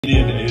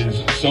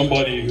Is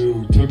somebody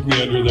who took me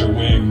under their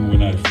wing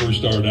when I first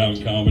started out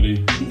in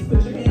comedy. Please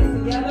put your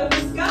hands together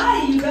for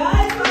Scotty, you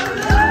guys. Put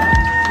it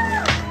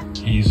up.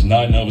 He's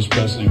not an Elvis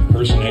Presley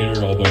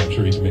impersonator, although I'm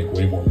sure he can make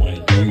way more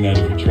money doing that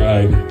if he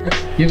tried.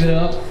 Give it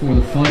up for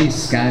the funny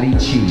Scotty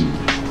G.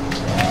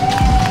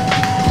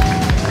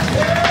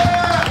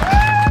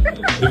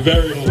 The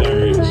very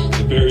hilarious,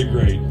 the very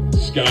great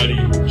Scotty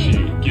G.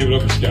 Give it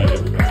up for Scotty,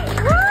 everybody.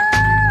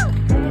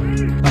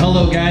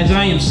 Hello guys,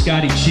 I am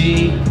Scotty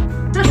G.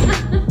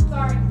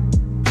 Sorry.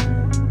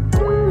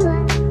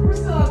 We're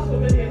still up to a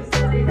video,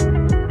 sorry. I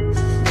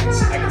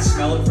can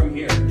smell it from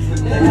here.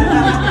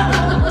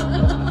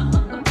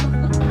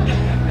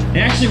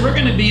 Actually, we're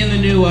going to be in the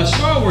new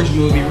Star Wars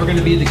movie. We're going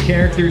to be the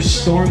characters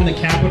Storm the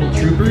Capitol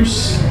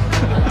Troopers.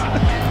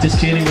 Just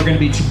kidding, we're going to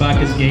be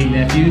Chewbacca's gay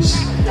nephews.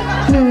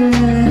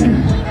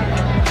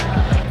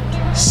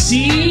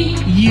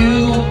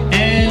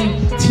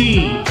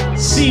 C-U-N-T.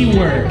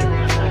 C-word.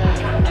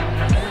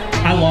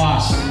 I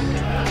lost.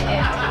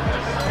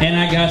 And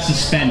I got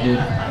suspended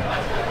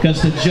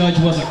because the judge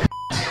was a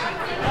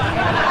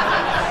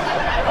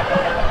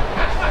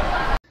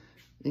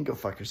You can go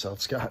fuck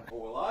yourself, Scott. Oh,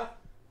 we're live?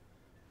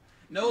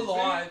 No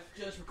live,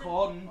 just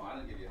recording. Oh, I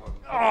didn't give you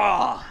a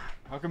hug.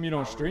 How come you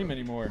don't stream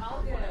anymore?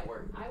 I'll do it.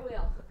 I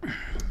will.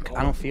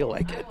 I don't feel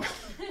like it.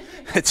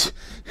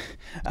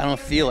 I don't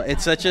feel it.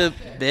 It's such a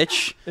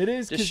bitch It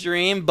is to 'cause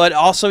stream, but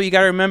also you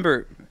gotta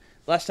remember,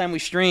 last time we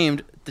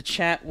streamed, the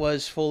chat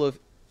was full of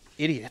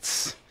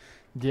idiots.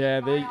 yeah,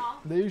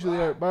 they usually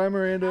are. Bye,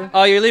 Miranda.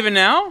 Oh, you're leaving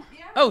now?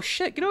 Yeah. Oh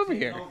shit, get over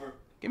here.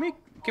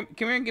 Come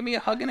here and give me a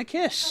hug and a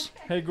kiss.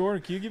 Hey,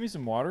 Gordon, can you give me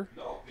some water?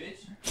 No, bitch.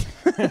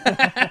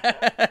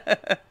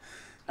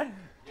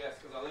 Yes,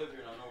 because I live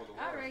here and I know where the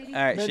water is. Alrighty.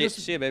 All right, Man, see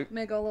just- you, baby.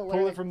 May go a little Pull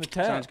early. it from the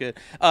tap. Sounds good.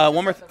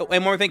 One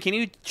more thing. Can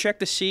you check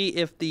to see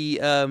if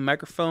the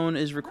microphone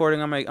is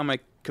recording on my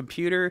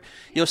computer?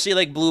 You'll see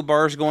like blue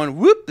bars going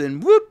whoop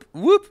and whoop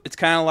whoop. It's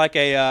kind of like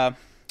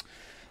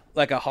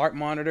a heart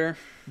monitor.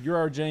 You're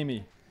our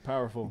Jamie.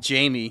 Powerful.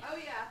 Jamie, Oh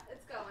yeah,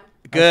 it's going.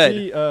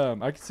 good.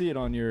 I can see it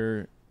on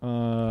your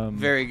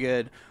Very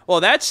good. Well,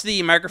 that's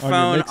the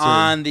microphone mixer.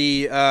 on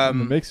the the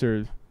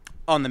mixer.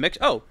 on the mix.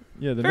 Oh,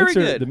 Yeah, the Very mixer.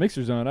 good. The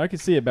mixer's on. I can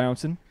see it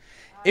bouncing.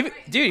 dude,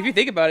 if you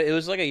think about it, it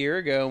was like a year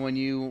ago when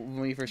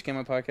you first came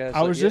on my podcast.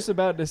 I was just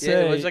about to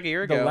say. it was like a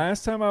year The ago.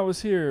 last time I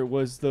was here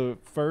was the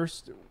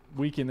first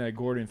weekend that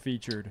Gordon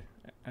featured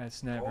at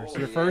Snappers.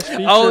 Your first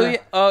feature. Oh, yeah.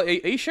 Are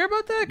you sure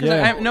about that? Because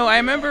Yeah. I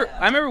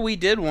remember we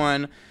did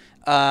one,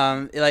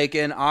 like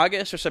in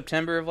August or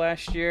September of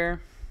last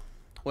year,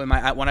 when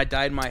I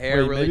dyed my hair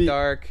Wait, really maybe-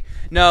 dark.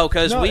 No,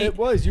 because No, it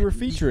was. You were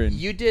featuring.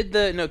 You did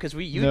the because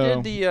you No,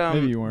 did the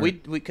maybe you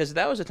weren't. because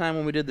that was the time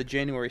when we did the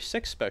January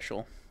 6th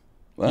special.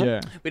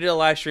 Yeah. We did a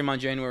live stream on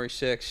January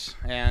 6th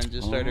and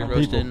just started People.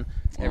 roasting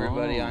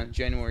everybody on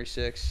January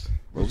 6th.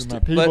 Those are my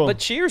people. But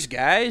cheers,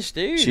 guys,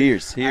 dude.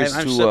 Cheers. Here's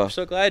I'm to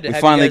so glad to we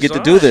have finally you guys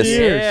get to on. do this.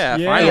 Cheers. Yeah,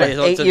 Yeah. finally. Yeah, It's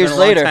 8 been years a long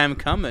later. time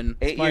coming.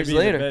 8 Might years be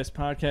later. the best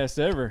podcast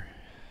ever.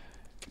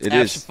 It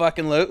is.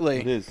 Absolutely.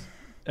 It is.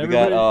 We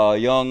Everybody- got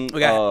young We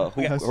got-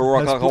 who- we got-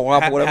 whatever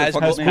the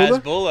fuck his name is.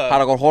 Hasbulla.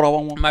 My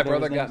Whatever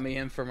brother his name got is. me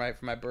in for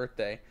my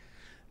birthday.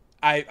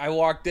 I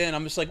walked in.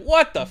 I'm just like,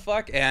 what the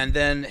fuck? And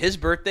then his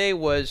birthday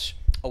was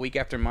a week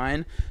after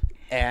mine.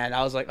 And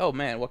I was like, oh,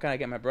 man, what can I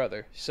get my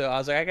brother? So I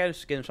was like, I got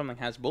to get him something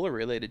Hasbulla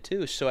related,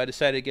 too. So I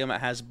decided to get him a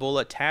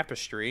Hasbulla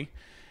tapestry.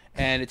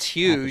 And it's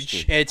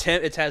huge. It's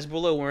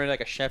Hasbulla wearing,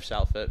 like, a chef's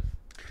outfit.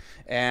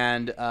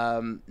 And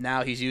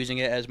now he's using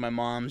it as my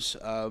mom's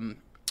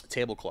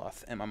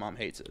tablecloth. And my mom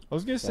hates it. I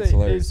was gonna That's say,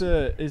 hilarious.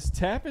 is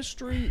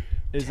tapestry?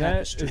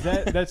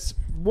 That's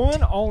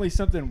one only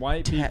something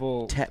white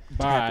people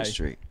buy.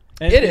 Tapestry.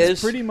 And It it's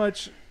is. pretty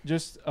much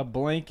just a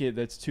blanket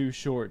that's too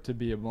short to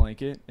be a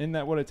blanket. Isn't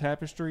that what a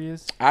tapestry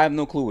is? I have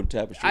no clue what a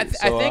tapestry I is.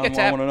 think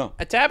I want to know.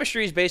 a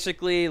tapestry is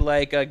basically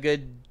like a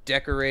good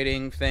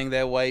decorating thing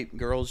that white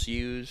girls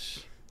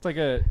use. It's like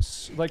a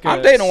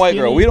I'm dating a white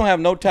girl. skinny- We don't have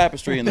no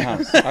tapestry in the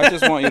house. I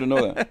just want you to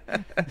know that.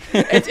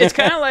 It's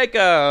kind of like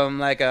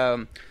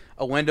a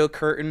window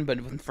curtain,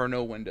 but for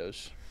no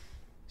windows.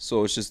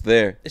 So it's just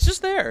there. It's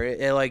just there.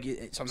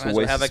 Sometimes it'll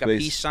waste have of like a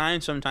space. peace sign.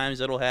 Sometimes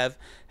it'll have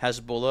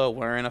Hasbulla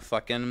wearing a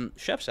fucking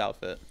chef's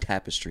outfit.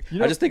 Tapestry. You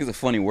know- I just think it's a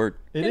funny word.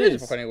 It It is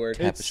is a funny word.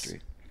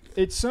 Tapestry.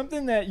 It's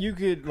something that you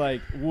could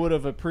would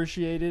have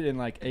appreciated in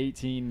the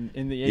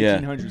Yeah.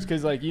 1800s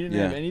because you didn't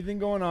Yeah. have anything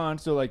going on,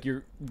 so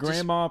your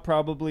grandma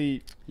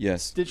probably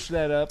Yes. stitched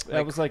that up.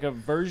 That was like a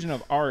version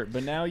of art,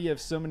 but now you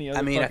have so many other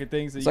fucking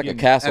things that It's you like a can.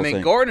 castle I mean,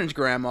 thing. Gordon's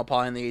grandma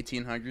probably in the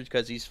 1800s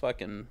because he's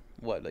fucking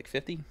what, like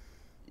 50?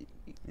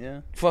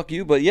 Yeah. Fuck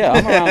you, but yeah,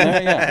 I'm around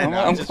there. Yeah, No,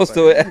 I'm I'm just close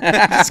to it.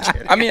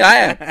 I mean, I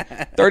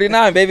am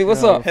 39, baby.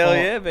 What's No, up? Hell fall-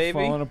 yeah, baby.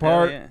 Falling Hell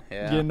apart. yeah.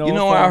 Yeah. Getting You all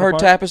know where I falling heard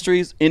apart.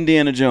 tapestries?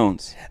 Indiana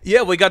Jones.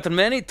 Yeah, we got the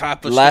many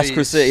tapestries. Last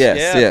Crusade, yes,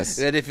 yes.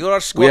 And if you're a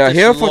Scottish We are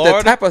here for the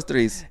lord,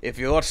 tapestries. if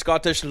you're a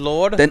Scottish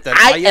lord, Then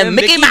I am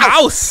Mickey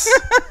Mouse.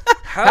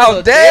 How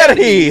How dare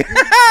he?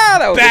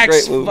 That was a Backs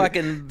great movie.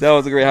 fucking. That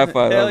was a great high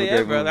five. That Hell was a yeah,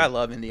 great brother. movie. I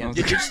love Indiana.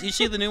 Did you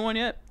see the new one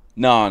yet?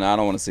 No, I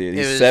don't want to see it.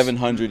 He's was-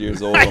 700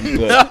 years old. I'm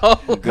good. No.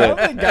 I'm good.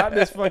 How they got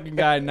this fucking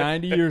guy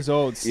 90 years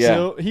old?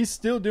 Still, he's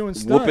still doing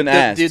stuff. Whooping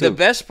ass. Dude, the too.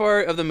 best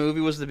part of the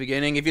movie was the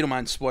beginning. If you don't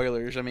mind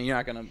spoilers, I mean, you're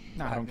not gonna.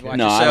 I don't care. watch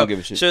No, it. I don't give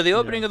a shit. So the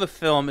opening of the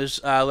film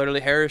is literally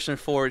Harrison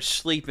Ford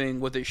sleeping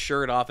with his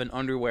shirt off and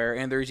underwear,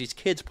 and there's these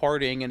kids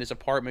partying in his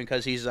apartment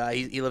because he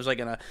lives like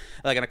in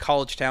a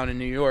college town in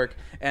New York,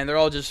 and they're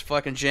all just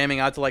fucking jamming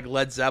out to like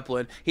Led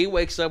Zeppelin. He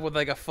wakes up with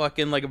like a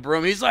fucking like a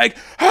broom. He's like,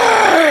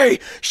 "Hey,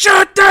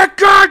 shut that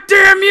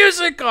goddamn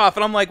music off!"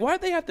 And I'm like,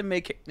 why'd they have to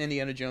make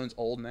Indiana Jones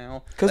old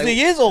now? Because Like,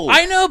 he is old.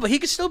 I know, but he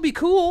could still be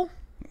cool.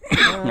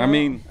 I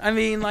mean,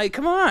 Like,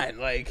 come on,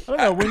 like. I don't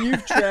know. When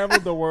you've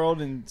traveled the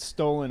world and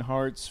stolen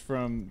hearts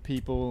from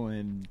people,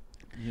 and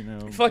you know,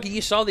 Fuck,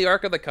 you saw the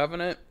Ark of the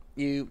Covenant.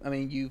 You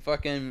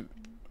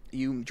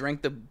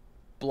drank the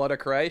blood of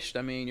Christ.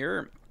 I mean,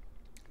 you're.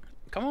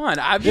 Come on,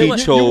 I Yeah, feel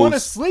like. you want to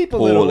sleep a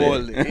little.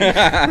 poorly.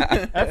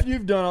 After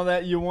you've done all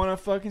that, you want to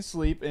fucking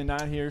sleep and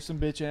not hear some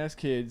bitch ass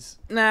kids.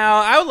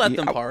 Now I would let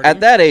them party. At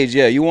that age,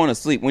 yeah, you want to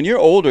sleep. When you're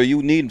older,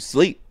 you need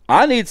sleep.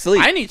 I need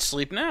sleep. I need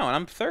sleep now, and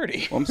I'm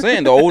 30. I'm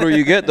saying the older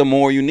you get, the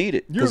more you need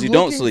it You're because you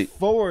don't looking sleep.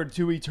 forward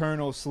to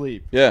eternal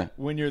sleep. Yeah,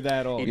 When you're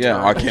that old.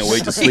 yeah. I can't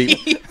wait to sleep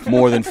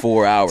more than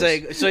 4 hours.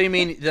 It's like, so you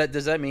mean that?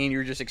 Does that mean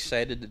you're just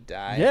excited to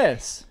die?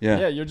 Yes.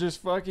 Yeah. You're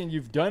just fucking.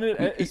 You've done it,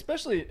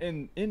 especially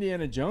in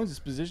Indiana Jones's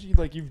position.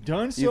 Like you've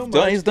done so You've much.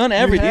 done- he's done You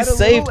everything. had He's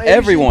a little saved Asian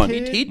everyone.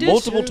 kid. He did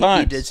Multiple He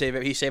times. did save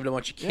it. He saved a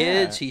bunch of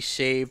kids. Yeah. He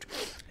saved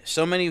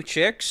so many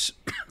chicks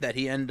that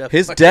he ended up.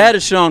 His fucking- dad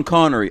is Sean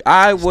Connery.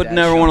 I would dad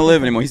never is want to Sean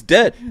live anymore. He's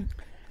dead.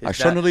 I dad-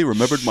 suddenly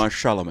remembered my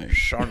Chalamet.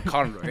 Sean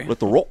Connery. Let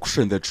the rocks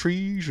and the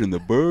trees and the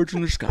birds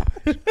in the sky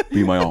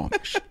be my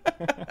arms.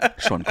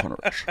 Sean Connery.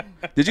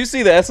 Did you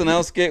see the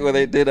SNL skit where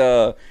they did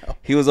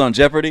he was on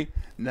Jeopardy?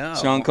 No.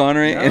 Sean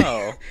Connery?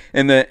 No.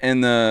 And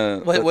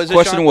the Wait, was it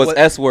question Sean- was what-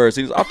 S words.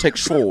 He was, I'll take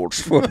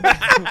swords for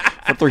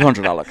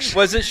 $300.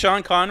 Was it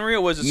Sean Connery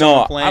or was it No,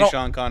 someone I playing don't-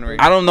 Sean Connery?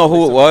 I don't know who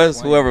it Someone was,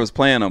 playing. whoever was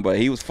playing him, but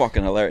he was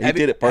fucking hilarious. He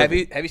did it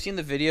perfect. Have you seen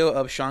the video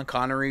of Sean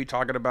Connery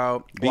talking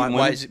about why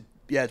women? is it,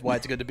 why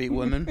it's good to beat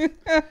women?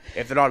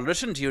 If they're not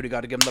listening to you, you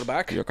got to give them the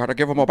back. You gotta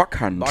give him a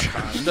backhand.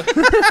 Backhand. Got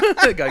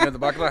to give them the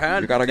back of the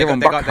hand. You gotta give They 'em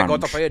got- They got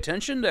backhand. to pay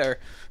attention there.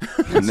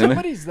 When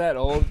somebody's that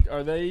old,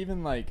 are they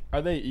even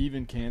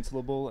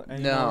cancelable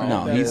anymore?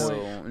 No, at that he's-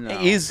 point? no.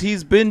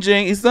 He's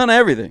binging. He's done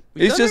everything.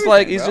 He's He's done just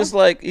like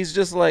everything, he's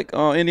just like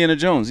Indiana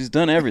Jones. He's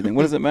done everything.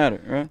 What does it matter?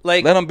 Right?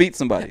 Like- let him beat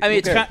somebody. I mean,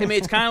 it's Okay.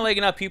 it's kind of like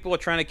now people are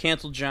trying to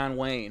cancel John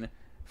Wayne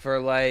for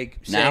like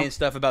Now? saying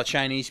stuff about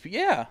Chinese people.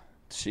 Yeah.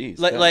 Jeez,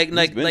 Like that- like he's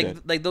like been like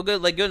there.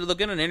 like they'll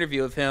get an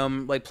interview of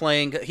him like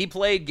playing. He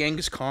played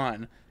Genghis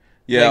Khan.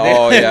 Yeah. Like,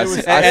 Oh they- yeah. it was-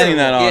 I've and- seen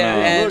that on yeah,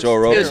 and Joe It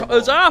Rogan.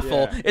 was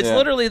awful. Yeah. It's Yeah.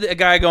 literally a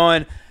guy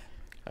going,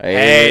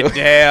 Hey, "Hey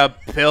there,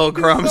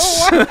 pilgrims,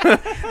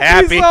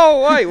 happy, He's so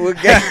white. We'll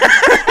get-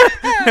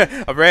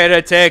 I'm ready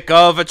to take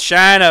over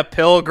China,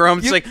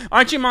 pilgrims." It's like,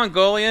 aren't you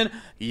Mongolian?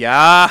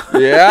 Yeah.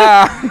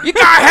 yeah. You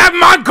gotta have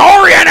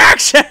Mongolian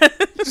accent.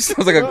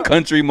 Sounds like a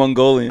country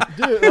Mongolian.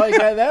 Dude, like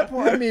at that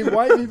point, I mean,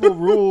 white people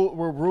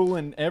were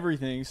ruling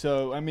everything.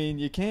 So I mean,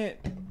 you can't.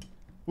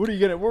 What are you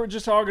gonna? We're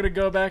just all gonna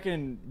go back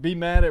and be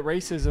mad at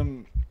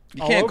racism.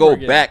 You all can't over go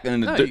again. back,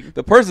 and No,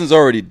 the person's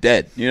already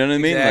dead. You know what I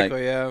mean? Exactly.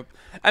 Like, Yeah.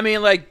 I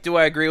mean, like, do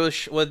I agree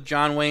with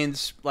John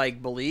Wayne's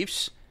like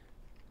beliefs?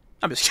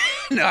 I'm just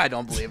kidding. No, I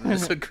don't believe in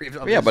this.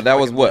 yeah, but that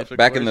was what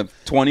back in the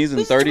 20s and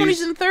 30s.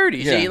 20s and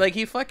 30s. Yeah.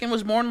 He fucking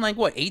was born like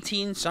what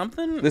 18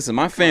 something. Listen,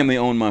 my family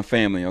owned my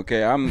family.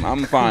 Okay,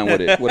 I'm fine with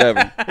it.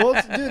 Whatever. Well,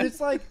 dude, it's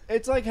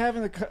like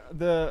having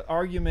the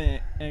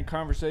argument and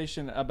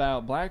conversation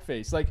about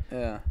blackface. Like,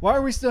 Yeah. why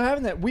are we still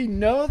having that? We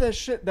know that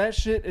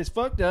shit is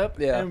fucked up,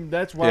 Yeah. and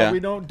that's why Yeah.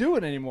 we don't do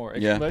it anymore.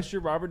 Yeah. Unless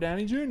you're Robert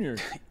Downey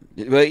Jr.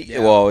 But,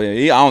 well,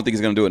 yeah, I don't think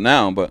he's gonna do it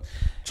now. But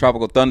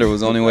Tropical Thunder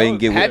was the only way he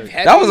can get.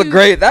 Have That was a you-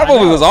 great. That I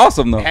movie know. was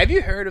awesome though. Have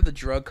you heard of the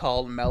drug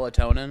called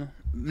melatonin?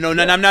 No,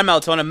 not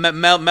melatonin.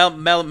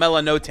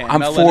 Melanotan.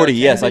 I'm Melanotan. 40.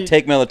 Yes, I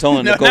take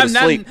melatonin to go to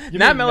sleep. You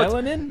Not mean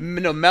melatonin.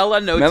 melanin? No,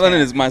 melanotan. Melanin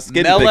is my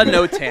skin pigment.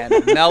 Melanotan.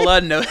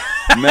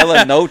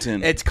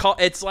 Melanotin.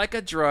 It's like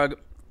a drug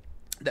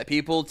that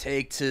people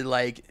take to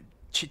like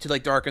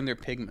darken their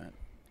pigment.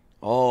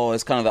 Oh,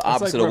 it's kind of the like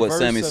opposite of what reverse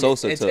Sammy of-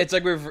 Sosa It's took.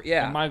 like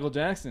And Michael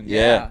Jackson.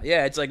 Yeah.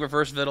 yeah. It's like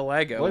reverse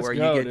vitiligo Let's where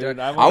go, you get. dude.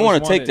 dark. I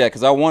want to take that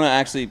because I want to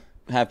actually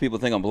have people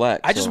think I'm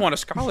black. I just so- want a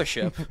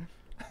scholarship.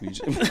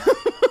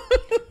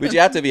 But you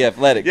have to be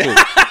athletic too.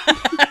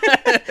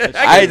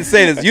 I hate to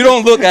say this, you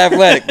don't look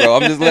athletic, bro.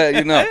 I'm just letting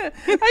you know.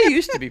 I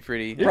used to be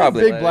pretty. Even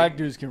Probably. big black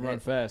dudes can run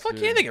fast. Fuck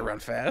dude. yeah, they can run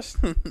fast.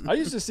 I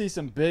used to see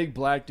some big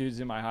black dudes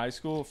in my high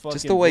school.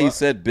 Just the way you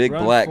said big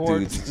run black forward.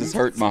 dudes, it just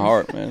hurt my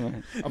heart,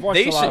 man. I've watched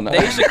They a used, lot to, of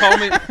they used to call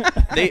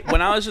me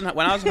when I was in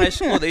high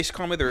school. They used to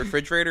call me the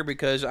refrigerator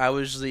because I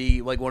was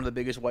one of the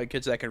biggest white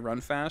kids that could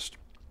run fast.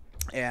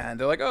 And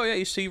they're like, "Oh yeah,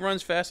 you see, he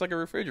runs fast like a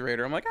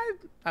refrigerator." I'm like,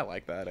 I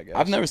like that. I guess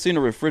I've never seen a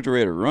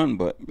refrigerator run,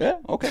 but yeah,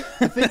 okay.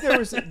 I think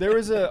there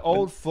was an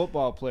old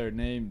football player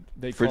named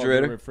they called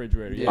Refrigerator? him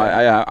Refrigerator.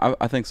 Yeah.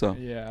 I think so.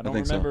 Yeah, I I don't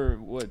think so. remember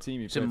what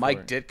team he Is it played Mike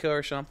for. Ditka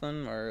or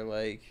something, or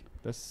like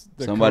That's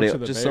the Somebody, coach of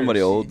the just Bears.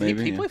 somebody old, he,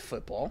 maybe. he yeah. played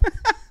football?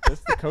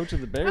 That's the coach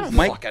of the I Bears. don't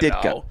Mike fucking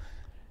Ditka. know.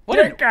 What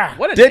a Ditka.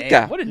 what a Ditka.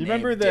 name! What a You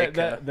name! remember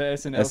Ditka. the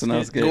SNL SNL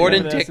skit? skit.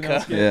 Gordon Remember the SNL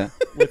Ditka. skit Yeah.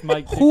 with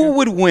Mike Ditka? Who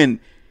would win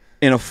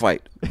in a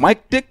fight,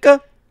 Mike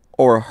Ditka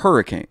or a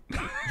hurricane?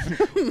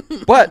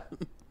 But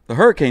the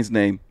hurricane's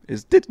name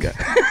is Ditka.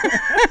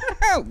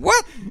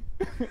 What?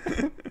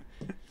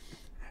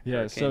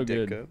 Yeah, it's so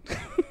Hurricane good. Ditka.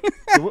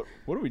 So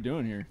what are we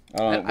doing here?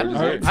 I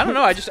don't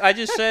know. I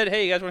just said,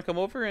 hey, you guys want to come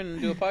over and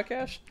do a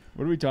podcast?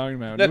 What are we talking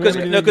about? No, Do we have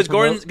anything to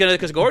promote?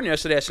 because Gordon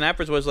yesterday at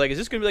Snappers was like, is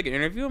this gonna be like an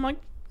interview? I'm like,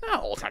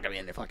 no, it's not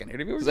gonna be a fucking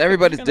interview. Because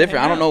everybody's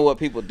different. I don't know what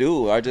people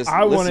do. I just I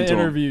want listen to to 'em.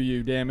 interview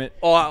you, damn it.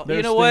 Oh, you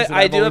There's know things what? that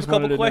I I've do have a always wanted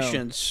couple to know.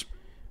 questions.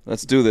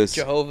 Let's do this.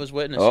 Jehovah's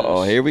Witnesses.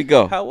 Uh-oh, here we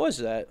go. How was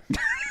that?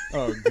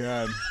 Oh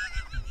God.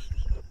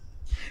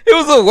 It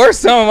was the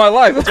worst time of my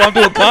life. That's why I'm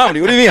doing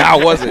comedy. What do you mean,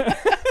 how was it?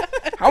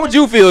 How would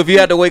you feel if you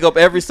had to wake up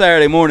every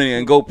Saturday morning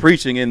and go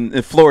preaching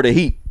in Florida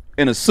heat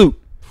in a suit?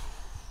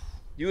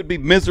 You would be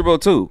miserable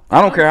too.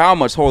 I don't care how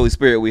much Holy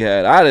Spirit we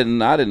had. I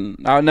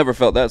never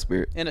felt that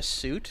spirit. In a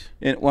suit?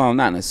 Well,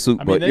 not in a suit,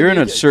 I mean, but they you're in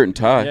a make it- shirt and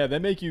tie. Yeah, they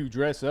make you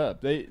dress up.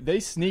 They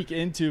sneak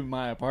into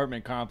my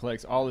apartment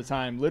complex all the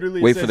time. Literally,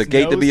 it Wait for says the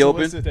gate to no be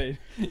open? solicitate.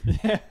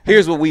 Yeah.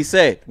 Here's what we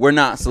say. We're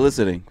not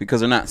soliciting because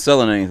they're not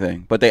selling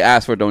anything. But they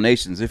ask for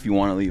donations if you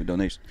want to leave a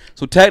donation.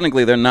 So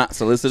technically they're not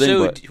soliciting,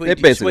 So, but they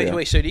basically are.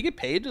 wait, so do you get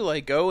paid to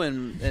like go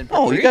and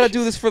Oh, you preach? got to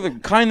do this for the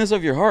kindness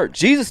of your heart.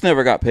 Jesus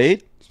never got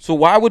paid. So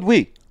why would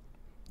we?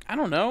 I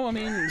don't know. I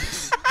mean,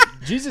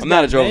 Jesus I'm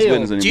not a got Jehovah's nailed.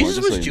 Witness anymore. Jesus just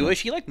was so you know.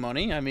 Jewish. He liked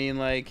money. I mean,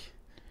 like,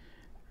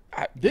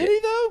 Did he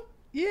though?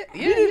 yeah, He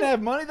didn't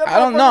have money. That I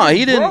don't motherfucker know. was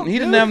He didn't. broke, He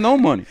didn't dude. have no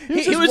money.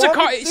 He He was a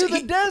car. through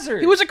the desert.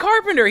 He was a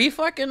carpenter. He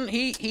fucking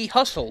he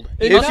hustled.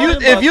 He If hustled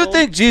and If you bustled.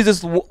 think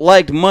Jesus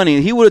liked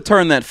money, he would have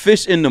turned that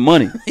fish into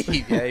money.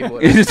 yeah, he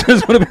would. It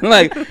just would have been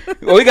like,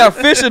 "Well, we got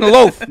fish in the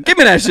loaf. Give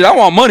me that shit. I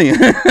want money.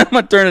 I'm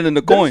gonna turn it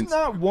into There's coins."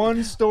 not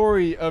one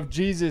story of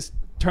Jesus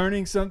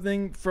turning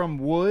something from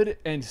wood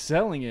and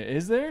selling it,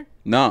 is there?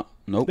 No,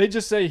 nope. They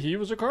just say he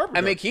was a carpenter.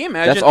 I mean, can you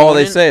imagine? That's all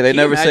they owning- say. They can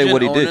you never say imagine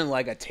what he did. owning,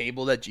 like a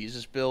table that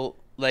Jesus built.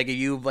 Like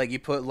you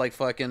put like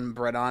fucking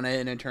bread on it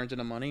and it turns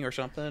into money or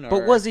something.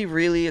 But was he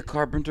really a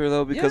carpenter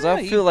though? Because Yeah,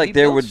 I feel he like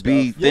there built would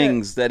be stuff. Yeah.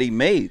 things that he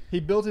made.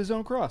 he built his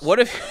own cross. What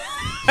if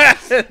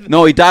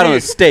No, he died on a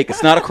stake.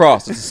 It's not a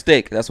cross. It's a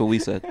stake. That's what we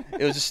said.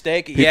 it was a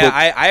stake? People- Yeah,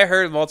 I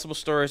heard multiple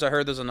stories. I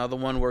heard there's another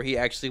one where he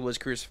actually was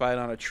crucified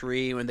on a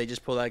tree when they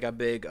just put like a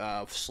big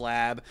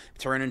slab,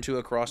 turned into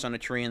a cross on a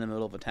tree in the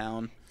middle of a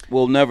town.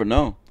 We'll never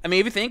know. I mean,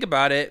 if you think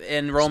about it,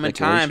 in Roman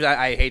Speculation. times,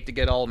 I hate to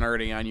get all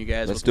nerdy on you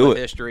guys Let's with, do with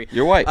it. history.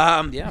 You're white.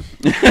 Yeah.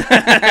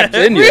 It's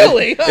in you.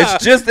 Really?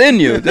 It's just in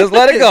you. Just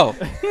let it go.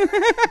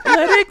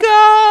 Let it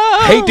go.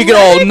 Hate to get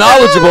all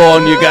knowledgeable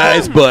on you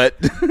guys, but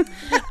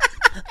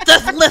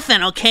Just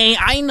listen, okay?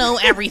 I know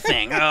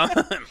everything.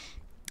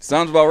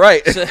 sounds about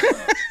right.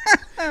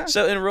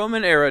 So in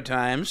Roman era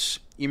times,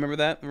 you remember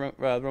that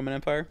Roman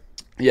Empire?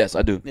 Yes,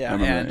 I do. Yeah, I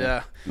remember and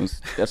that, It was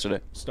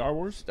yesterday. Star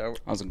Wars? Star Wars.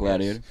 I was a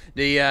gladiator.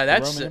 The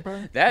that's Roman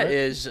Empire? that Right?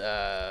 is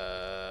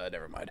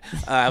never mind.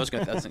 I was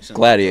going to think something.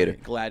 Gladiator.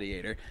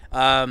 Gladiator.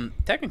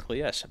 Technically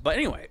yes, but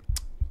anyway,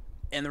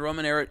 in the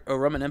Roman era or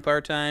Roman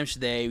Empire times,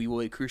 they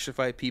would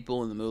crucify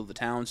people in the middle of the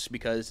towns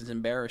because it's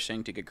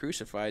embarrassing to get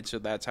crucified. So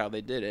that's how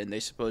they did it, and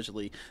they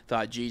supposedly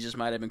thought Jesus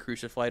might have been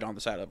crucified on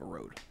the side of a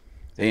road.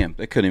 Damn,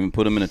 they couldn't even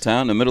put him in a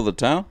town, in the middle of the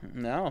town.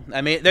 No,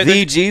 I mean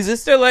The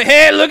Jesus. they're like,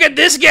 hey, look at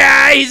this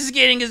guy. He's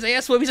getting his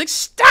ass whooped. He's like,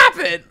 stop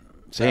it.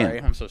 Sorry,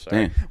 Damn. I'm so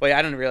sorry. Damn. Wait,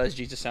 I didn't realize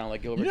Jesus sounded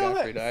like Gilbert You know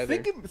Gottfried what?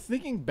 either.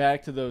 Thinking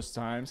back to those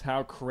times,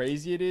 how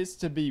crazy it is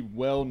to be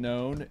well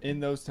known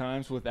in those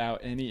times without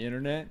any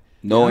internet.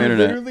 No You're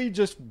internet. Literally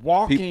just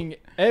walking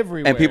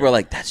everywhere. And people are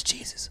like, "That's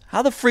Jesus."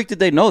 How the freak did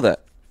they know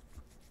that?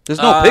 There's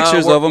no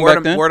pictures of him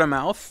back then. Word of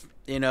mouth.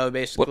 You know,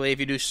 basically, if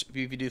you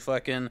do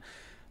fucking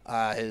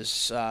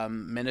his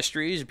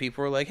ministries,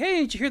 people were like,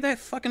 "Hey, did you hear that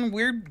fucking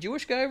weird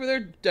Jewish guy over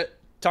there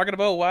talking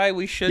about why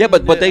we should?" Yeah,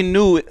 but they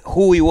knew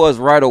who he was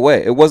right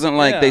away. It wasn't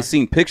like Yeah. they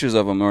seen pictures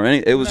of him or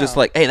anything. It was just No.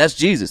 like, "Hey, that's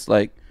Jesus."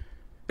 Like,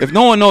 if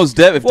no one knows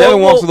Devin, if Well,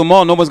 Devin walks well- through the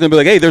mall, no one's gonna be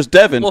like, "Hey, there's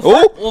Devin." Well,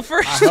 Who?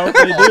 first, I hope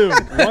they do.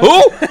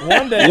 Who?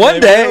 One day. One they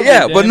day, will be,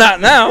 yeah, but damn not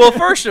it. now. well,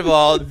 first of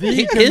all,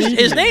 his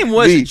comedian. name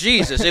wasn't The.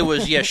 Jesus. It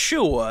was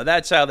Yeshua.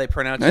 That's how they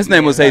pronounced His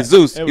name was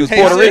Jesus. It He was was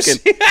Puerto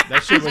Jesus. Rican.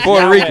 That shit was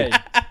Puerto Yahweh. Rican.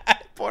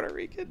 Puerto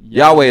Rican.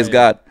 Yahweh is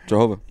God,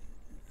 Jehovah.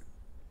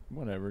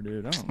 Whatever,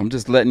 dude. I don't I'm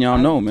just letting y'all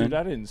know, man. Dude,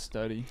 I didn't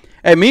study.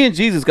 Hey, me and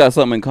Jesus got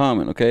something in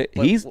common, okay?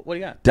 He's What do you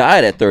got?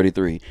 died at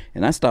 33,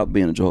 and I stopped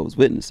being a Jehovah's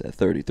Witness at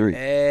 33.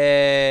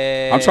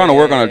 Hey. I'm trying to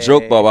work on a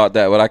joke about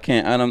that, but I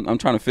can't. I'm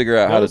trying to figure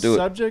out how to Those do it.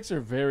 subjects are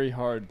very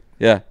hard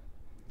Yeah.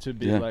 to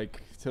be Yeah.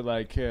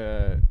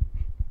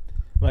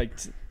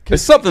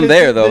 There's something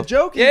there, though. The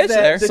joke Yeah, is it's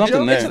that there. the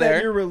Something joke is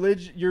there.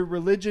 that your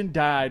religion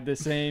died the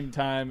same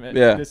time, at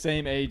Yeah. the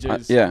same age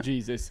as yeah.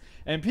 Jesus,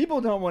 and people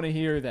don't want to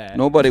hear that.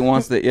 Nobody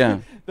wants that. Yeah.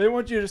 They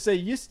want you to say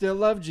you still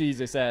love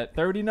Jesus at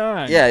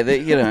 39. Yeah. They,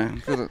 you know.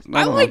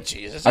 I like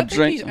Jesus. I I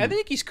drink-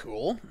 think he's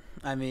cool.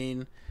 I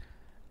mean,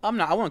 I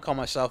wouldn't call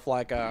myself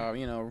like I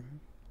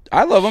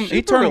love him. He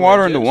Super turned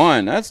water into religious.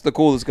 wine. That's the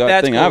coolest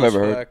That's thing cool I've as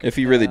ever heard. fuck. If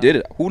he really Yeah. did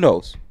it, who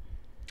knows?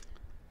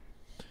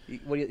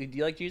 What do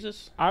you like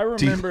Jesus? I you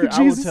remember. like I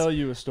will Jesus? tell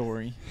you a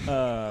story.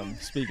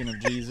 Speaking of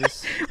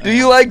Jesus, Do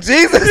you like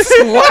Jesus?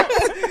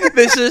 What?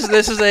 This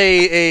is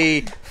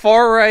a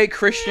far right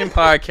Christian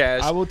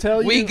podcast. I will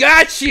tell you. We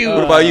got you.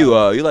 What about you?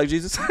 You like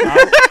Jesus?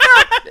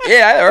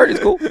 Yeah, I heard it's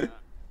cool.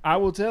 I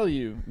will tell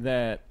you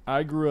that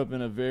I grew up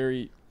in a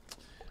very.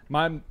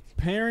 My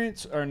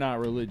parents are not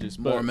religious,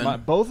 but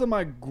Mormon. both of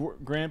my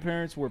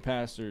grandparents were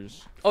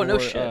pastors. Oh, no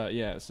shit.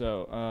 Yeah,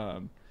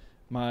 so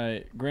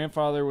my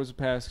grandfather was a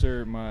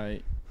pastor.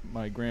 My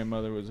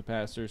grandmother was a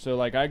pastor. So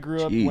like I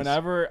grew up. Jeez.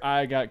 Whenever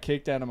I got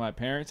kicked out of my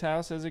parents'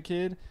 house as a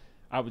kid,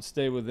 I would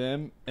stay with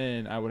them,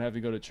 and I would have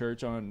to go to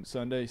church on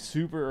Sunday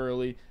super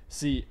early,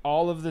 see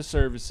all of the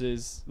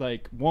services,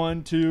 like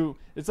 1, 2.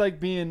 It's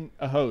like being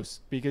a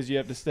host because you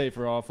have to stay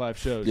for all 5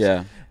 shows.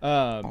 Yeah.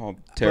 Um,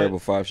 Terrible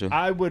but 5 show.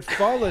 I would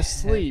fall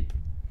asleep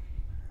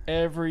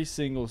every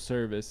single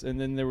service, and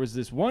then there was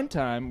this one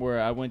time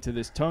where I went to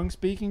this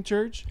tongue-speaking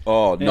church.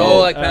 Oh And, no,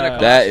 like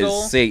Pentecostal. that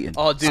is Satan.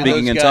 Oh, dude, Speaking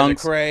those in guys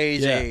tongues. are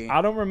crazy. Yeah,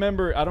 I don't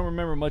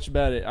remember much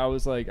about it. I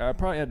was like, I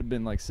probably had to have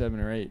been like 7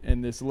 or 8.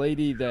 And this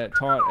lady that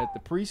taught at the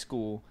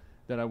preschool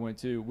that I went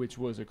to, which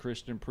was a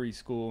Christian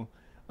preschool,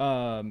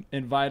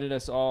 invited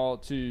us all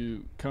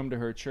to come to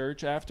her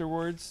church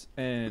afterwards.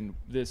 And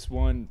this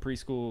one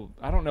preschool,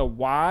 I don't know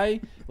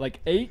why, like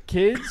 8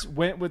 kids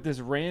went with this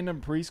random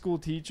preschool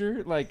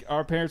teacher. Like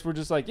our parents were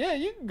just like, yeah,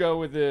 you can go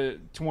with the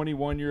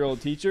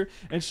 21-year-old teacher.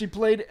 And she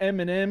played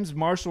Eminem's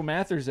Marshall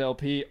Mathers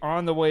LP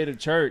on the way to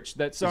church.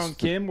 That song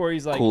Kim, where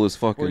he's like, Coolest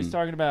where fucking. he's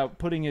talking about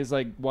putting his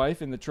like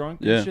wife in the trunk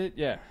Yeah. and shit.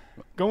 Yeah.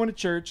 Going to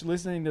church,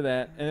 listening to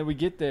that, and then we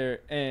get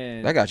there,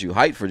 and That got you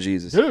hyped for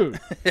Jesus. dude,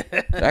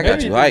 That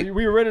got you hyped.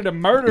 we were ready to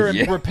murder and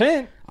Yeah.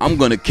 repent. I'm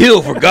gonna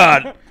kill for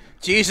God.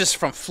 Jesus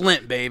from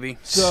Flint, baby.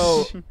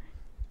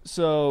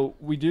 So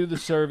we do the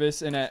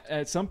service, and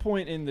at some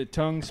point in the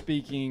tongue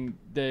speaking,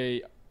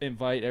 they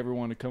invite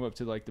everyone to come up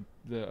to like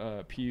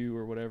the pew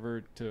or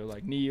whatever to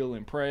like kneel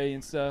and pray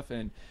and stuff.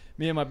 And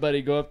me and my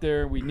buddy go up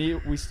there. We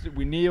kneel,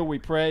 we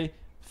pray,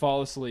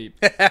 fall asleep,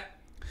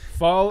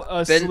 fall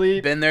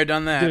asleep. Been there,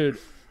 done that. Dude,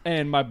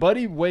 and my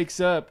buddy wakes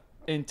up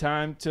in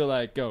time to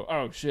like go,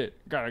 oh shit,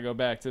 gotta go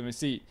back to my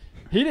seat.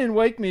 He didn't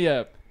wake me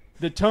up.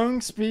 The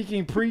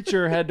tongue-speaking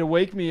preacher had to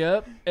wake me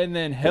up and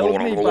then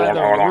held me by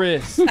the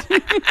wrist.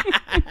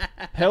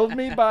 Held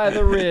me by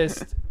the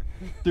wrist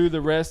through the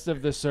rest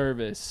of the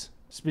service,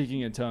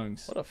 speaking in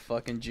tongues. What a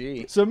fucking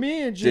G. So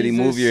me and Jesus. Did he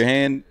move your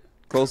hand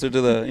closer to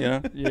the, you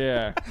know?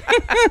 Yeah.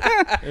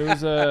 It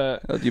was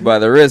Held you by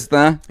the wrist,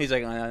 huh? He's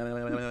like,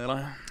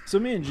 So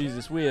me and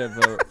Jesus, we have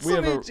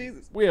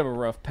a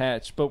rough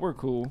patch, but we're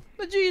cool.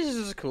 but Jesus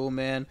is cool,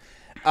 man.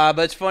 But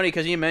it's funny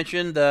because you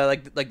mentioned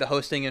like the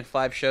hosting in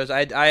 5 shows.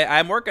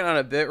 I'm working on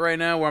a bit right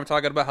now where I'm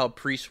talking about how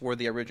priests were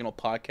the original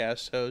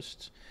podcast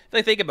hosts. If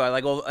I think about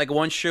it, like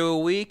 1 show a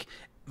week,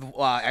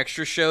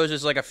 extra shows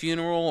is like a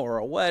funeral or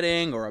a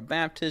wedding or a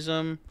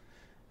baptism.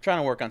 I'm trying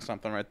to work on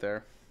something right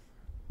there.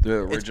 The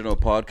original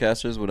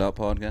podcasters without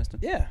podcasting.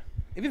 Yeah,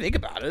 if you think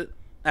about it,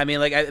 I mean,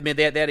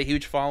 they had a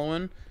huge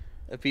following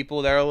of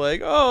people that are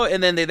like, oh,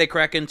 and then they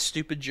crack in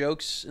stupid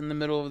jokes in the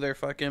middle of their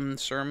fucking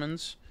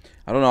sermons.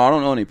 I don't know. I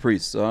don't know any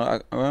priests.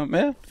 So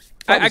man.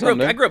 I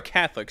grew up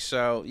Catholic,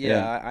 so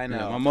yeah, I know.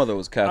 Yeah, my mother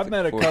was Catholic. I've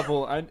met a before.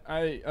 couple.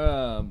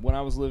 When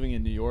I was living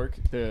in New York,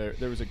 there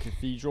was a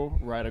cathedral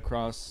right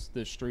across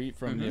the street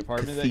from the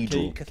apartment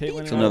Cathedral. that Caitlin and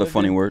It's I another lived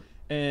funny in. word.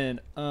 And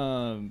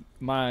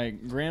my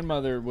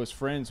grandmother was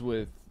friends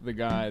with the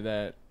guy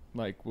that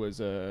like was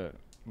a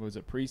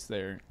priest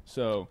there.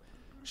 So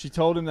she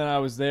told him that I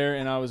was there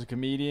and I was a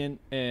comedian,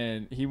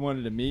 and he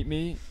wanted to meet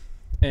me,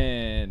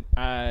 and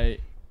I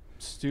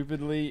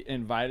stupidly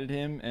invited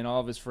him and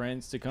all of his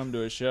friends to come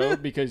to a show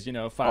because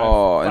five.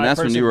 Oh, and that's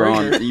when you were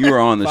bringer. on. You were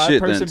on the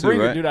shit then too,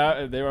 bringer. right? Dude,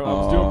 I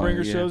was doing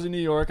bringer yeah. shows in New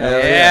York. I Hell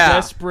was yeah.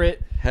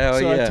 desperate. Hell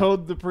so yeah. I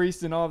told the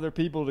priest and all their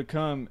people to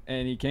come,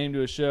 and he came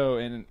to a show,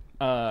 and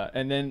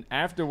then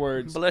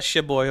afterwards Bless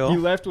you, boy. he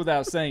left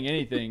without saying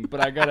anything.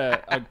 But I got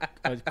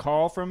a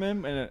call from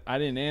him, and I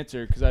didn't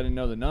answer because I didn't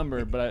know the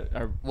number. But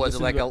I Was it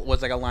listened like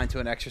to a line to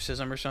an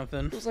exorcism or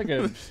something? it was like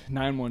a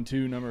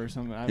 912 number or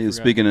something. I He was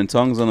forgot. speaking in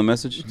tongues on the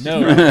message. No,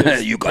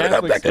 You gotta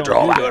go back to Catholics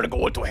draw. don't do I that.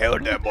 go to hell,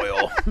 there, boy.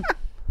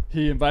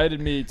 He invited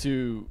me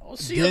to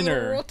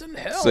dinner.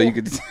 So you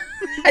could.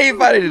 He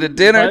invited you to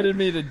dinner. Invited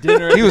me to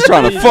dinner. He was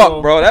trying to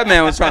fuck, bro. That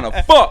man was trying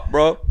to fuck,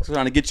 bro. He was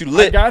trying to get you I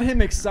lit. got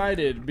him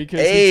excited because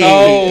Hey. he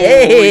told me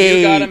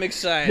Hey. You got him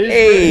excited.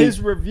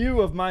 his review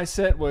of my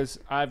set was,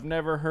 "I've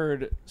never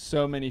heard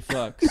so many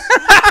fucks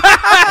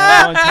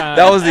at one time."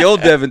 That was the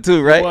old Devin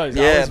too, right? It was.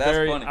 Yeah,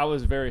 that's funny. I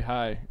was very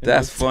high.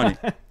 That's funny.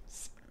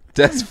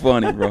 That's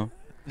funny, bro.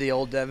 The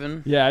old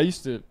Devin. Yeah, I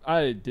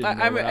didn't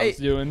know what I was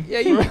doing. Yeah,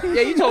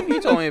 you told me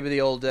about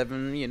the old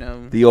Devin. You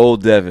know. The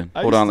old Devin.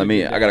 I Hold used on, to let me.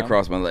 get I gotta down.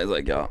 cross my legs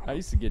like y'all. I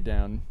used to get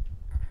down.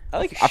 I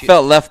like. I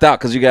felt left out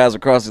because you guys were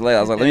crossing legs.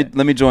 I was like,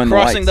 let me join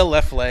crossing the the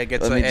left leg.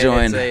 It's Let me a,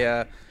 join.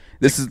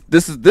 It's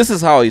a, This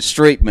is how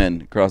straight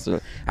men cross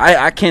the.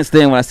 I can't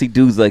stand when I see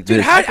dudes like dude,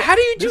 this. how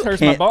do you This do?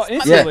 hurts my Can't- ball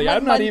instantly.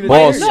 I'm not even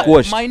Balls there yet.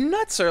 squished. My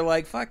nuts are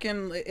like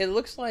fucking. It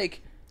looks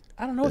like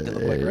I don't know what they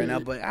look like right now,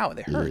 but ow,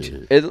 they hurt.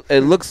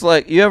 It looks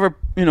like you ever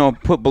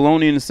put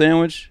bologna in a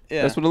sandwich.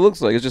 Yeah. That's what it looks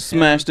like. It's just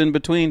smashed in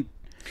between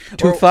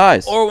two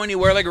thighs. Or when you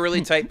wear like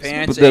really tight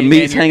pants, But the and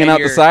meat's hanging out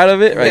the side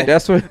of it, right? Yeah.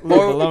 That's what.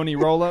 Little bologna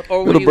roll up. Or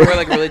when Little you bro- wear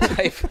like really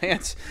tight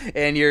pants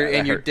and your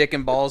hurt. dick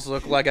and balls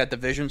look like a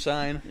division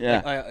sign.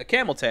 Yeah. Like a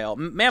camel tail,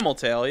 mammal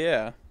tail.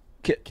 Yeah.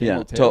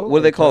 Yeah. tail What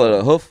do they or call it? toe?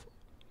 A hoof?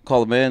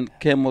 Call a man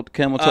camel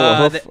tail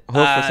a hoof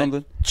or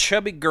something?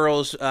 Chubby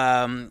girls,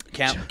 camel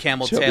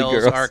Chubby tails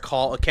girls. are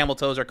called camel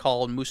toes are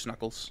called moose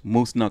knuckles.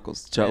 Moose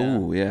knuckles.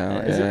 Ooh, yeah.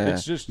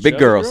 It's just Big chubby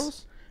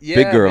girls. Yeah,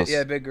 Big girls.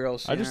 Yeah, big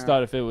girls. I just yeah.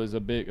 thought if it was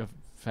a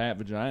fat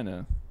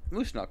vagina.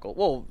 moose knuckle.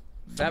 Well,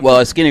 that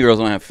Well, skinny girls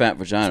don't have fat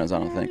vaginas. I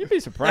don't think. You'd be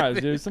surprised,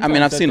 dude. I mean, Sometimes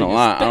I've that seen a thing is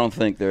lot. I thick. don't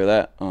think they're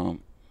that.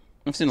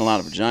 I've seen a lot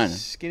of vaginas.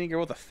 skinny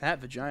girl with a fat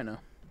vagina.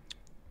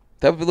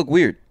 That would look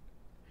weird.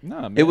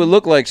 Nah, man. It would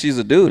look like she's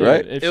a dude,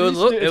 right? If It would she's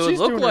look- do- if it would she's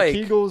look doing her like-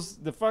 Kegels,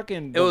 the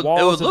fucking It would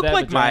walls look of that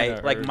like my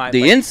vagina like are- my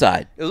The like,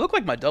 inside. It would look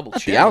like my double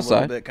chin the a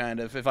outside. little bit,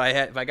 kind of. If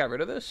I got rid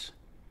of this,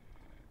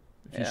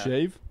 if you yeah.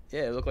 shave.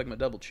 yeah, it looked like my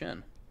double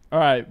chin. All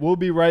right, we'll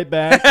be right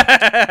back.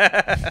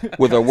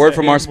 With a word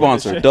from our With a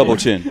sponsor, shave. Double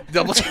Chin.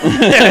 Double chin.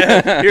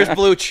 Here's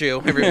Blue Chew,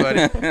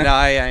 everybody. No,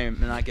 I am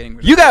not getting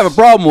rid of You this. have a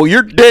problem with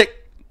your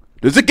dick.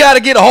 Does it got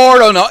to get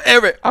hard on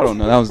every? I don't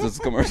know. That was just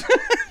a commercial.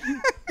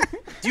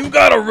 You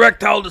got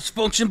erectile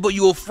dysfunction, but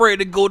you afraid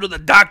to go to the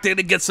doctor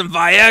to get some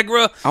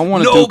Viagra? I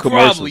wanna no do problem.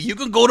 commercials. You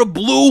can go to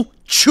Blue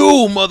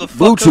Chew, motherfucker.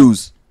 Blue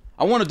Chews.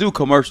 I want to do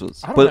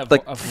commercials, I don't but have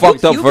like a-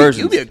 fucked up You'd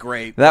versions. be a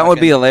great. That would be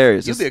fucking-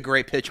 hilarious. You'd Just- be a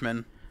great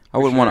pitchman. I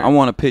would want. I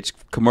want to pitch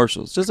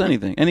commercials. Just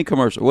anything, any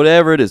commercial,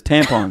 whatever it is.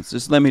 Tampons.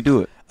 Just let me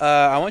do it.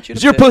 I want you to.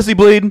 Is your pitch- pussy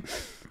bleeding?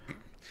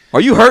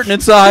 Are you hurting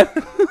inside?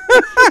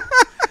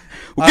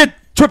 Well, get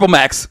triple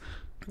max.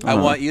 I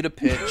want you to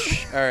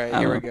pitch. All right,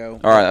 here we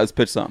go. All right, let's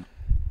pitch something.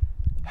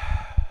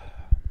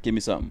 Give me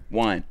something.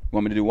 Wine.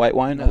 Want me to do white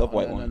wine? I love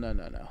white wine.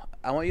 No.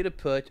 I want you to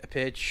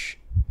pitch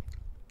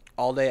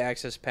all-day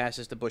access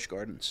passes to Busch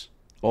Gardens.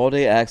 All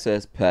day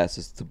access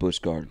passes to Busch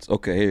Gardens.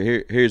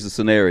 Okay, here's the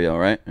scenario,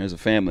 right? There's a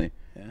family.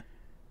 Yeah.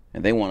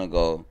 And they want to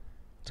go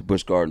to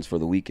Busch Gardens for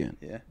the weekend.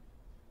 Yeah.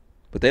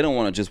 But they don't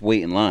want to just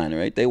wait in line,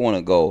 right? They want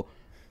to go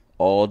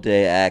all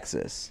day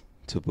access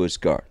to Busch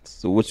Gardens.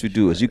 So what you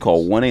do is you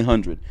call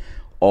 1-800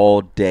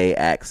 all day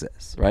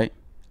access, right?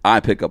 I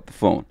pick up the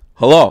phone.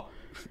 Hello.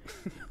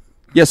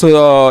 Yeah,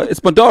 so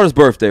it's my daughter's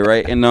birthday,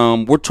 right?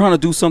 And we're trying to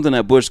do something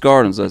at Busch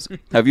Gardens.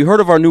 Have you heard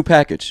of our new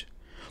package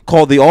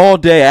called the All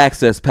Day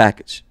Access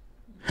Package?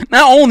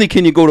 Not only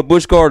can you go to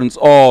Busch Gardens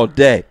all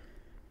day,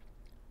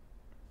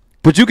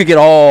 but you could get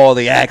all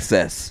the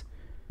access.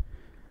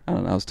 I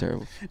don't know. That was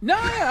terrible. No,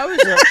 I was.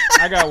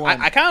 I got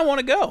one. I kind of want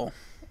to go.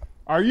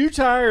 Are you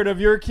tired of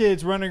your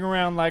kids running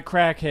around like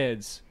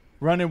crackheads,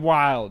 running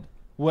wild?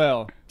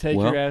 Well, take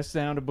Well. your ass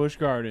down to Busch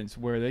Gardens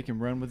where they can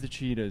run with the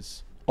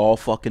cheetahs. All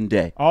fucking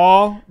day.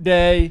 All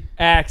day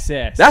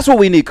access. That's what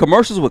we need.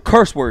 Commercials with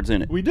curse words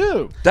in it. we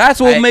do. That's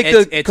what will make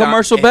the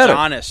commercial better. It's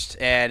honest,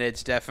 and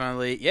it's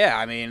definitely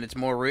I mean, it's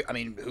more.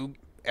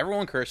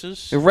 Everyone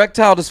curses.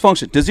 Erectile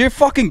dysfunction. Does your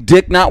fucking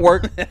dick not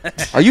work?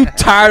 Are you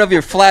tired of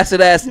your flaccid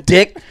ass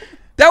dick?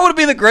 That would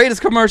be the greatest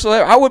commercial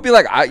ever. I would be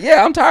like,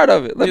 yeah, I'm tired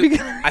of it. Let me Dude,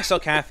 get. I sell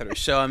catheters,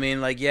 so I mean,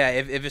 like, yeah.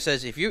 If it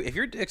says if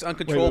your dick's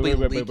uncontrollably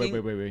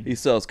leaking, Wait. He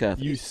sells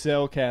catheters. You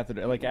sell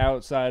catheter like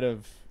outside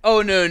of.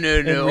 oh no,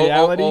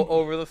 reality?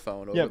 over the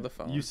phone, over Yeah, the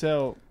phone.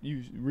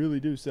 You really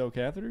do sell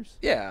catheters?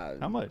 yeah.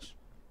 How much?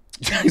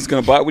 He's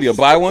gonna buy. Would you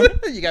buy one?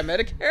 You got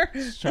Medicare?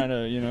 Just trying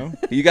to,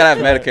 You gotta have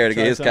Medicare to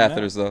try get his something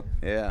catheters though.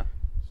 Yeah.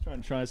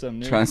 trying to try something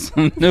new. Trying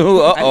some new.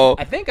 Uh-oh.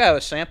 I think I have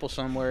a sample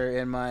somewhere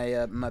in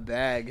my my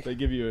bag. They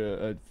give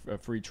you a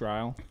free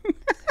trial.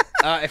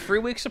 A free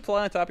week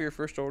supply on top of your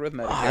first order with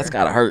Medicare. That's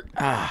gotta hurt.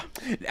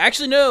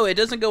 Actually, no, it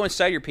doesn't go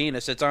inside your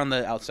penis. It's on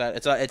the outside.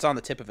 It's on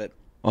the tip of it.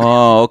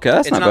 Oh, okay.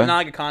 That's It's not not bad.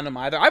 like a condom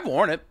either. I've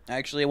worn it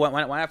actually. When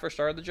I first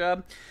started the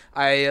job,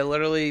 I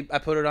literally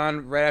put it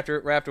on right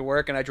after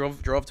work, and I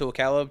drove to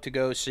Ocala to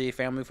go see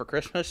family for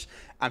Christmas.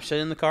 I'm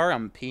sitting in the car.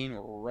 I'm peeing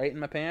right in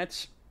my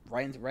pants,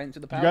 right into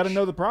the pouch. You got to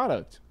know the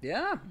product.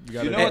 Yeah. You got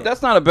to You know what?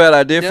 That's not a bad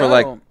idea for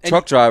like No.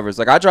 truck drivers.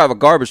 Like I drive a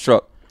garbage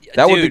truck.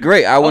 That would be Dude.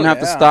 great. I wouldn't Oh, have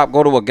to yeah. stop,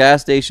 go to a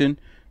gas station,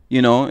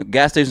 You know,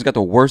 gas stations got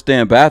the worst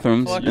damn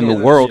bathrooms Fuck in yeah,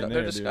 the world. there,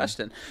 They're dude.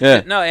 disgusting.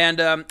 Yeah. No, and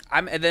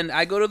then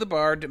I go to the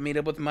bar to meet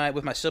up with my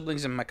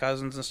siblings and my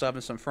cousins and stuff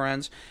and some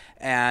friends,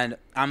 and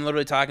I'm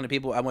literally talking to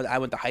people I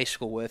went to high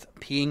school with,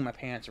 peeing my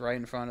pants right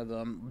in front of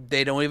them.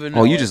 They don't even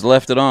know. Oh, you just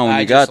left it on when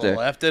I you got just there.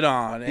 left it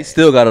on. He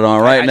still got it on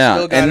right I now,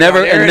 still got and it never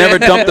on. There and it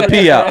never is. dumped the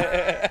pee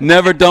out.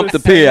 Never dumped the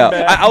pee out.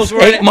 I was 8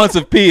 wearing months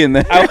of pee in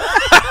there.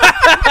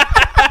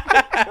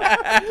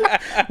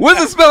 What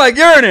does it smell like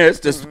urine here? It's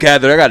just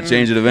gathered. I gotta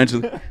change it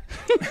eventually.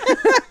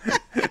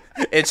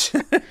 it's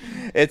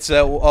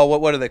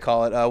what do they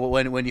call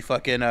it? When you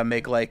fucking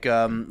make like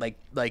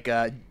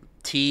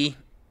tea,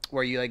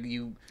 where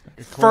you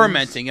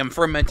fermenting. I'm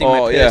fermenting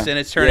Oh, my yeah. piss, and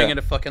it's turning Yeah.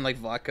 into fucking like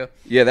vodka.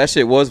 Yeah, that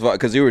shit was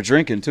because you were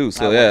drinking too.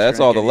 So I yeah, was that's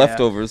all the drinking, yeah.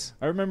 leftovers.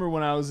 I remember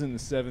when I was in the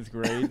 7th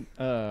grade,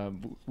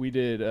 we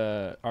did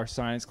our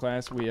science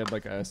class. We had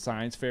like a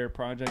science fair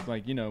project.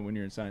 Like, you know, when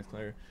you're in science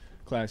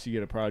class, you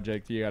get a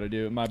project you got to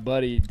do. My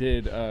buddy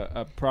did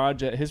a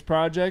project. His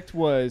project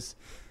was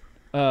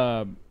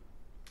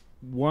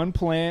one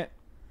plant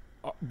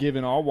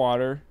given all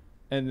water,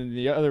 and then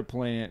the other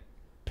plant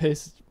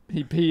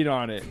he peed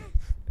on it.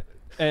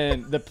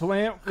 And the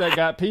plant that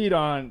got peed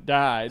on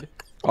died.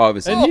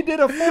 Obviously. And he did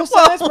a full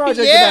science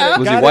project yeah. about it.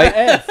 Was he Got white?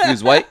 an F. He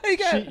was white.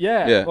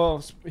 Yeah. Yeah.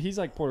 Well, he's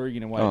like Puerto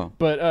Rican and white. Oh.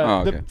 But Oh,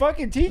 okay. the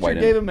fucking teacher White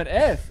gave him an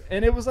F,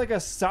 and it was like a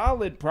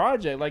solid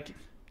project. Like,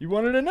 you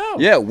wanted to know.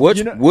 Yeah, which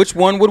You know- which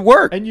one would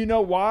work? And you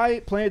know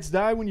why plants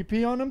die when you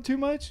pee on them too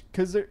much?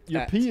 Because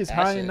your pee is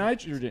high in acid.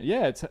 nitrogen.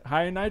 Yeah, it's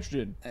high in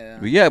nitrogen.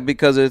 Yeah,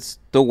 because it's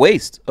the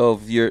waste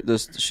of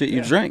the shit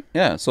you drink.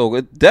 Yeah, so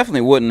it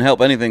definitely wouldn't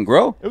help anything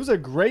grow. It was a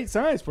great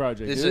science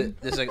project, This dude.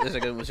 is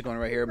what's going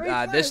right here.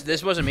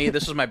 This wasn't me.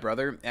 This was my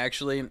brother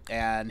actually,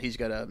 and he's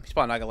probably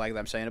not gonna like that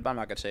I'm saying it, but I'm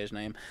not gonna say his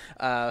name.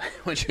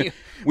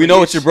 We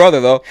know it's your brother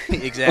though.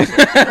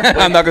 Exactly.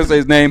 I'm not gonna say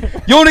his name.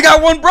 You only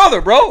got one brother,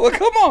 bro. Well,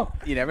 come on.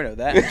 You never know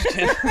that.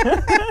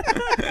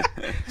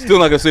 Still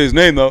not gonna say his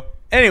name though.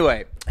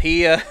 Anyway,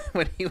 he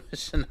when he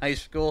was in high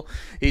school,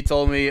 he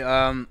told me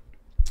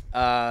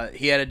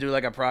he had to do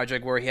like a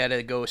project where he had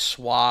to go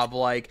swab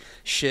like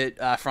shit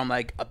from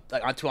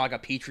onto like a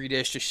petri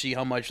dish to see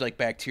how much like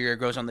bacteria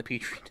grows on the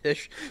petri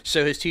dish.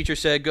 So his teacher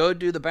said, go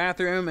do the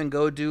bathroom and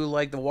go do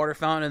like the water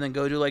fountain and then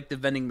go do like the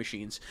vending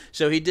machines.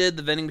 So he did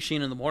the vending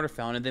machine and the water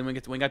fountain, and then when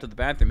we got to the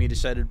bathroom, he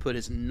decided to put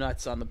his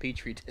nuts on the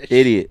petri dish.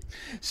 Idiot.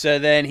 So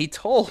then he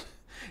told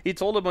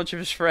a bunch of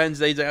his friends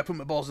that he's like, I put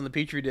my balls in the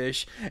petri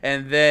dish,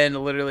 and then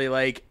literally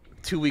like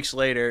 2 weeks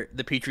later,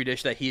 the petri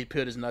dish that he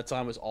put his nuts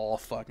on was all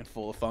fucking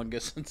full of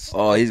fungus. And stuff.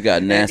 Oh, he's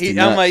got nasty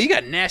nuts. I'm like, you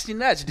got nasty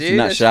nuts, dude. Does he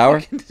not That's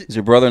shower? fucking- Does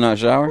your brother not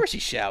shower? Of course he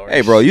showers.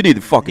 Hey, bro, you need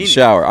to fucking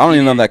shower. I don't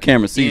even know if that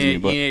camera sees me, You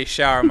but need to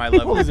shower my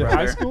level. What was it, brother.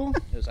 high school?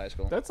 It was high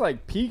school. That's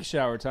like peak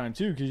shower time,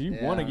 too, because you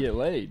want to Yeah. get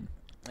laid.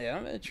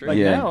 Yeah, that's true. Like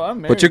yeah. now, I'm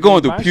But married, you're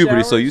going dude. through My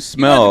puberty, so you showers-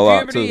 smell a lot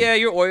Puberty, too. Yeah,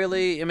 you're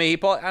oily. I mean, I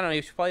don't know.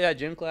 You probably had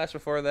gym class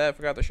before that.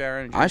 Forgot to shower.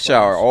 In gym I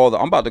shower class.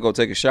 I'm about to go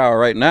take a shower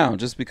right now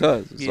just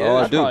because. That's Yeah, all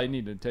I I do. probably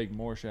need to take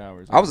more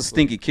showers. I was a honestly.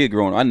 stinky kid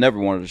growing up. I never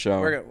wanted to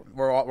shower.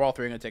 We're all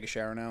three gonna take a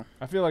shower now.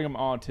 I feel like I'm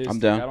autistic. I'm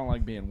down. I don't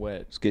like being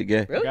wet. Just get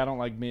gay. Really? Like, I don't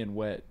like being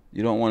wet.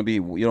 You don't want to be.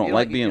 You don't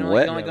like being you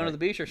wet. don't like Yeah, going to like- the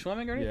beach or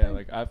swimming or anything. Yeah,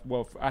 like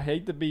I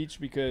hate the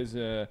beach because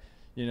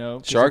you know,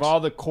 'cause Sharks? of all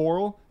the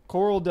coral.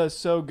 Coral does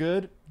so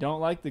good. Don't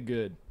like the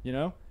good. You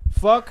know,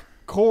 fuck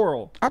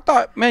coral. I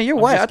thought, man, you're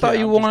I'm white. just I thought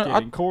kidding, you I'm just wanted.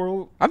 kidding.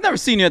 Coral. I've never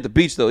seen you at the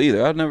beach though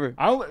either. I've never.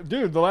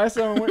 Dude, the last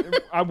time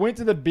I went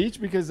to the beach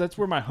because that's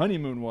where my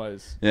honeymoon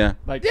was. Yeah.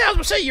 Like, Yeah, I was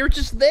gonna say you were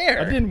just there.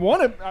 I didn't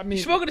want to. I mean,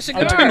 You smoking a I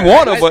cigar? Didn't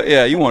want to, but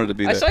yeah, you wanted to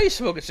be I there. saw you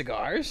smoking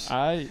cigars.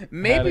 I had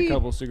Maybe- a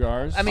couple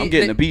cigars. I mean, I'm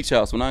getting they- a beach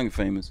house when I'm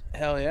famous.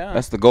 Hell yeah.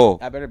 That's the goal.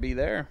 I better be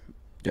there.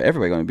 Yeah,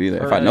 everybody gonna be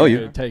there if Or I know they you.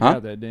 could Take Huh?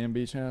 out that damn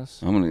beach house.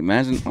 I'm gonna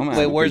imagine. I'm gonna Wait,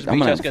 have a where's beach- the I'm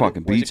beach gonna house have a gonna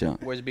fucking where's beach the- house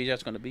Where's the beach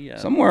house gonna be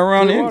at? somewhere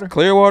around Clearwater. here.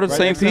 Clearwater, Right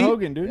St. next to Pete.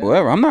 Hogan, dude.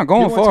 Whatever. I'm not He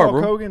going wants far, Hulk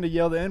bro. Hogan to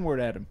yell the N-word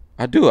at him.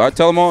 I do. I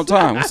tell him all the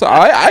time. What's up?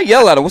 I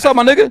yell at him. What's up,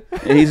 my nigga?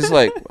 And he's just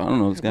like, I don't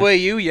know this guy. Wait,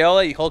 you yell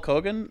at Hulk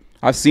Hogan?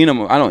 I've seen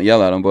him. I don't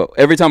yell at him, but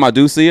every time I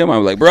do see him,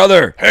 I'm like,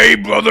 brother. Hey,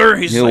 brother.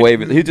 He's He'll like,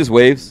 wave it. He just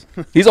waves.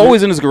 He's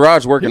always in his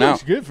garage He working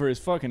looks out. good for his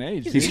fucking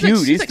age. He's dude. like- huge.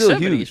 he's He's like still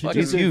 70. huge. He's He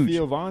fucking He's did huge.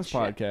 Theo Vaughn's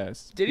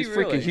podcast. Did he He's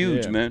really? freaking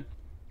huge, Yeah. man.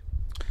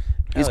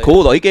 Hell He's yeah.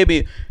 cool though. He gave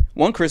me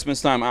one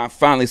Christmas time. I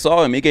finally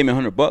saw him. He gave me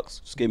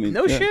 $100. Just gave me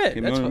No shit.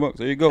 Gave me That's $100.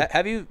 There you go.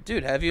 Have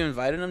you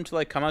invited him to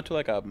like come out to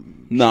like a?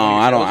 No, one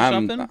I of your don't.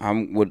 shows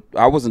or something?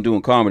 I wasn't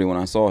doing comedy when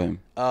I saw him.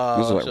 This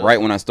was like so- right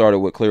when I started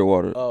with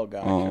Clearwater. Oh,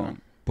 gotcha.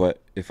 But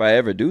if I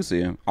ever do see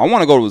him, I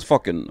want to go to his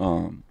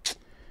fucking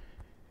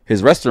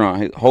his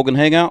restaurant, Hogan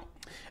Hangout.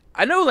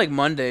 I know, like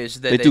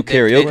Mondays They do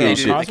karaoke They and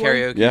do shit. the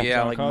karaoke, Yeah.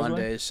 yeah, On like Causeway?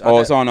 Mondays. Oh,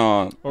 it's on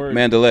Or-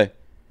 Mandalay.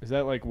 Is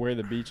that like where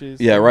the beach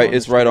is? Yeah, right. On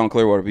It's the right strip? on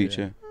Clearwater Beach.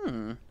 Yeah.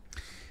 Yeah.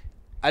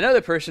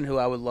 Another person who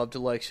I would love to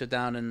like sit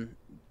down and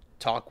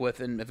talk with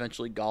and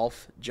eventually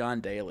golf,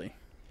 John Daly.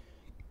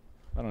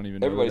 I don't even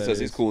know. Everybody who that says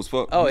he's is. cool as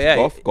fuck. Oh, He's a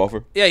yeah.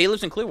 golfer. Yeah, he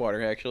lives in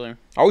Clearwater actually. I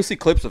always see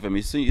clips of him.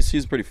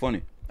 He's pretty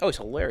funny. Oh, he's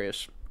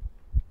hilarious.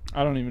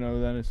 I don't even know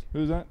who that is.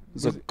 Who's that?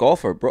 He's a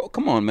golfer, bro.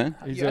 Come on, man.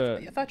 He's I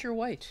a. thought you were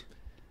white.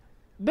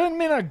 Doesn't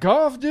mean I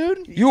golf,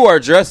 dude. You are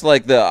dressed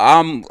like the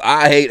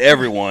I hate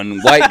everyone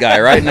white guy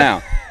right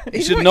now.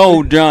 You should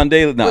know John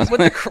Daly. No.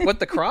 With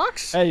the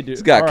Crocs? Hey, dude.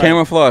 He's got all right.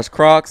 camouflage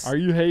Crocs. Are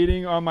you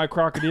hating on my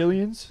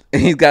crocodilians?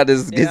 He's got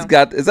this. He's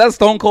got. Is that a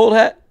Stone Cold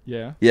hat?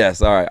 Yeah.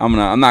 Yes. All right. I'm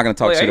not gonna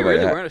talk Wait, are shit you about really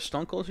your hat. wearing a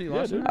Stone Cold Steve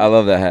Austin? dude. I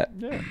love that hat.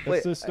 Yeah. Wait,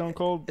 It's a Stone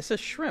Cold. It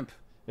says shrimp.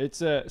 It's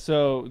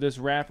so this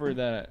rapper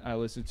that I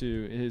listen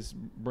to, his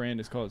brand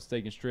is called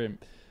Steak and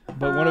Shrimp.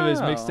 But one of his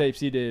Oh. mixtapes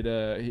he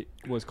did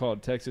was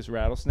called Texas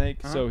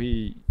Rattlesnake. So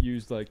he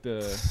used like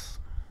the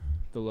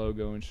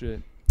logo and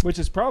shit, which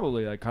is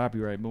probably like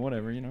copyright, but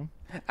whatever, you know.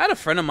 I had a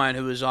friend of mine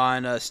who was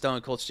on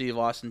Stone Cold Steve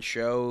Austin's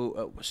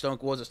show.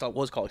 What was it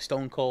called?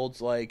 Stone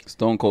Cold's like.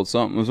 Stone Cold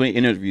something. It was when he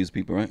interviews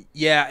people, right?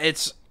 Yeah,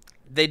 it's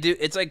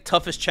like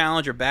toughest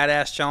challenge or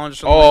badass challenge or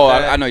something. Oh,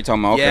 like that. I know you're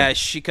talking about. Okay. Yeah,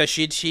 she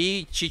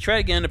tried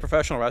to get into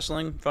professional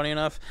wrestling. Funny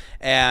enough,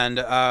 and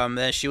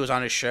then she was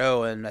on his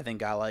show, and I think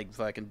got like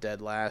fucking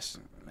dead last.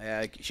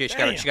 Yeah, she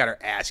got her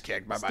ass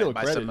kicked by Still some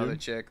credit, other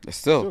dude. chick.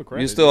 Still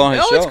credit, You're still on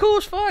his Oh, show. it's cool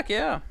as fuck.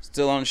 Yeah.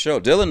 Still on the show.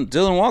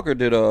 Dylan Walker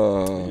did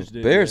just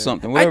did, Bear yeah.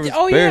 something. Whatever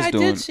Oh yeah, Bear's I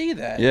doing. did see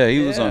that. Yeah, he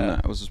was on that.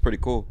 It was just pretty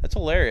cool. That's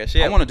hilarious.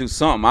 Yeah. I want to do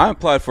something. I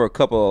applied for a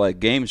couple of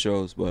like game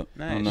shows, but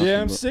I don't Nice. know.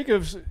 Yeah, I'm sick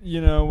of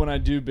when I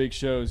do big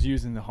shows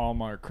using the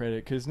Hallmark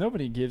credit because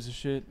nobody gives a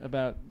shit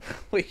about.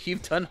 Wait,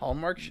 you've done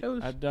Hallmark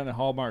shows? I've done a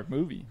Hallmark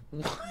movie.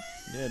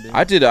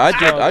 Yeah, dude.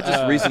 I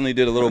just recently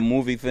did a little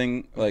movie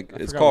thing. Like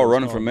it's forgot called what it's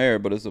Running for called. Mayor,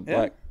 but it's a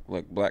Yeah.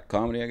 black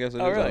comedy. I guess it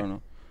is. Oh, really? I don't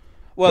know.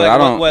 Well, But like, I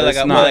don't- what, like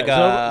it's a, not- like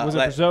a, was it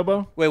like, for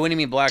Zobo? wait, what do you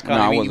mean black No, I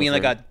comedy? You wasn't mean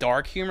like for a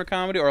dark humor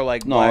comedy or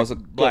like No, black, it was a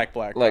black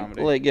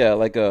comedy? like yeah,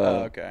 like a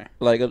Oh, okay.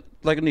 like a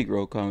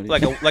Negro comedy.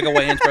 Like a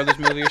Wayans Brothers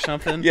movie or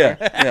something?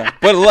 yeah,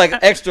 but like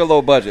extra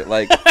low budget,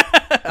 like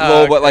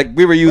low, but like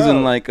we were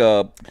using like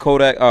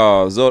Kodak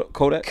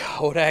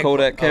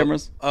Kodak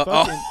cameras.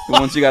 Oh. The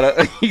ones you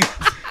gotta,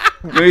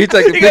 you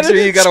take a picture,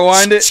 you gotta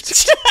wind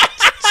it.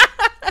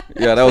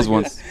 Yeah, that was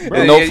once.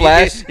 Bro, No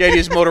flash. Yeah, you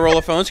use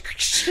Motorola phones.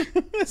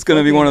 It's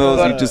gonna be one of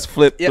those you just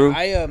flip Yeah, through.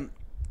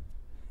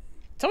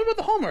 Tell me about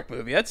the Hallmark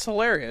movie. That's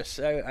hilarious.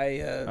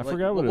 I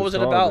forgot what it was was it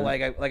called, about?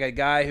 man. Like a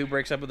guy who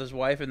breaks up with his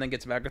wife and then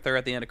gets back with her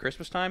at the end of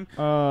Christmas time.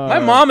 My My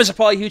mom is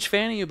probably a huge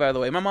fan of you, by the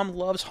way. My mom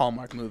loves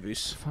Hallmark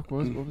movies. Fuck,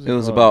 what was It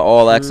was called? about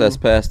all True- access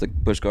past the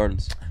Busch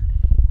Gardens.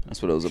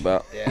 That's what it was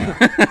about. Yeah.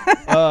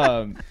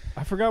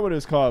 I forgot what it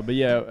was called, but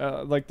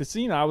yeah, like the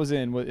scene I was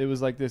in, it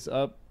was like this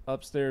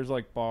upstairs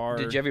like bar.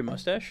 Did you have your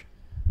mustache?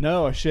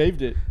 No, I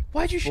shaved it.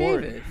 Why'd you For shave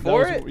it. it? That For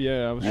was- it?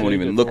 Yeah, I was. We don't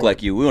shaved even it look for like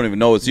it. you. We don't even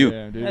know it's you.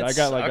 Yeah, dude. That I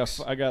got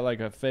sucks. I got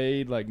like a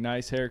fade, like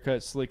nice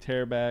haircut, slicked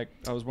hair back.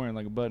 I was wearing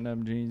like a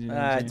button-up jeans. You know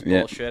what I'm It's saying? Yeah.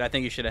 bullshit. I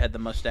think you should have had the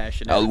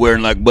mustache. I was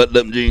wearing like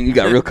button-up jeans. You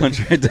got real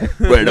country right there.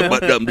 Wearing a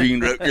button-up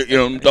jeans. You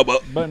know what I'm talking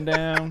about? Button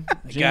down,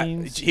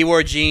 jeans. He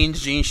wore jeans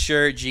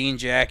shirt, jean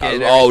jacket. I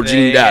was all everything.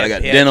 jeaned out. I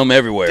got He had denim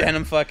everywhere.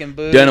 denim fucking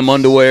boots. Denim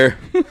underwear.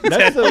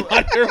 That's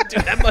the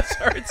Dude, that must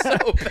hurt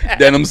so bad.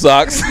 Denim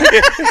socks.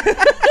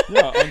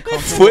 uncomfortable.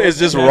 Foot is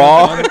just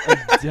raw.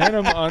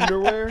 Denim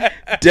underwear.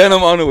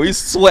 Denim underwear. He's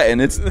sweating.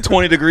 It's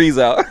 20 degrees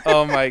out.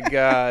 Oh my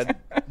god,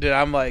 dude!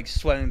 I'm like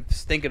sweating,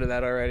 thinking of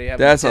that already.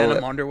 Having That's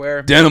denim a-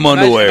 underwear. Denim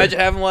underwear. Imagine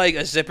having like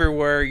a zipper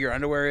where your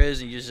underwear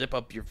is, and you just zip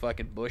up your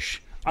fucking bush.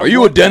 Are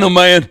you a denim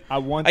man? I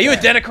want. Are you a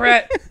that.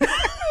 Democrat?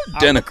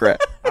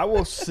 Democrat. I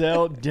will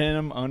sell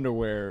denim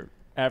underwear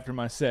after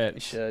my set. You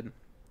should.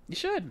 You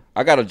should.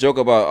 I got a joke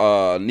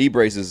about knee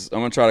braces.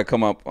 I'm trying to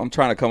come up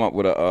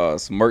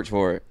with some merch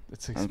for it.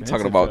 It's I'm expensive,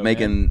 talking about though,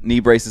 making man. knee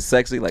braces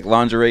sexy, like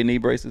lingerie knee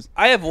braces.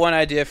 I have one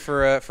idea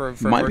for a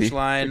Might merch be.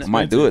 line. I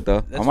might do it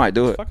though. That's- I might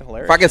do that's it. fucking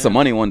hilarious, If I get some man.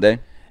 money one day.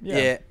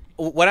 Yeah.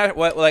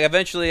 Like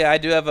eventually I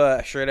do have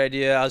a shirt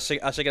idea. I was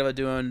thinking about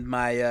doing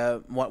my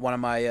one of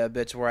my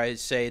bits where I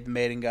say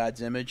 "made in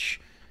God's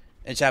image"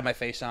 and just have my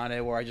face on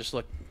it, where I just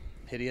look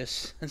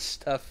hideous and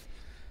stuff.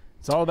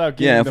 It's all about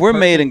getting Yeah, if the we're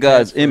made in perfect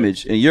God's transfer.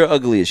 image and you're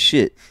ugly as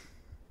shit,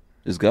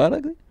 is God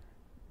ugly?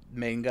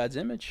 Made in God's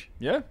image.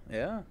 Yeah,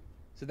 Yeah.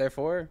 So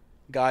therefore,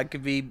 God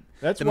could be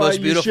that's the why most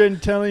you beautiful.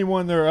 shouldn't tell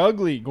anyone they're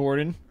ugly,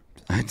 Gordon.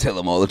 I tell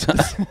him all the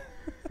time.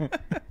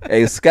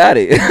 Hey,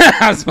 Scotty.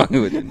 I was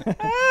fucking with you.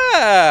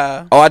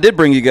 Ah. Oh, I did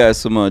bring you guys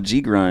some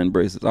G grind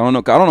bracelets. I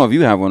don't know if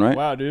you have one, right?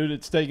 Wow, dude,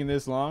 it's taking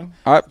this long.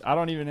 I- I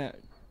don't even have.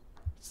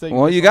 It's taking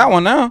Well, this you got long.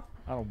 one now.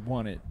 I don't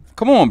want it.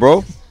 Come on,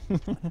 bro.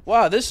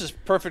 Wow, this is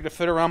perfect to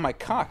fit around my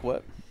cock.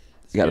 What?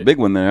 You got a big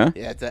one there, huh?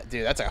 Yeah,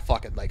 dude, that's like a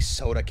fucking like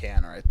soda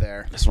can right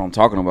there. That's what I'm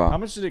talking How about.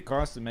 much did it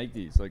cost to make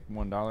these? Like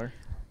 $1?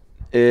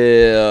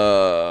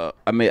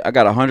 I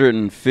got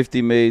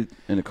 150 made,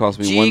 and it cost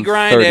me G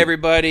grind 130.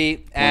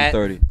 everybody at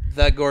 130.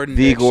 the Gordon.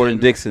 The Dixon. Gordon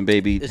Dixon,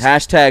 baby. It's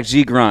Hashtag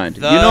G grind.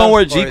 You the know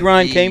where or G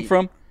grind the- came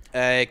from?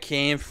 It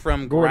came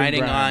from Gordon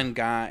grinding grind.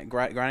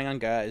 on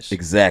guys.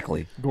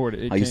 Exactly.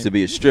 Gordon. I used to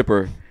be a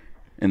stripper,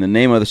 and the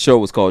name of the show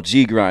was called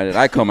G Grind, and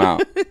I come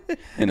out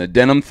in a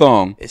denim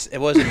thong, It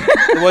wasn't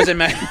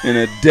in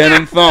a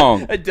denim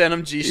thong, a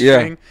denim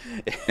G-string.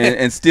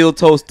 and steel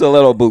toe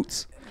stiletto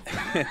boots.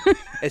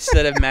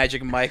 Instead of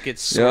Magic Mike,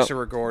 it's Yep.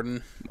 Sorcerer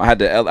Gordon. I had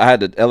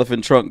the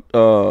elephant trunk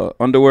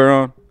underwear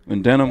on.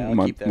 in denim. Yeah, I'll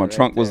my keep that my right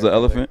trunk was there, the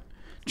brother. elephant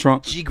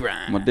trunk.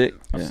 G-grind. My dick.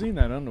 I've Yeah. seen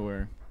that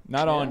underwear.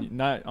 Not on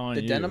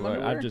The you. denim but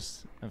underwear?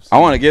 I've seen I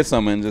want to get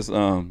some and just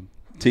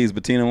tease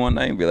Bettina one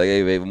night and be like,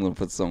 hey babe, I'm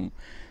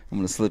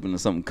gonna slip into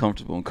something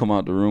comfortable and come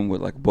out the room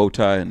with like a bow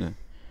tie and a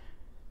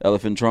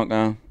elephant trunk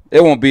on.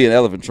 It won't be an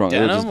elephant trunk.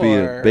 It'll just be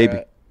a baby.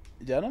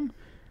 Denim?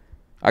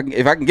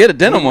 If I can get a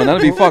denim one,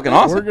 that'd be fucking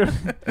awesome. We're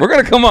We're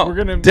gonna come up. We're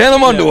gonna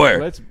denim underwear.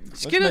 Let's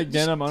make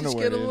denim underwear. Just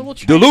get a dude. little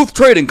Duluth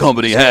Trading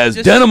Company has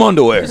just- denim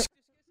underwear.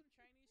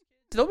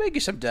 They'll make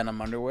you some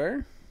denim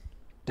underwear.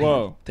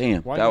 Whoa.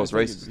 Damn, Why that did was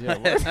I think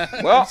racist.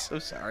 yeah, Well, I'm so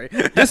sorry.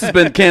 this has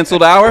been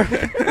canceled hour.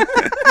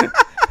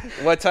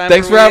 What time?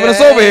 Thanks are for we having us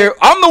at? over here.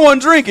 I'm the one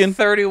drinking.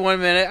 31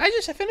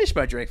 minutes. I finished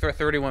my drink for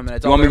 31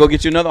 minutes. You want me to go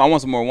get you another? I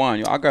want some more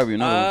wine. I'll grab you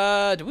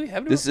another. One. Do we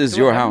have? This do is I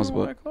your have house,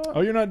 another but- White Claw?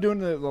 Oh, you're not doing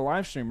the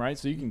live stream, right?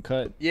 So you can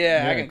cut.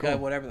 Yeah, I can cool. cut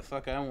whatever the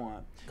fuck I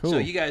want. Cool. So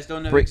you guys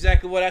don't know Bring-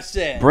 exactly what I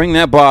said. Bring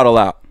that bottle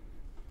out.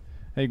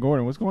 Hey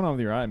Gordon, what's going on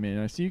with your eye, man?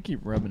 I see you keep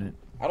rubbing it.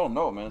 I don't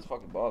know, man. It's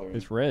fucking bothering me.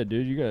 It's red,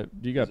 dude.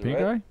 Do you got Is it pink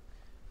red? eye?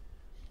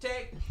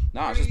 Take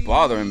Nah, it's just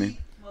bothering me.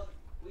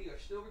 We are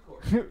still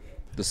recording.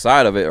 The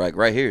side of it, like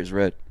right here, is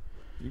red.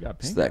 You got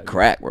It's pink that eye.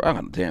 crack. I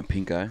got a damn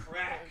pink eye.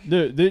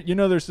 Dude, you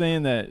know they're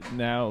saying that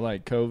now,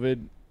 like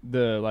COVID,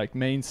 the like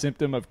main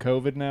symptom of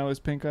COVID now is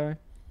pink eye.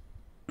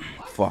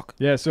 Fuck.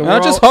 Yeah, so I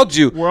just hugged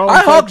you. we're all I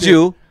hugged infected.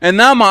 you, and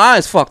now my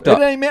eye's fucked It up.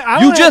 ain't, man.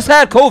 I You don't just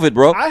had COVID,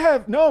 bro.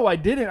 I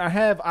didn't. I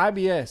have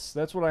IBS.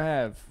 That's what I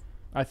have.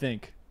 I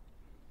think.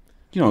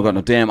 You don't got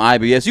no damn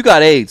IBS. You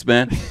got AIDS,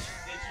 man.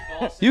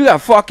 You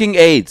got fucking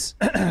AIDS.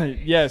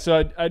 Yeah,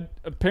 so I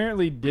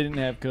apparently didn't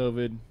have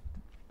COVID,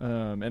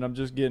 and I'm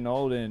just getting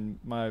old, and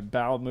my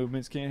bowel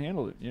movements can't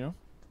handle it. You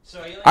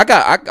I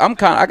got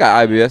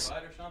IBS.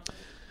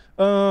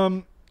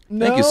 know.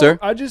 No, Thank you, sir.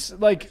 I just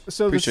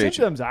so Appreciate the you.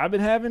 symptoms I've been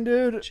having,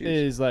 dude,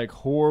 Cheers. is like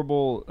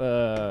horrible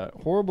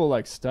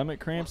like stomach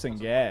cramps and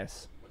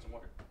gas.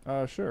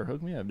 Sure,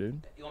 hook me up,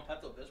 dude. You want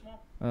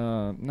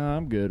Pepto-Bismol? No,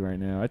 I'm good right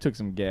now. I took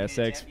some Gas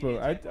X,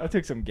 but I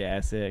took some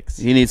Gas X.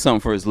 He needs something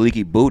for his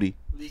leaky booty.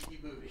 Leaky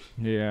booty.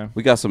 Yeah.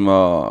 We got some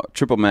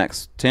Triple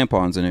Max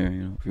tampons in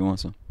here, if you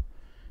want some.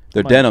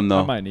 They're I denim,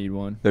 though. I might need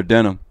one. They're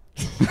denim.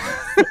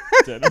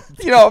 Denim.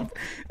 You know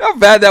how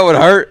bad that would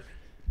hurt?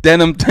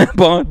 Denim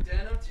tampon.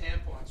 Denim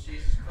tampons.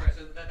 Jesus Christ.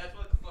 That's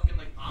what the fucking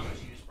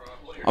Amish use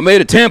probably. I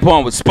made a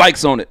tampon with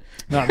spikes on it.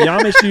 No, the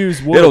Amish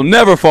use wood. It'll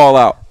never fall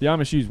out. The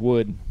Amish use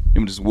wood.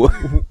 You just wood.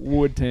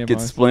 Wood tampons.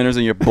 Get splinters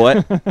in your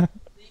butt.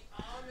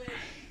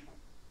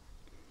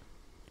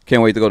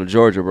 Can't wait to go to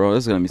Georgia, bro.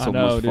 This is gonna be so I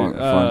know, much dude.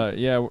 fun.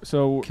 Yeah,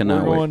 so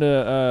Cannot we're going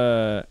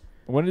to.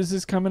 When is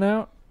this coming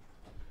out?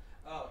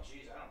 Oh,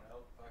 jeez. I don't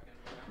know.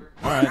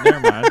 Fucking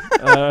remember.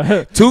 All right, never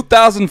mind.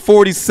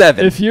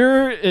 2047.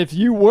 If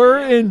you were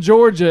in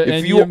Georgia and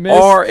If you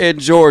missed, are in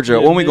Georgia,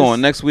 you when we missed-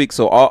 going next week?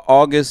 So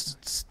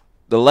August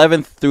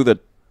 11th through the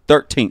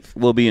 13th,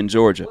 we'll be in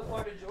Georgia.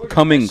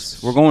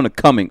 Cummings. We're going to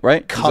Cumming,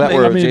 right? Is that Cumming.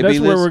 where I mean, JB that's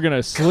where lives? we're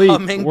gonna sleep.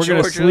 Cumming, we're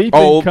gonna Georgia. sleep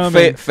Oh, in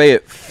Cumming. Fayetteville,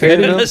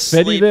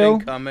 Fayetteville?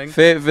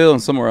 Fayetteville,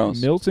 and somewhere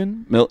else.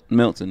 Milton.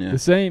 Milton, yeah. The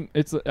same.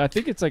 I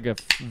think it's like a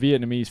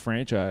Vietnamese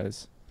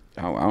franchise.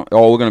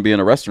 Oh, we're gonna be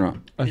in a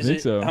restaurant. I think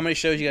so. How many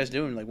shows you guys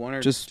doing? Like one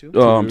or Just two?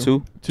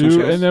 two Two,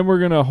 shows. and then we're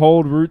gonna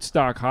hold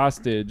Rootstock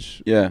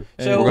hostage. Yeah.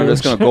 So- we're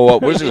just gonna go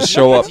up. We're just gonna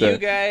show up You there.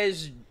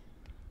 guys,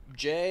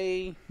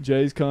 Jay.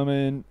 Jay's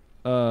coming.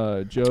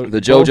 The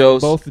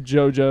JoJos. Both the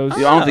JoJos.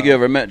 Yeah, I don't think you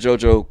ever met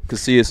JoJo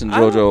Casillas and I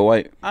don't- JoJo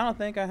White. I don't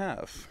think I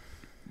have.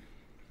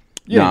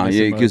 Nah, miss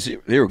yeah, them because much.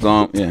 they were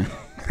gone. Yeah,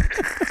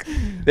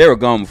 they were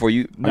gone before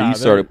you Nah,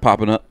 started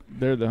popping up.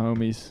 They're the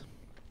homies.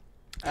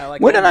 I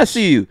like When did I those.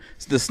 see you?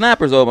 It's the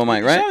Snappers open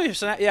mic, right?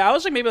 Yeah, I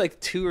was like maybe like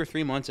 2 or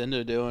 3 months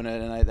into doing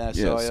it, and I Yeah,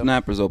 saw you.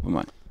 Snappers open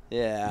mic.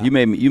 Yeah. You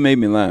made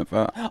me laugh.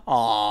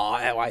 Aw,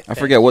 I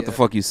forget what the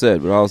fuck you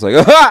said, but I was like,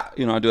 ah!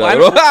 You know, I do that.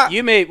 Well,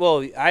 you made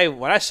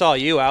when I saw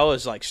you, I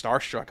was like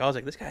starstruck. I was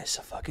like, this guy's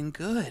so fucking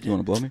good. You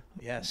want to blow me?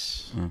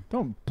 Yes.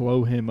 Don't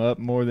blow him up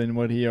more than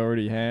what he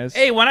already has.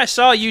 Hey, when I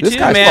saw you This too,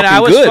 guy's man, I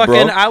fucking was good,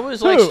 fucking, bro. I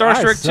was like Who? I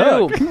starstruck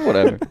suck. too.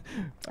 Whatever.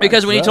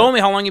 Because when you suck. told me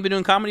how long you've been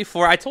doing comedy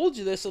for, I told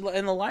you this in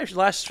the last He's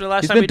time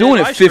been we did doing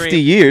a it live 50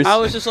 stream. years. I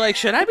was just like,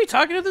 should I be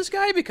talking to this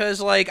guy?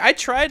 Because like I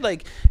tried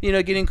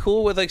getting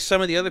cool with like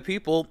some of the other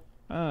people.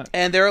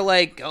 And they're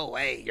like, "Oh,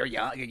 hey, you're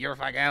young, you're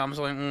fucking." I'm just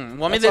like, Well,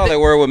 I mean, That's how they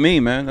were with me,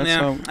 man. That's yeah.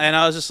 how. And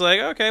I was just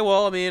like, okay,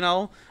 well, I mean,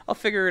 I'll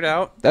figure it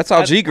out. That's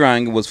how G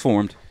Grind was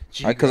formed.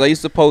 Because I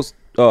used to post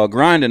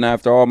grinding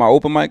after all my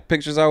open mic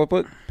pictures I would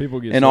put,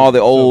 People get and so- all the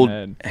so old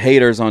mad.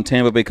 haters on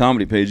Tampa Bay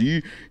comedy page.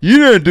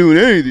 You're not doing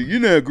anything. You're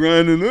not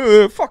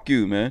grinding. Fuck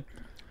you, man.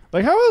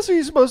 Like, how else are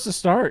you supposed to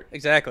start?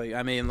 Exactly.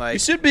 I mean, You like,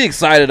 should be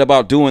excited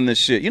about doing this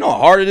shit. You know how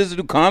hard it is to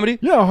do comedy?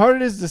 You know how hard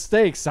it is to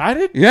stay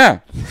excited Yeah.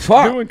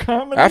 Fuck. doing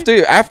comedy?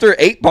 After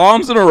 8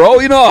 bombs in a row,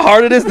 you know how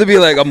hard it is to be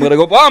like, I'm gonna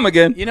go bomb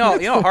again. you know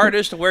how hard it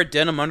is to wear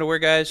denim underwear,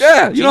 guys.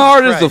 Yeah, you know how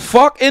hard it is to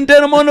fuck in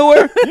denim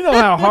underwear? You know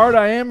how hard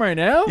I am right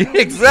now?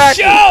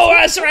 Exactly. Show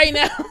us right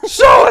now.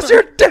 Show us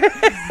your dick.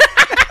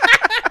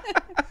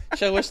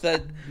 I wish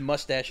that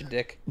mustache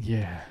dick.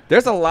 Yeah.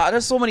 There's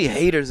so many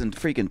haters in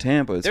freaking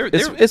Tampa. It's They're-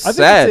 it's I think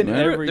sad, it's in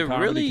man. every They're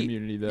comedy really-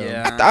 community, though.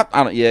 Yeah.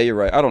 I don't. Yeah, you're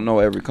right. I don't know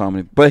every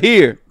comedy, but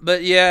here,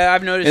 But yeah,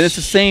 I've noticed. and it's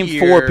the same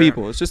here, 4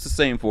 people. It's just the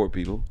same 4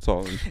 people. That's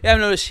all. Yeah, I've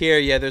noticed here.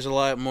 Yeah, there's a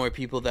lot more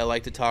people that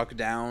like to talk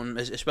down,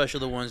 especially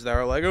the ones that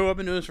are like, "Oh, I've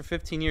been doing this for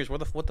 15 years. What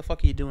the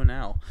fuck are you doing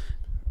now?"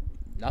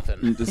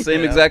 Nothing. The same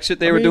You know? exact shit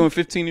they I were mean, doing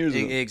 15 years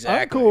ago.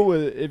 Exactly. I'm cool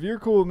with it. If you're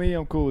cool with me,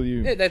 I'm cool with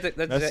you. Yeah, that's Yeah,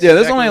 there's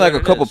exactly only like what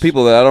a it couple is.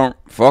 people that I don't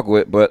fuck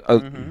with, but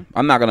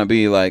I'm not gonna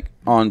be like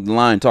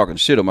online talking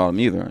shit about them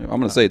either. I'm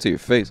gonna say it to your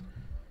face.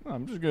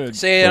 I'm just good.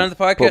 Say it on the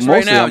But podcast right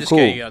mostly now. I'm Just cool.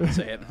 kidding. You don't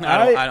say it.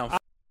 I don't.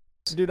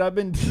 Dude, I've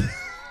been.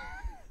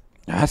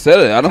 I said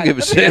it. I don't give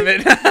a shit. Damn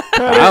it.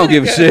 I don't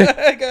give a shit.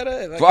 I got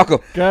it. Fuck them.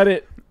 Got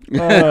it.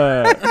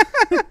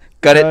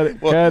 Cut Cut it.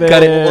 it. We'll, Cut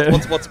cut it.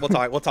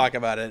 it. We'll talk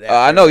about it.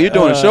 I know you're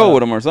doing a show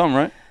with them or something,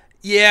 right?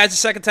 Yeah, it's the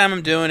second time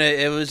I'm doing it.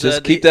 It was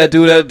Just keep that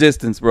dude at a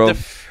distance, bro. The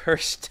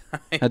first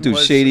time. That dude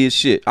was- shady as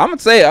shit. I'm gonna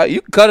say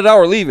you can cut it out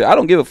or leave it. I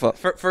don't give a fuck.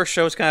 First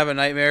show was kind of a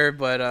nightmare,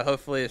 but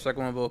hopefully the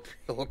second one will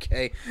be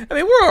okay. I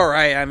mean, we're all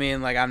right. I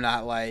mean, like I'm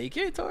not like you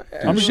can't talk.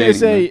 I'm just shady, gonna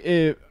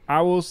say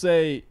I will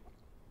say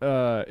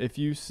if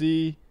you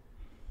see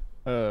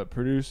a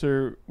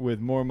producer with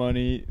more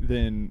money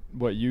than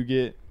what you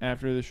get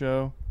after the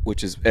show,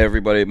 Which is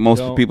everybody. Most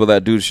of the Don't- people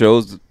that do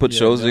shows put Yeah,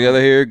 shows don't.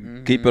 together here,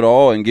 keep it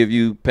all and give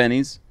you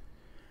pennies.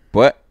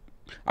 But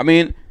I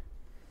mean,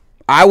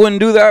 I wouldn't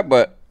do that.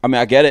 But I mean,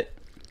 I get it.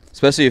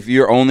 Especially if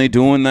you're only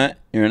doing that,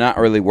 you're not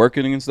really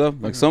working and stuff.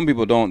 Like some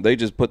people don't. They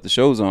just put the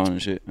shows on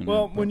and shit. And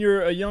well, when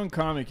you're a young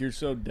comic, you're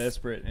so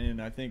desperate, and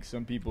I think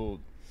some people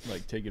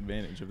like take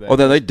advantage of that. oh,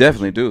 then they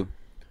definitely do.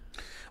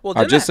 Well,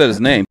 I just said his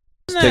name.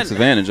 Isn't Takes that-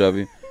 advantage of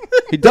you.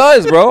 He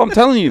does, bro. I'm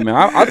telling you, man.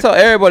 I'll tell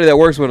everybody that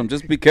works with him,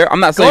 just be careful. I'm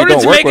not saying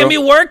Gordon's don't work making with me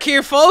him. work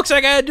here, folks.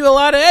 I gotta do a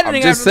lot of editing.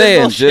 I'm just after this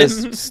saying,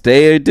 bullshit. just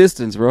stay a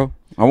distance, bro.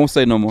 I won't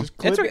say no more.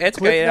 Clip, It's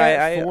clip okay. that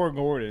I- for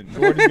Gordon.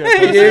 Gordon's gonna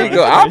post Here it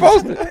you on go. his I'll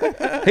page.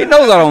 post it. He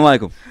knows I don't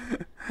like him.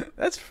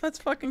 That's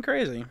fucking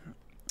crazy.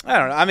 I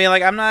don't know. I mean,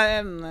 like I'm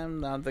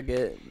not to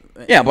get.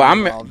 Yeah, but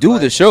involved, do but-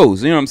 the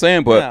shows. You know what I'm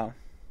saying? But No.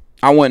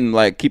 I wouldn't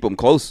like keep them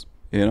close.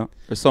 You know,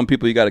 there's some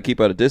people you got to keep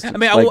at a distance. I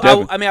mean, like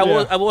Devin.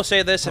 I will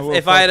say this: I will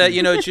if I had to, fuck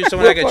you. choose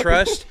someone I could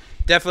trust,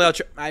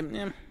 definitely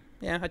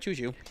I choose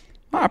you.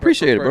 I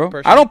appreciate it, bro.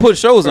 personally- I don't put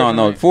shows on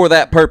though personally. for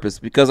that purpose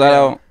because It's a I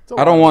lot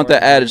don't of want that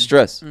work, added man.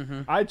 stress.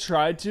 I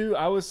tried to.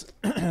 I was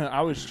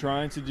I was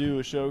trying to do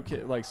a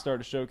showcase, like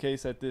start a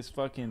showcase at this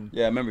fucking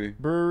Yeah, I remember you.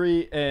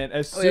 brewery, and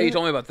as Oh soon yeah, you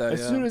told me about that.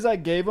 as yeah. soon as I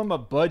gave them a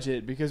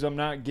budget, because I'm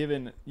not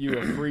giving you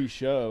a free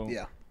show,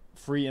 Yeah.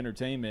 free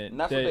entertainment. And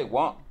that's what they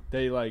want.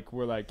 They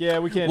were like, yeah,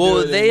 we can't. do Well,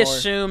 it they anymore.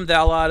 assume that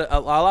a lot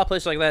of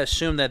places like that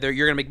assume that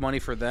you're gonna make money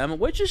for them,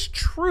 which is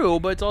true,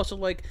 but it's also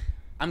like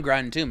I'm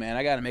grinding too, man.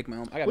 I gotta make my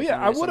own. Well, yeah,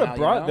 I would have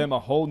brought them a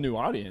whole new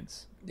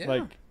audience. Yeah.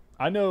 Like,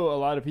 I know a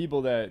lot of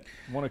people that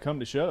want to come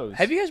to shows.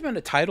 Have you guys been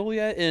to Tidal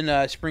yet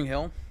in Spring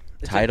Hill?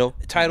 Tidal?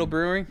 Tidal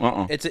Brewery.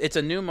 Uh-uh. It's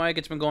a new mic.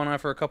 It's been going on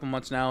for a couple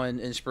months now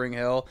in Spring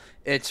Hill.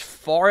 It's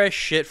far as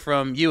shit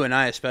from you and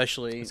I,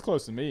 especially. It's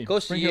close to me.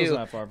 Close Spring to Hill's you.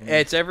 not far from me.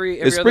 It's every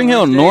Is other Spring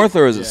Hill Wednesday. north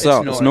or is it Yeah,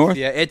 south? It's north.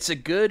 Yeah, it's a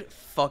good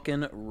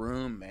fucking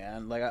room,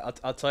 man. Like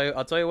I'll tell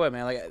you what,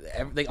 man.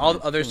 Like all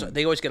others,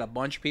 they always get a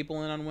bunch of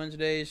people in on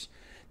Wednesdays.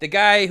 The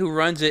guy who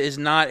runs it is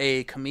not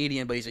a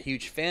comedian, but he's a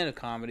huge fan of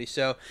comedy.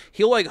 So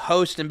he'll like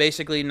host and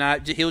basically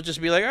not. He'll just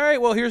be like, all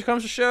right, well, here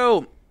comes the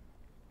show.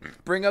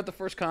 Bring out the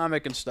first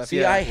comic and stuff. See,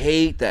 yeah. I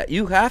hate that.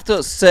 You have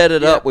to set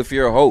it Yeah. up with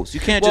your host.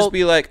 You can't Well, just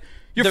be like,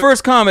 your the-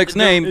 first comic's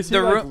name. Is he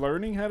the like ro-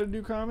 learning how to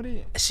do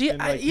comedy? See, and,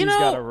 like, you he's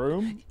got know- a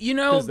room. You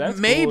know, 'Cause that's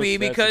cool maybe if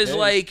that's the because case.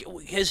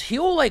 like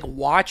he'll like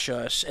watch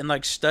us and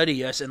like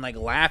study us and like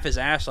laugh his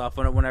ass off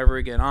whenever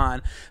we get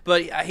on.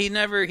 But he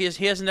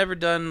has never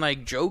done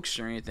like jokes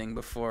or anything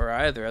before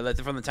either. Like,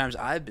 from the times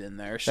I've been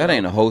there. So That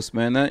ain't a host,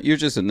 man. You're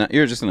just an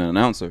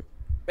announcer.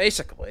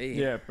 basically.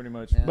 Yeah, pretty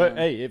much. Yeah. But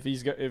hey, if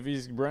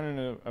he's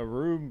running a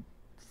room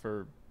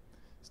for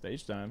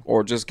stage time,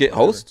 Or just get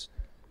hosts.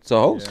 It's a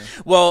host.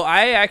 yeah. Well,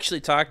 I actually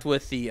talked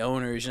with the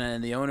owners,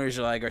 and the owners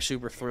are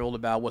super thrilled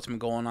about what's been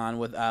going on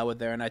with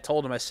there. And I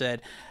told them, I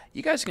said,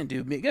 you guys can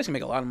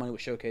make a lot of money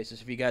with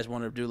showcases if you guys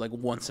want to do like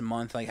once a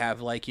month, like have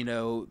like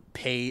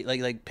pay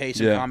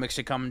some Yeah. comics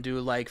to come and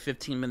do like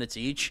 15 minutes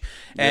each,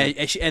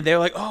 and they're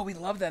like, oh, we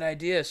love that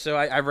idea. So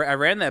I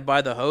ran that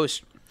by the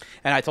host,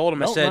 and I told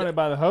him, I Don't said, run it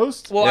by the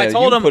host. well, Yeah, I you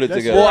told him. put it That's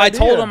together. your Well, I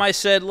told idea. him. I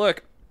said,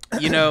 look,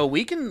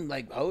 we can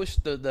like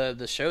host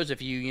the shows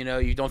if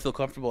you don't feel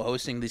comfortable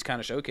hosting these kind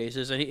of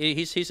showcases. And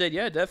he said,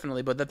 yeah,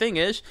 definitely. But the thing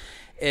is,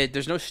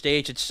 there's no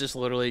stage. It's just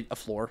literally a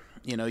floor.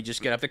 You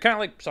just get up there, kind of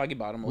like Soggy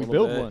Bottom a We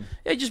little build bit. one.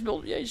 Yeah, just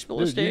build a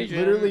Dude, stage. you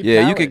literally Yeah, you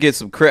pallets. could get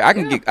some I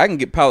can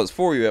get pallets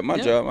for you at my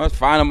job. I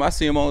find them. I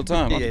see them all the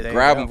time. Yeah, I there can you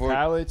grab go. them for you.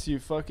 pallets. You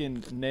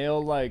fucking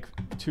nail like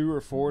 2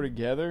 or 4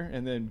 together,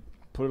 and then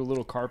put a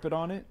little carpet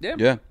on it.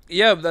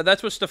 Yeah.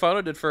 That's what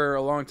Stefano did for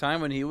a long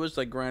time when he was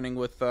like grinding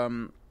with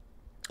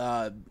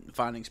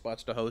finding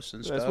spots to host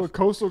and That's stuff. what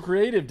Coastal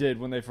Creative did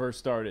when they first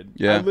started.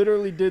 Yeah. I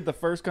literally did the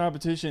first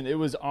competition. It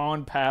was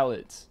on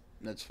pallets.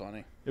 That's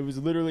funny. It was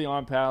literally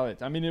on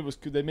pallets. I mean, it was.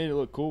 They made it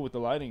look cool with the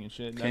lighting and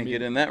shit. Can't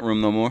get in that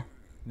room no more.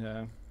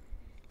 Yeah.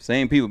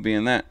 Same people be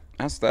in that.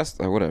 That's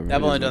whatever.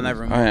 I've only done that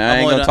room. I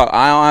ain't gonna talk.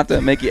 I don't have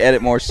to make you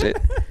edit more shit.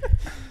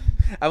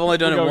 I've only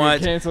done We're it gonna get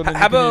once. canceled in the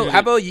How community.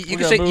 about you We're can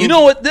gonna say move. You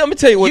know what? Let me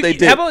tell you what they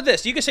did. How about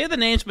this? You can say the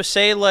names, but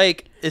say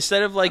like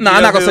instead of like. No, you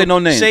I'm know not gonna who, say no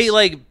names. Say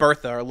like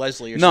Bertha or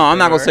Leslie or something. No, I'm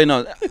not gonna say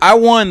no. I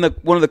won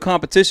one of the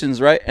competitions,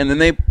 right? And then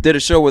they did a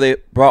show where they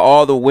brought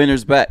all the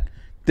winners back.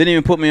 Didn't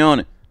even put me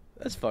on it.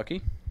 That's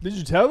fucky. Did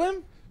you tell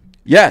them?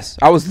 Yes,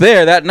 I was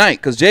there that night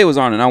because Jay was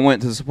on it. And I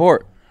went to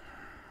support,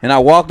 and I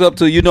walked up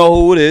to you know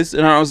who it is,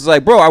 and I was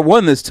like, "Bro, I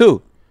won this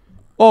too."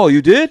 Oh,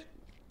 you did?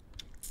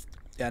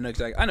 Yeah, I know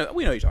exactly. I know.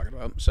 We know what you're talking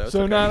about. So. It's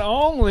So okay. not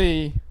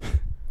only.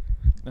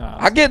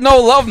 I get no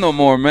love no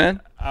more, man.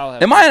 I'll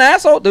have Am I an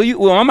asshole? Do you?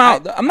 Well, I'm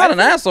out. I'm not an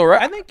asshole,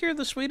 right? I think you're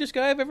the sweetest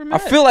guy I've ever I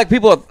met. feel like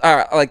people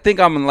are like think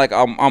I'm like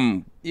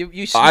I'm.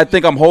 You I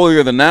think I'm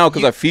holier than now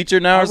because I feature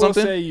now I or will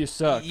something. say you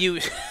suck you.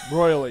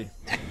 royally.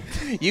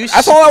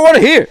 That's all I want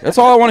to hear. That's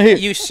all I want to hear.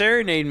 You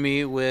serenade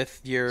me with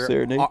your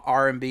Serenade?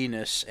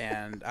 R&B-ness,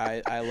 and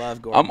I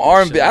love going. I'm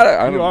R&B.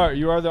 I don't,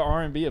 You are the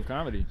R&B of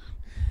comedy.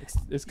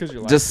 It's because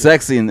you're just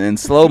sexy and in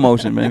slow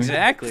motion, man.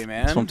 Exactly,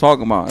 man. That's what I'm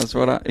talking about. That's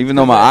what I. Even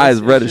though my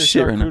eyes red as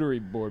shit right now,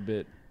 Charcuterie board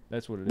bit.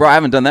 That's what it is. bro. I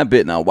haven't done that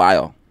bit in a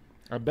while.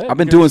 I bet. I've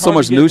been because doing it's so hard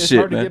much to new it's shit,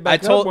 hard to man. get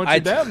back I told- up once I-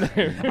 you're down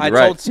there. I You're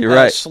right. told, You're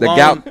right. Sloan,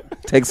 The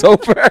gout takes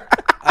over.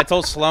 I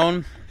told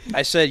Sloan,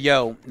 I said,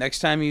 "Yo, next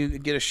time you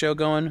get a show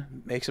going,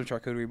 make some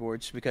charcuterie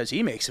boards because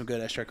he makes some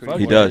good ass charcuterie Fuck boards.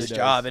 He does. His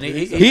job, and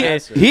He's a He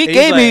master. he He's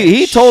gave me. like,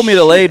 He told me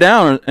to lay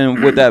down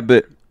and with that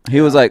bit. He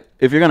was like,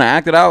 if you're gonna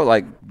act it out,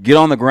 like get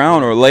on the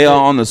ground or lay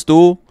on the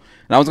stool.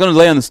 And I was gonna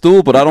lay on the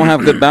stool, but I don't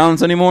have good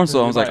balance anymore,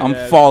 so I was like, I'm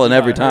Yeah, falling you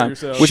every might hurt time,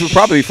 yourself. which would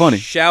probably be funny.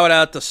 Shout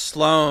out to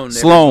Sloan.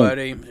 Sloan.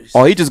 Everybody.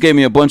 Oh, he just gave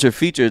me a bunch of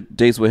feature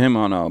dates with him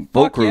on a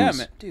boat Fuck yeah, cruise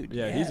man. Dude.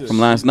 Yeah, he's a- from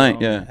last night.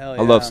 Sloan. Yeah, Hell I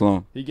love yeah.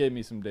 Sloan. He gave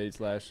me some dates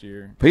last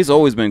year. But he's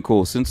always been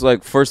cool since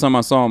like first time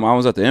I saw him. I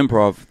was at the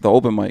Improv, the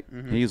open mic.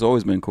 Mm-hmm. He's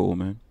always been cool,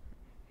 man.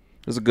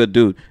 He's a good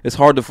dude. It's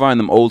hard to find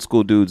them old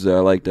school dudes that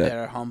are like that that,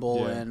 are humble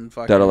Yeah. and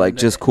fucking. that are like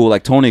just cool.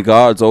 Like Tony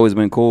God's always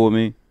been cool with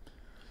me.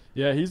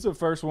 Yeah, he's the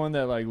first one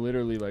that like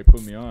literally like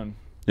put me on.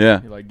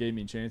 Yeah, He like gave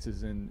me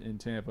chances in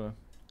Tampa.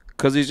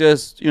 because he's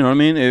just, you know what I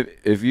mean.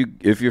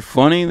 If you're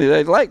funny,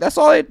 they like that's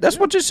all. That's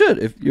what you should.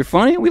 If you're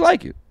funny, we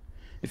like you.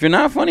 If you're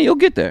not funny, you'll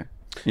get there.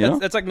 You know.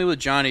 That's like me with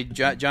Johnny.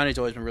 Johnny's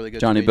always been really good.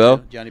 to Johnny me, Bell?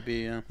 too. Johnny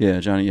B. Yeah. Yeah,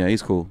 Johnny. Yeah,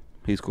 he's cool.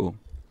 He's cool.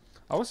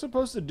 I was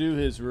supposed to do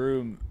his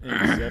room in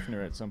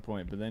Seffner at some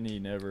point, but then he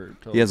never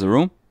told He has me. a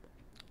room.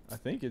 I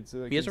think it's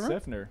like He has in a room?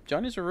 Seffner.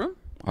 Johnny's a room.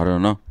 I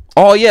don't know.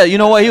 Oh yeah, you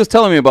know what? He was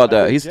telling me about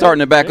that. He's Jay-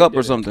 starting it back Jay up did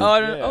or it. something. Oh, I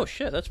don't, Yeah. oh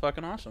shit, that's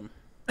fucking awesome.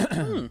 I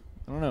don't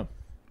know.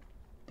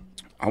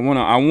 I'm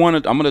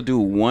gonna do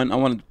one. I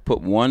want to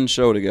put one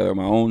show together,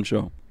 my own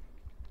show,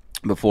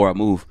 before I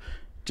move,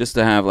 just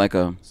to have like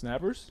a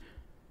Snappers?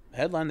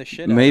 Headline the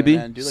shit. maybe out of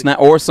it, man. Do, like, Snap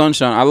or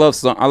Sunshine. I love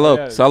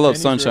Yeah,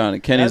 Kenny's Sunshine. room.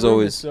 And Kenny's That room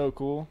always is so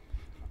cool.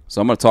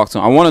 so. I'm gonna talk to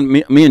him. I want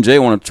to me and Jay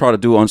want to try to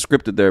do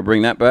unscripted there.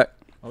 Bring that back,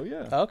 Oh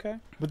yeah. Okay.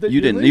 But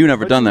You didn't- you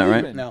never done that,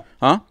 right? No.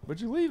 huh?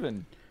 But you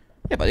leaving?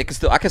 Yeah, but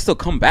I can still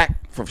come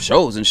back from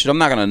shows and shit. I'm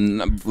not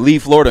gonna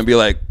leave Florida and be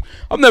like,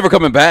 I'm never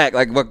coming back.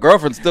 Like my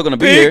girlfriend's still gonna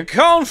be here.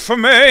 count for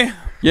me.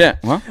 Yeah.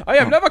 Huh? I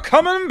am never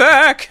coming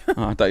back.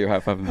 Oh, I thought you were high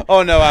fiving me.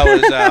 Oh no,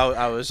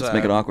 I was. Let's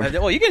make it awkward.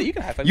 Well, you can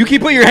high five. You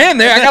keep putting your hand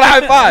there. I got a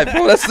high five.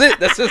 Bro, that's it.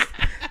 That's just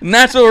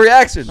natural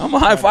reaction. I'm a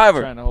high Trying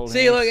fiver. to hold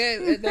See, hands. look,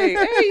 hey,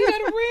 you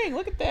got a ring.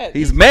 Look at that.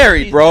 He's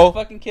married, He's bro. not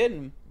fucking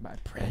kidding. My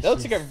precious. That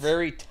looks like a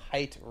very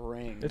tight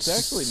ring. It's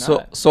actually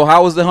not. So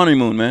how was the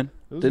honeymoon, man?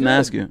 It was Didn't good.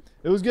 ask you.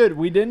 It was good.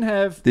 We didn't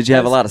have. Did you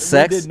have a lot of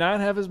sex? We did not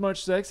have as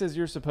much sex as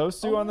you're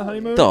supposed to on the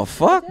honeymoon. The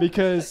fuck?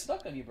 Because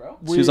Stuck on you, bro.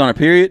 She was on her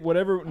period.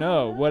 whatever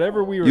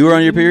we were. You were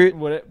on your eating,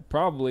 period?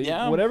 Probably.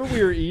 Yeah. Whatever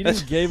we were eating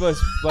gave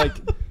us like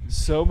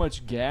so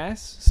much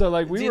gas. So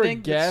like we Do you were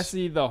think it's-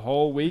 gassy the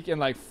whole week and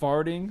like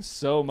farting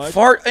so much.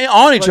 Fart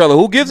on each Like, other.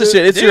 Who gives a dude,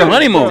 shit? It's Dude, your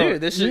honeymoon.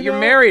 Dude, this is You you're know-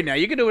 married now.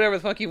 You can do whatever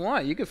the fuck you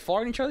want. You can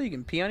fart on each other. You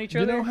can pee on each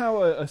You other. know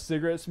how a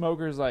cigarette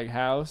smoker's like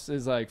house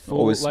is like full,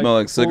 Always like, smell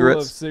like full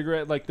cigarettes? of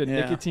cigarette, like the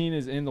Yeah. nicotine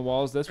is in the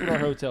walls. That's what our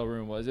hotel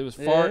room was. It was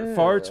Yeah.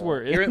 farts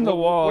were You're in the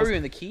walls. Where were you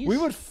in the Keys? We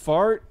would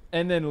fart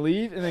and then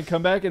leave and then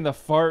come back and the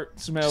fart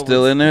smell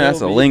Still would in there. still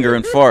That's a be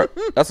lingering fart.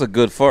 That's a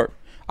good fart.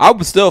 I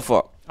would still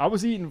fuck. I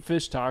was eating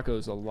fish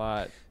tacos a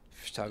lot,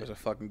 Fish tacos are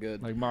fucking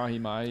good. like mahi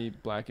mahi,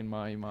 blackened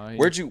mahi mahi.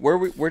 Where'd you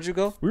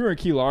go? We were in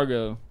Key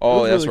Largo. It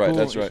Oh, was that's really right. cool.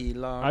 That's right. Key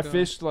Largo, I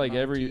fished like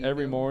every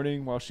Montego.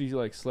 morning while she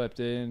like slept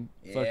in.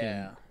 Yeah.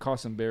 Fucking caught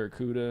some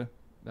barracuda.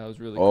 That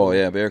was really Oh cool.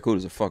 yeah,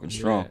 barracudas are fucking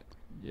strong.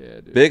 Yeah,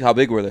 dude. Big? How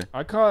big were they?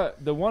 I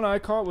caught the one I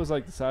caught was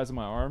like the size of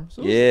my arm.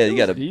 So it was- Yeah, it you was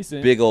got a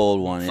decent. big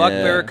old one. Fuck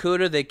yeah.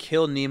 Barracuda. They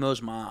killed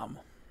Nemo's mom.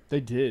 They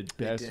did.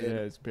 They That's did. yeah,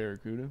 it's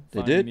barracuda. They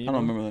Finding did? Nemo. I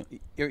don't remember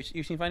that.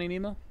 You seen Finding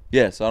Nemo?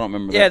 Yes, I don't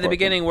remember that. Yeah, the part,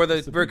 beginning where the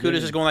It's the Barracuda's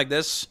beginning. just going like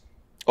this.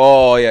 though.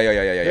 Oh yeah. Yeah,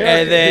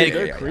 And dude, then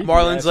they're creepy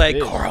Marlon's ass like,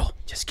 fish. Coral,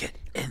 just get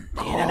in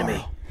the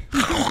enemy.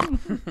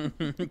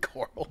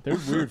 Coral. They're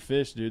weird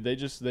fish, dude.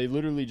 They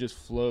literally just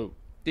float.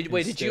 Did you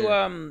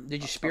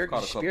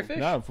spearfish?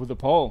 No, with a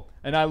pole.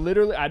 And I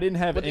didn't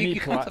have But any you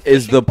caught plot. the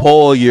Is the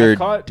pole your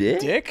caught dick?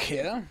 Dick,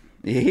 yeah.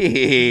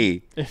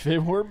 Hey. If it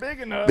were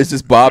big enough, It's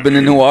just bobbing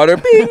in the water.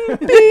 Bing, bing.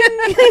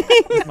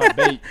 it's my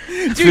bait.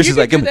 Dude, Fish you is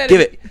like, can do give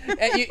that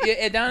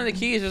it. down in the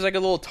Keys, there's like a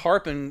little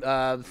tarpon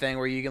thing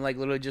where you can like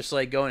literally just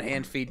like go and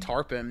hand feed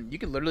tarpon. You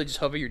can literally just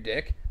hover your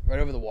dick right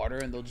over the water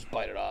and they'll just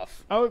bite it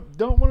off. I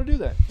don't want to do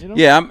that. You know?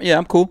 Yeah,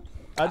 I'm cool.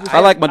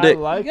 I like my dick.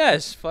 You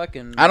guys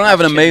fucking. I don't have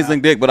an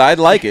amazing dick, but I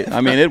like it. I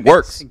mean, it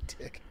works.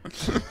 Dick.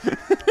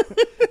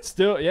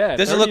 Still, yeah.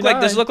 Does it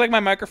look like my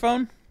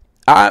microphone?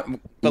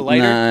 The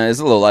lighter? Nah, it's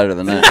a little lighter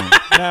than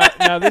that.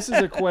 Now this is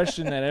a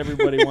question that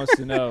everybody wants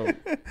to know.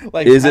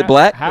 Like, Is it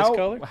black?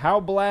 How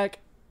black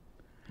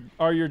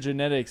are your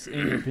genetics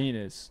in your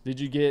penis? Did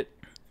you get?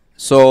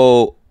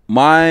 So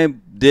my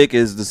dick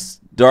is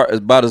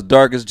about as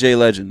dark as Jay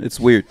Legend. It's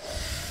weird.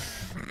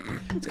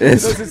 It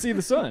doesn't see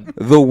the sun.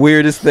 The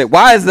weirdest thing.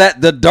 Why is that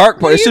the dark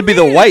part? It should be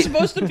the white. It's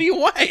supposed to be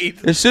white.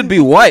 It should be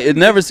white. It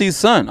never sees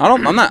sun.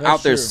 I'm not That's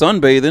out there true.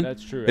 sunbathing.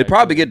 That's true, It'd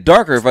probably actually. get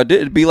darker if I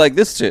did. It'd be like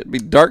this shit. It'd be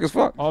dark as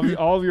fuck.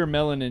 All of your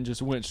melanin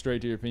just went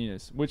straight to your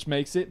penis, which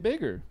makes it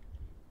bigger.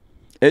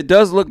 It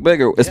does look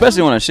bigger,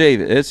 especially when I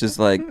shave it. It's just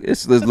like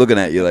it's just looking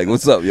at you like,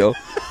 "What's up, yo?"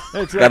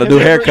 It's Got a have new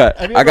you ever- haircut.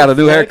 have you I got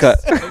ever a new flexed-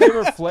 haircut. Have you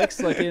ever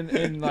flexed like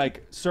in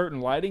like certain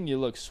lighting? You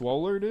look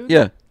swoller, dude.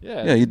 Yeah,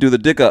 Yeah. yeah. You do the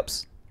dick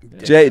ups.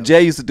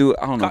 Jay used to do.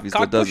 I don't know if he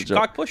still does the job.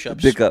 Cock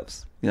push-ups. Dick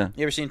ups. Yeah.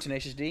 You ever seen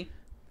Tenacious D?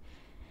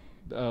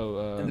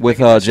 Oh, With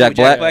Jack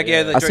Black.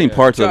 Yeah, I seen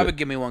parts of Drop it.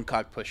 Give me one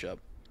cock push-up.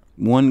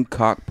 One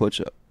cock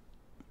push up.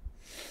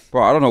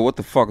 Bro, I don't know what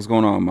the fuck is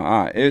going on in my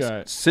eye. It's got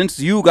it. since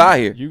you got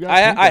here. you got.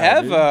 I pink eye,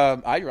 have dude.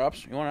 eye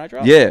drops. You want eye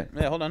drops? Yeah.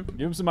 Yeah, hold on.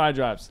 Give him some eye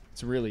drops.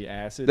 It's really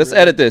acid. Let's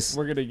really. edit this.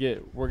 We're gonna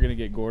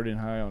get Gordon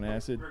high on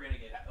acid. We're gonna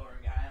get high on it.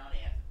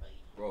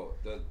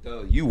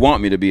 Bro, you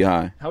want me to be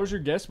high? How was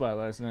your guest spot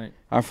last night?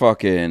 I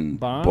fucking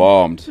Bomb?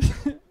 bombed.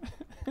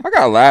 I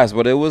got last,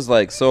 but it was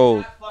like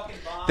so.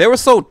 They were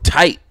so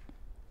tight.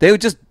 They were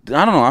just.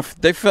 I don't know. I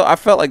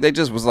felt like they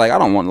just was like I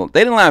don't want.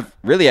 They didn't laugh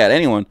really at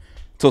anyone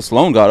until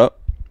Sloan got up.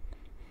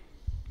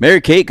 Mary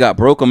Kate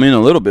broke them in a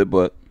little bit,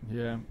 but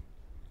Yeah,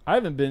 I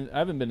haven't been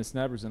to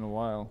Snappers in a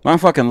while. my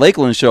fucking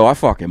Lakeland show, I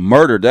fucking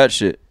murdered that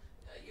shit.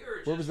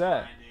 Where was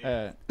that?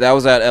 At? That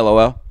was at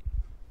LOL.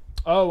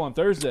 Oh, on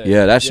Thursday.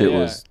 Yeah, that shit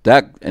was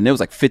that, and there was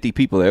like 50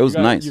 people there. It was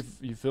nice.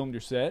 You filmed your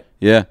set.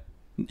 Yeah.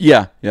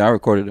 I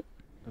recorded it.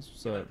 That's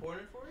what's up.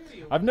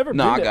 I've never.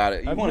 No, been I to, got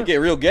it. You I've want to never- get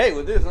real gay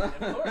with this, huh?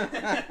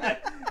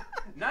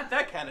 Not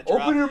that kind of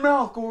drop. Open your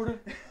mouth, Gordon.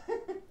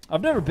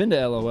 I've never been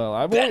to LOL.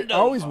 I Bend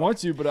always over. want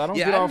to, but I don't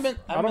Yeah, get I off. haven't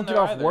been- I I haven't don't been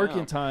get off there either, working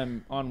no.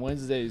 time on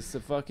Wednesdays to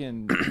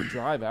fucking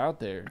drive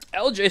out there.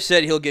 LJ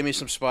said he'll give me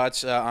some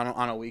spots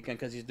on a weekend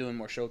because he's doing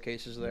more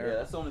showcases there. Yeah,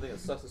 that's the only thing that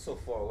sucks. It's so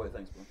far away.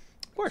 Thanks, bro.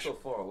 Of course. So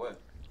far away.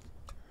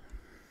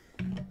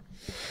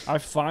 I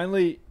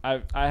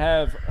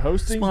have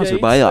hosting Sponsored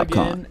dates by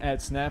again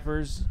at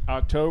Snappers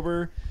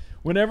October.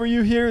 Whenever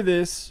you hear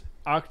this,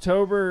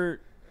 October,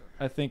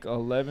 I think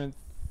 11th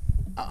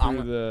I'm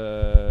through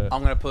the.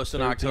 I'm gonna post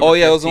an October. Oh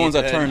yeah, those are the ones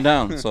I 15th. turned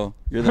down. So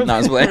you're the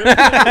not playing.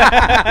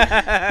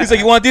 He's like,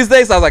 you want these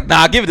days? I was like,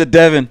 nah, give it to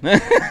Devin.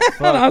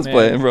 I was Man,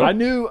 playing, bro.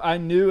 I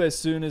knew as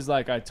soon as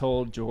like I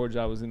told George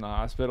I was in the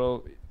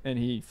hospital and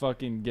he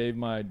fucking gave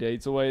my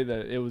dates away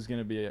that it was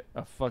gonna be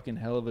a fucking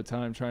hell of a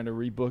time trying to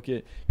rebook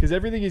it because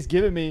everything he's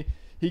given me,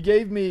 he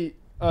gave me.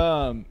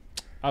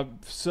 I'm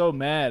so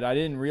mad. I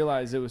didn't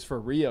realize it was for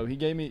Rio. He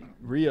gave me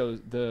Rio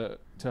to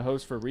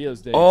host for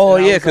Rio's dates. Oh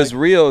And I yeah, was because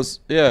like, Rio's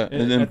and then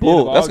at the end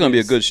Bull. of That's gonna be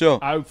a August, good show.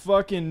 I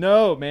fucking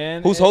know,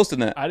 man. Who's And hosting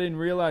that? I didn't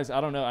realize.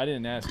 I don't know. I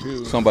didn't ask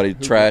who. Somebody who-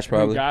 trash who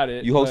probably. got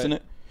it? You hosting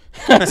but- it?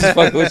 Just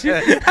fucking with you.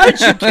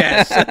 How'd you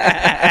guess?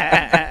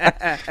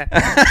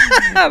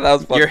 That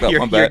was fucked up.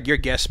 My bad. Your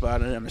guest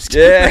spot. I'm just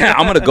kidding. Yeah,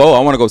 I'm gonna go. I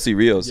want to go see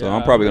Rio, so Yeah,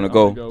 I'm probably gonna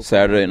go for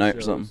Saturday one of night the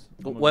or shows. something.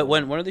 I'm gonna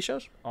go When are these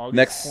shows? August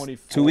Next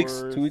 24th, 2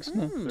 weeks. 2 weeks.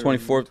 No,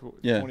 24th.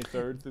 Yeah.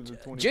 23rd through the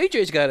 24th.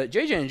 JJ's got it.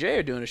 JJ and Jay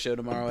are doing a show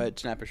tomorrow at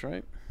Snappers,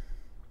 right?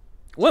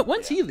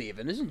 When's he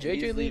leaving? Isn't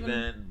JJ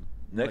leaving?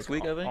 next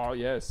week, I think. Oh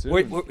yeah, soon.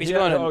 He's Yeah,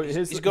 going. no,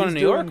 He's going to New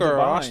doing York or Devine.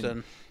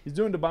 Austin? He's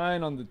doing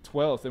Devine on the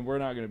 12th, and we're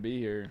not going to be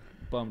here.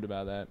 Bummed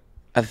about that.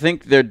 I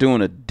think they're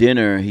doing a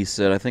dinner. He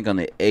said. I think on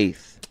the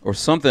 8th or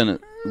something.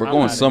 We're I'm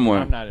going not somewhere.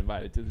 I'm not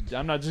invited to the.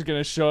 I'm not just going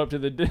to show up to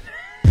the dinner.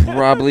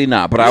 Probably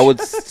not. But I was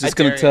just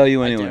gonna tell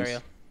you I dare anyways. you.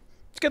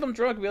 Let's get them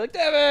drunk and be like,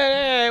 Devin,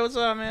 hey, what's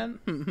up, man?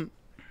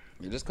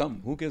 You just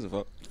come. Who gives a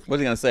fuck? What's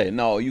he gonna say?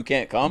 No, you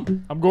can't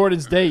come. I'm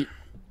Gordon's date.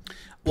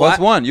 Plus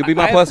one. You'll be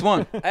my plus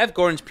one. I have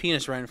Gordon's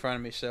penis right in front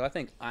of me, so I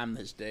think I'm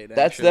his date. That's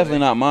actually. definitely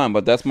not mine,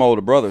 but that's my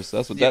older brother's.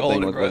 That's what The that thing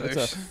older was. brother.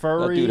 It's a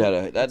furry.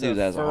 That dude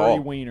has a furry haul.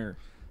 wiener.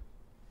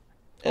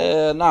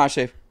 Nah, I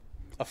shave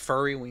A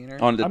furry wiener.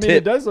 on the I mean, it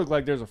tip. does look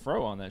like there's a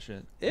fro on that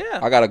shit. Yeah.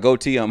 I got a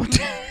goatee on my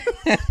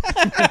tip.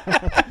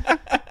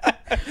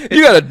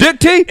 You got a dick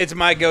tee? It's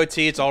my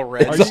goatee. It's all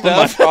red Are you-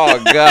 stuff.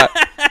 Oh god.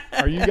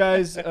 Are you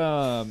guys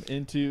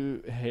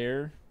into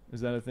hair?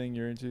 Is that a thing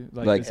you're into?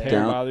 Like does hair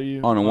down bother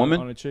you on a woman?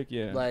 On a chick,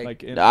 yeah.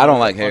 Like- I don't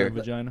like on a hair.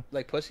 vagina.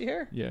 Like pussy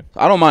hair? Yeah.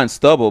 I don't mind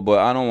stubble, but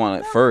I don't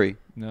want it furry.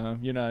 No,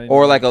 you're not.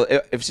 Or like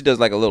if she does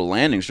like a little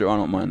landing strip, I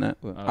don't mind that.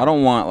 But I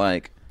don't want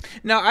like.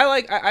 No,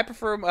 I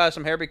prefer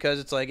some hair because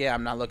it's like, yeah,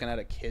 I'm not looking at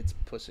a kid's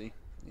pussy.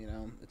 You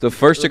know. The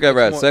first chick I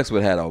ever had more- sex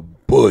with had a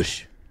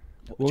bush.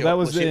 Well, Jo- that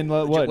was, was she- in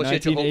was what, she a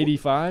Jehovah-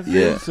 1985?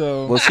 Yeah.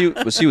 So. Well,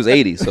 she was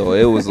 80, so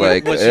it was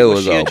like Was it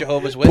was she a a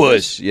Jehovah's Witness?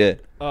 bush. Yeah.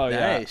 Oh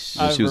yeah. Nice.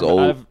 I She was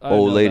remember- I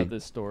old know lady. about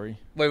this story.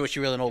 Wait, was she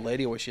really an old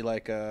lady, or was she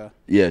like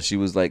Yeah, she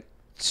was like,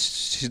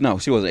 she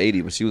wasn't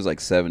 80, but she was like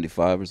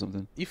 75 or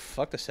something. you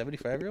fucked a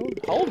 75-year-old?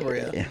 How old were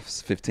you? Yeah, it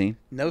was 15.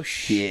 No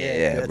shit.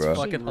 Yeah, That's bro.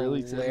 fucking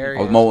Really hilarious.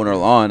 I was mowing her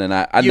lawn, and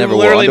I You never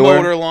literally wore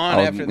underwear. mowed her lawn I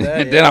was- after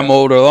that, Then I yeah.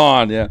 mowed her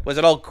lawn. Yeah. Was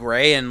it all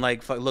gray and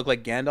like looked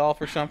like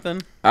Gandalf or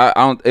something? I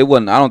don't. It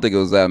wasn't. I don't think it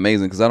was that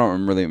amazing because I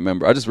don't really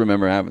remember. I just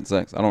remember having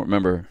sex. I don't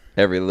remember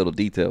every little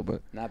detail,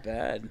 but Not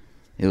bad.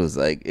 it was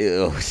like,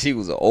 ew, she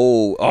was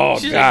old. Oh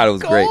She's God, like, it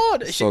was great.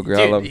 God. So She- great.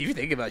 I dude, love if her. you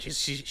think about it,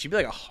 she'd be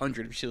like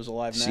 100 if she was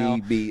alive now.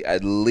 She'd be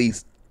at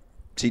least.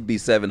 She'd be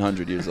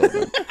 700 years old.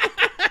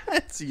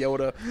 That's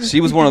Yoda.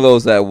 She was one of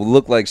those that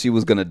looked like she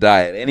was gonna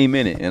die at any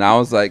minute, and I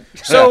was like,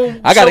 So-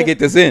 I gotta so- get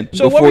this in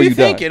So before what were you die.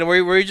 thinking?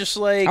 Were you just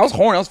like... I was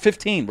horny. I was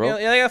 15, bro.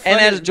 Yeah, yeah, and fucking-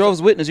 as a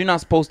Jehovah's Witness, you're not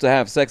supposed to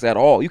have sex at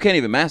all. You can't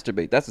even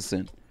masturbate. That's a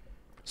sin.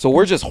 So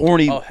we're just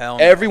horny. Oh, hell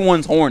no.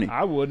 Everyone's horny.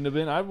 I wouldn't have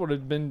been. I would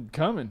have been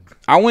coming.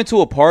 I went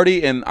to a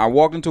party and I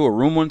walked into a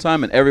room one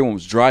time and everyone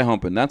was dry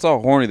humping. That's how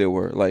horny they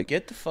were. Like,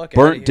 Get the fuck out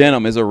burnt of here.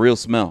 denim is a real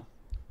smell.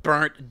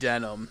 Burnt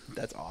denim.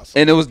 That's awesome.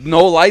 And there was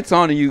no lights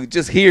on and you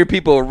just hear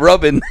people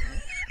rubbing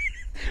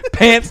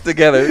pants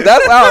together.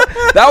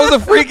 That was the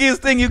freakiest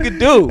thing you could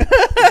do.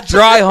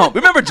 Dry hump.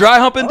 Remember dry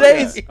humping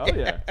days? Oh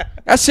yeah.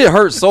 That shit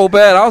hurt so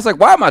bad. I was like,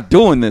 why am I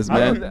doing this,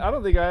 I man?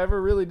 don't think I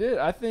ever really did.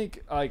 I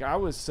think like I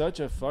was such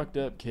a fucked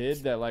up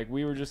kid that like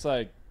we were just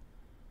like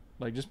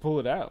just pull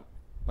it out.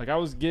 Like I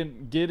was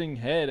getting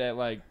head at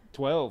like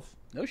 12.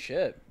 No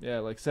shit. Yeah,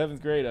 like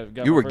 7th grade. I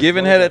got You my were first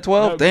giving head blowjob. at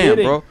 12? No, Damn,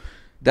 kidding. bro.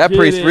 That Get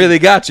priest in. really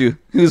got you.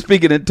 He was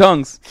speaking in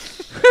tongues.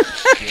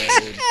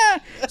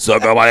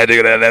 Suck on my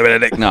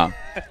dick. No.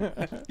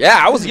 Yeah,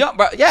 I was young,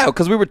 but yeah,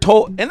 because we were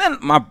told. And then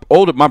my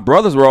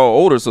brothers were all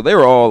older, so they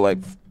were all like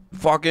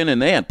fucking,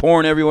 and they had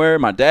porn everywhere.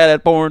 My dad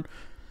had porn,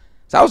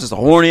 so I was just a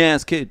horny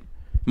ass kid.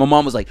 My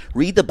mom was like,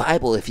 "Read the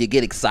Bible if you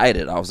get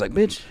excited." I was like,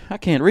 "Bitch, I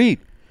can't read."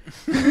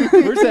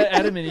 Where's that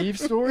Adam and Eve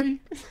story?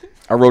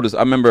 I wrote this. I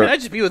remember. Can I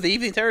just be with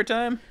Eve the entire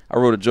time? I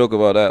wrote a joke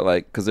about that,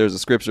 like, because there's a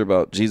scripture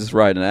about Jesus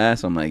riding an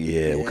ass. I'm like,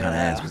 yeah, what kind of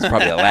ass? It's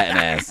probably a Latin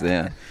ass.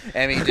 Yeah.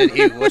 I mean,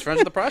 he was friends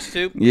with a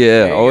prostitute. Yeah.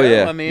 There you Oh go.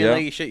 yeah. I mean, yeah.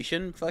 like, you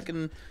shouldn't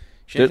fucking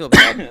feel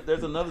bad.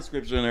 There's another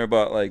scripture in there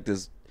about like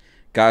this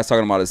guy's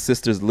talking about his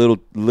sister's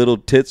little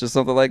tits or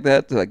something like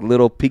that, like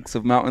little peaks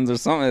of mountains or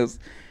something.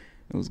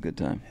 It was a good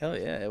time. Hell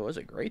yeah, it was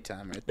a great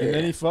time right And there.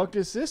 then he fucked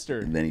his sister.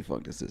 And then he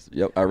fucked his sister.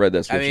 Yep, I read that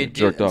I scripture. mean,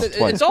 jerked off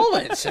twice. it's all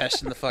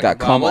incest in the fucking Got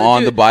Bible. come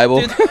on Dude, the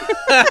Bible.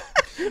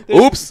 dude,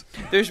 Oops.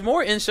 there's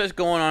more incest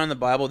going on in the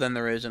Bible than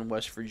there is in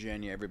West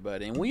Virginia,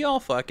 everybody, and we all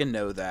fucking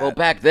know that. Well,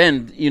 back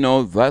then, you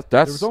know, that's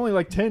There was only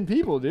like 10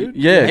 people, dude.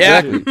 yeah, Yeah.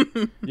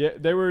 exactly. Yeah,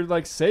 they were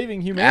like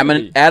saving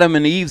humanity. Adam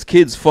and Eve's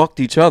kids fucked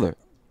each other,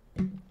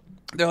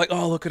 They're like,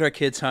 oh, look at our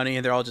kids, honey,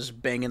 and they're all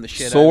just banging the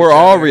shit out so of we're each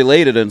all other.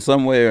 related in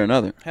some way or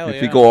another. Hell if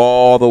yeah. we go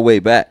all the way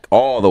back,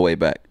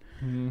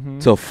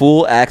 to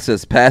full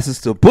access passes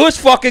to Bush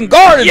fucking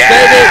Gardens, baby.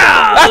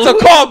 That's a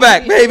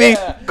callback, baby.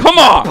 Come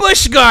on.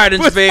 Bush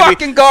Gardens, Bush baby.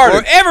 fucking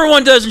Gardens. Where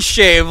everyone doesn't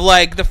shave,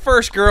 like the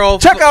first girl.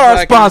 Check out our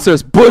fucking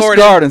sponsors, Bush Gordon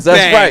Gardens. That's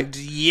banged.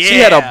 right. Yeah. She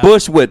had a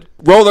bush with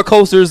roller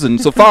coasters and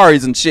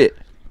safaris and shit.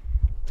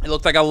 It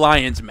looked like a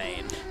lion's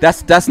mane.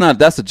 That's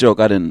a joke.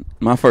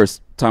 My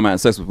first time I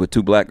had sex was with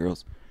 2 black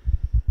girls.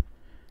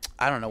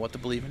 I don't know what to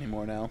believe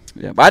anymore now.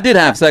 Yeah, but I did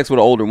have sex with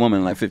an older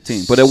woman, like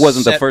 15. But it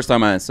wasn't the Se- first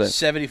time I had sex.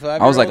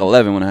 75. I was like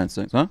 11 when I had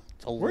sex, huh?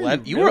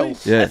 11. you You were really?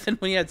 11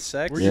 when you had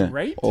sex. Were you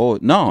raped? Oh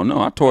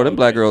no, I tore them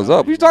black girls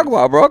up. What you talking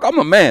about, bro? I'm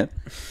a man.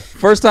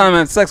 First time I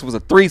had sex was a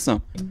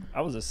threesome.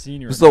 I was a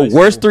senior. It's in the high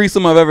worst school.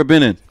 threesome I've ever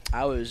been in.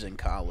 I was in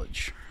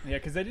college. Yeah,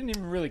 because they didn't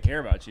even really care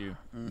about you.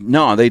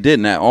 No, they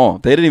didn't at all.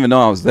 They didn't even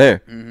know I was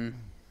there.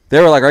 They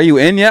were like, "Are you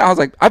in yet?" I was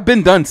like, "I've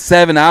been done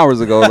 7 hours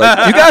ago."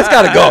 Like, you guys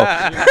gotta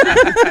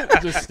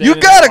go. Just You standing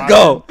gotta there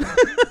go.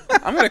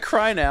 I'm gonna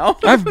cry now.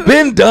 I've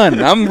been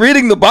done. I'm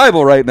reading the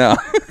Bible right now.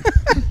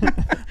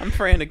 I'm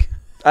praying to.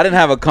 I didn't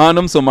have a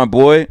condom, so my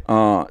boy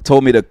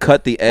told me to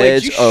cut the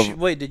edge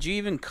Wait, did you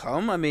even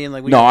come? I mean,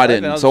 like. when No, you were I 11,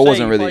 didn't. was So it saying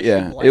wasn't you really. probably Yeah,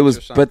 should it blank was.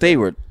 or But they something.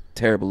 were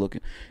terrible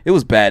looking. It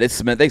was bad.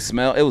 They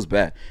smell. It was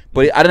bad.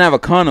 But I didn't have a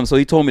condom, so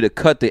he told me to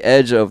cut the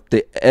ends of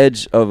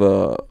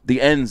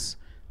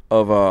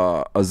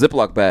a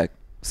Ziploc bag,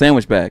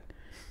 sandwich bag,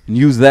 and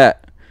use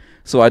that.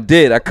 So I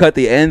did. I cut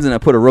the ends and I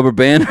put a rubber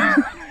band.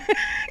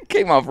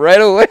 Came off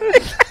right away.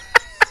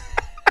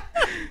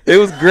 It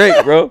was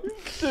great, bro.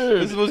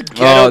 This is the most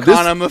ghetto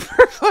condom of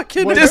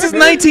fucking. This is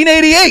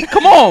 1988.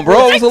 Come on,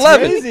 bro. I was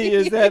 11. Crazy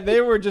is that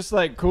they were just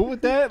like cool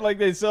with that. Like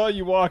they saw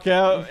you walk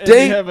out and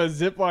They you have a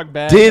Ziploc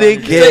bag.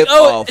 Didn't give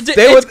off.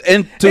 They were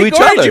into each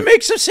Did other. you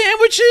make some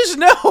sandwiches?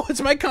 No,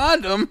 it's my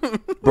condom.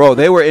 Bro,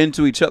 they were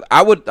into each other.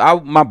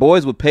 My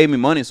boys would pay me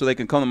money so they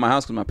can come to my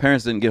house because my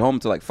parents didn't get home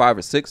until like 5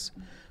 or 6.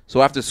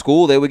 So after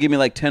school, they would give me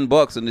like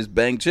 $10 and just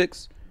bang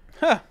chicks.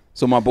 Huh.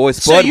 So my boy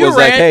Spud was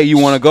like, "Hey, you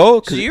want to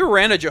go?" So you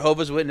ran a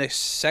Jehovah's Witness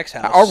sex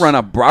house. I ran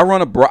a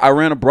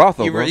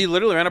brothel. You bro.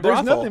 literally ran a There's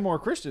brothel. nothing more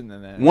Christian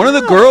than that. One of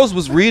the girls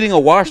was reading a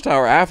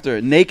watchtower after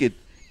naked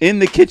in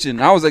the kitchen.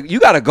 I was like, "You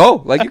gotta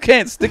go. Like you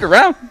can't stick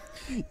around."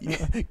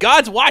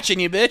 God's watching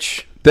you,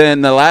 bitch.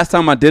 Then the last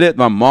time I did it,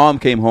 my mom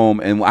came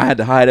home and I had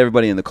to hide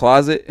everybody in the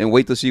closet and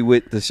wait till she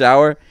went to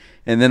shower.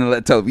 And then I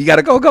tell her, "You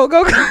gotta go."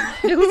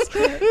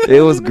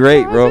 It was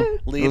great, bro.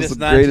 Lead It was us the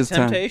not into greatest time.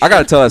 temptation. I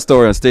gotta tell that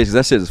story on stage because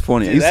that shit is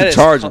funny. I used to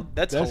charge him.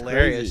 That's That's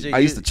hilarious. crazy. Dude, I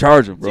used to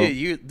charge him, bro. Dude,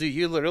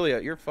 you literally,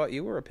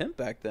 you were a pimp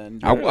back then.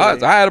 I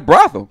was. I had a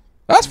brothel.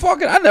 That's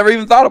fucking. I never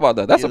even thought about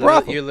that. That's a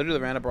brothel. You literally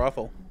ran a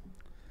brothel.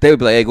 They would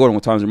be like, "Hey, Gordon,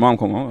 what time's your mom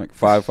come home?" I'm like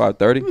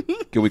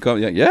 5:30. Can we come?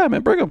 Yeah,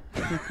 man, bring them.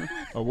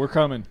 Oh, we're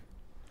coming.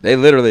 They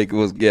literally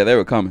they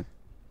were coming.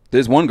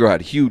 There's one girl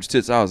had huge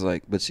tits. I was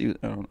like, but I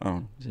don't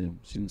know.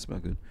 She didn't smell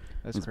good.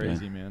 That's That's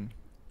crazy, bad. man.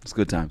 It's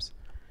good times.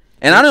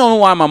 And I don't know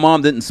why my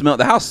mom didn't smell.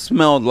 The house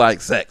smelled like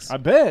sex. I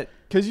bet.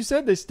 Because you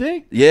said they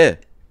stink. Yeah,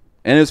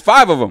 and there's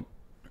 5 of them.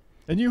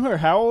 And you were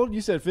how old? You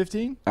said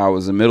 15? I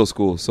was in middle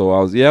school, so I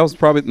was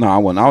probably I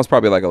wasn't. I was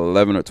probably like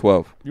 11 or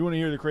 12. You want to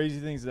hear the crazy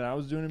things that I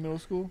was doing in middle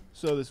school?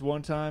 So this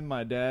one time,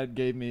 my dad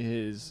gave me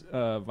his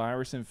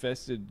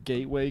virus-infested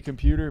Gateway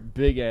computer,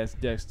 big-ass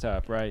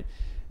desktop, right?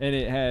 And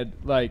it had,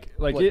 like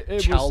it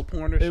child was,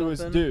 porn or it something? was,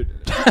 dude,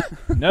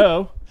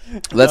 no.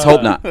 Let's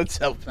hope not. Let's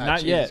hope not. Not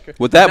Jesus yet. Christ.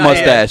 With that Not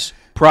yet. mustache,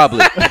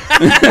 probably.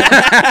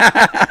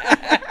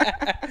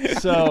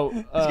 So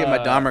Let's get my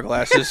Dahmer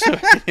glasses so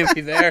I can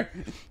be there.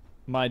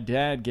 my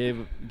dad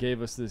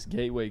gave us this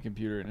Gateway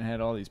computer, and it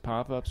had all these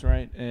pop-ups,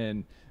 right?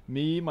 And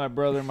me, my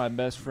brother, my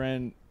best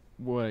friend,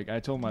 I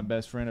told my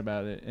best friend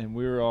about it, and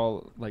we were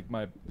all like,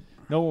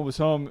 no one was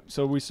home,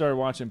 so we started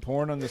watching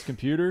porn on this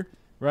computer,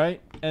 right?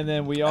 And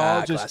then we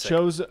all just classic.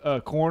 chose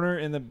a corner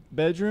in the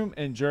bedroom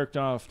and jerked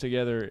off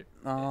together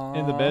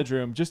in the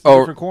bedroom, just Oh.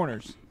 different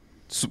corners.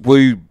 So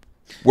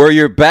were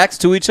your backs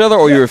to each other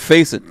or you were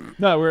facing?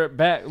 No, we're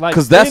back, like,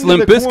 Because that's into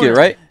Limp the Bizkit, corner.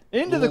 right?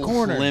 Into the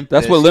corner.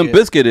 That's what Limp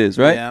Bizkit is,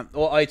 right? Yeah.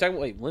 Well, are you talking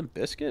about Limp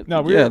Bizkit?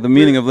 No, Yeah, the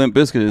meaning of Limp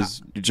Bizkit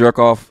is you jerk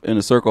off in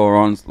a circle or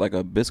on like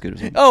a biscuit or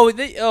something.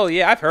 Oh,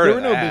 yeah, I've heard There of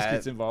were no that.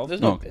 biscuits involved. There's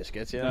no No.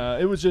 biscuits, yeah.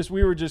 It was just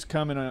we were just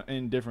coming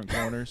in different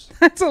corners.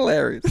 That's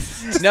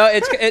hilarious. No,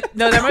 that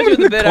reminds me of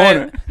the bit.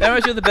 Corner. That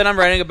reminds me of the bit I'm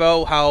writing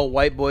about how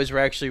white boys were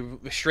actually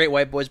straight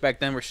white boys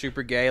back then were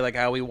super gay. Like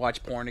how we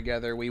watched porn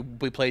together. We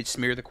played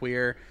Smear the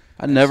Queer.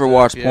 I never stuff,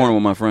 watched yeah. porn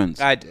with my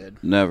friends. I did.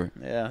 Never.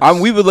 Yeah.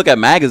 We would look at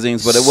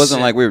magazines, but it wasn't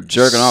like we were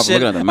jerking off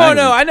looking at the Oh magazine.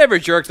 no, I never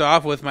jerked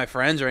off with my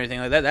friends or anything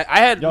like that. I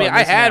had Y'all are I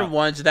missing had out.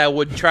 ones that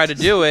would try to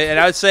do it, and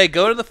I would say,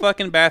 "Go to the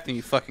fucking bathroom,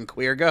 you fucking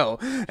queer, go."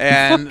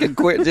 And Fucking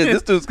queer. Dude,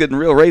 this dude's getting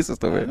real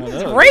racist over here.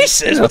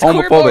 racist. What's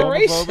queer about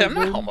Homophobic. racist? I'm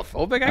not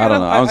homophobic. I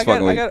don't know. I was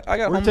fucking with I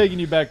got We're homo- taking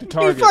you back to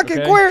Target. fucking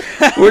okay? queer.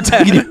 We're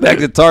taking you back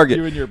to Target.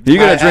 You and your You're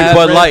gonna I drink have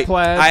Bud red Light.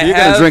 plaid. You're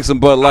gonna drink some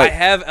Bud I Light.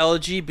 have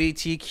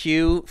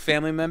LGBTQ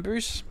family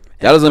members.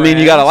 That doesn't mean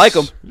you gotta like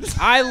them.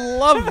 I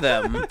love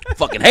them.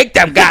 Fucking hate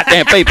them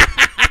goddamn people.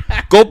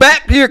 Go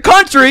back to your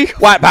country,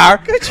 white power.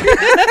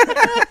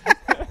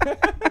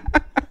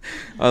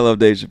 I love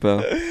Dave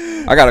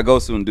Chappelle. I gotta go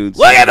soon, dudes.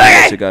 Look at I'll me!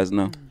 let you guys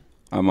know.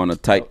 I'm on a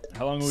tight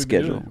How long have we been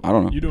schedule. doing? I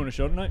don't know. You doing a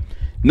show tonight?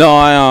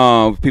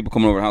 No, people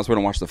coming over the house. We're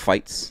gonna watch the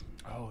fights.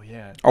 Oh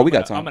yeah. Oh, we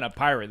got time. I'm gonna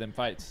pirate them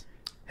fights.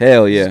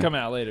 Hell This is yeah. coming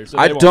out later. So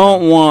I they won't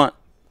don't know. want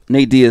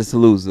Nate Diaz to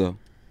lose though.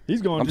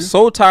 He's going I'm to.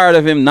 so tired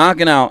of him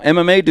knocking out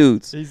MMA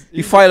dudes. He's-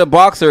 He fight a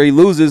boxer, he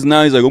loses.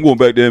 Now he's like, I'm going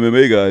back to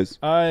MMA guys.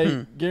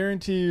 I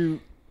guarantee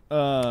you.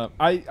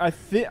 I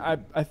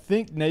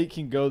think Nate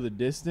can go the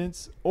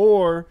distance,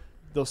 or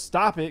they'll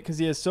stop it because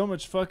he has so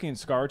much fucking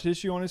scar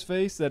tissue on his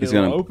face that He's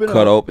it'll gonna open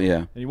cut up, open, yeah.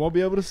 and he won't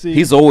be able to see.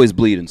 He's always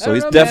bleeding, so I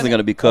he's don't know, definitely man.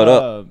 gonna be cut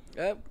up.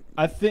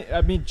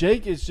 I mean,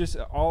 Jake is just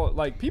all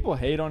like people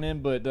hate on him,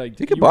 but like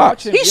He can you watch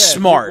box. him, He's yeah, you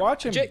smart.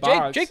 Watch him Jake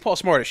box. Paul's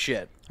smart as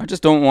shit. I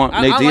just don't want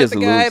Nate I like Diaz the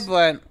to guy, lose.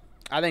 but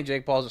I think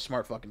Jake Paul's a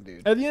smart fucking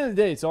dude. At the end of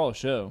the day, it's all a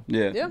show.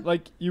 Yeah. Yeah.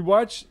 Like you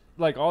watch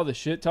like all the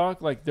shit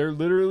talk, like they're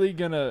literally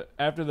gonna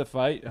after the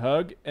fight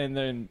hug and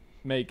then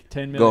make $10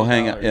 million. Go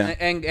hang out, yeah.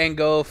 And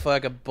go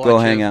fuck a Go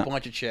hang out.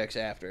 bunch of chicks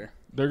after.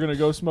 They're gonna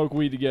go smoke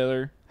weed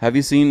together. Have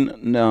you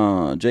seen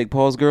Jake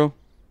Paul's girl?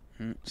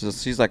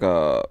 She's like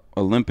a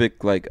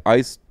Olympic like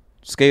ice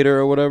skater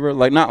or whatever.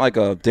 Like not like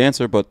a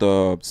dancer, but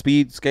the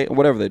speed skate,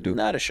 whatever they do.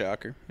 Not a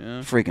shocker.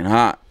 Yeah. Freaking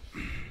hot.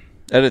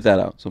 Edit that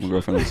out so my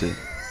girlfriend will see it.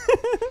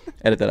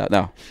 Edit that out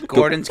now.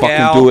 Gordon's Go fucking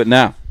gal. do it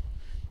now.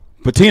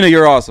 Patina,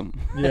 you're awesome.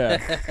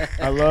 Yeah,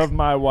 I love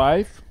my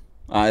wife.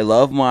 I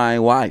love my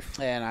wife.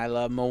 And I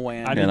love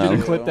Moana. I You need you know.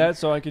 to clip that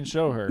so I can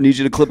show her. Need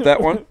you to clip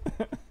that one.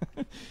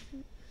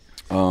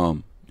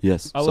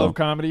 Yes. I love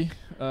comedy.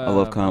 I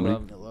love comedy.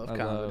 I love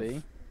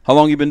comedy. How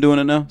long you been doing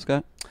it now,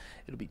 Scott?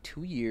 It'll be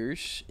 2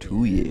 years.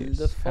 2 years.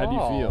 The fall. How do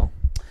you feel?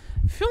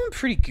 Feeling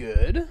pretty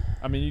good.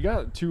 I mean, you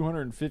got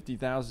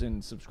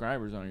 250,000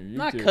 subscribers on your YouTube.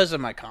 Not because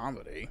of my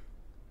comedy.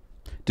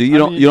 You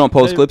don't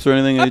post clips or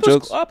anything? I Any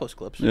jokes? post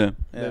clips. Yeah.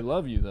 They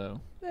love you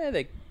though.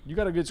 Yeah, You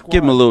got a good squad.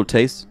 Give them a little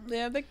taste.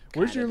 Yeah, they.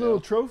 Where's your little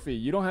trophy?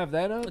 You don't have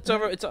that up? It's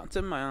over. It's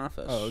in my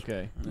office. Oh,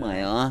 okay.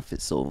 My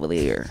office over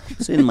there.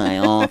 It's in my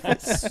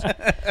office.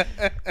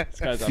 This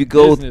guy's If a you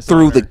go business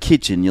through owner. the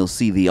kitchen, you'll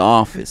see the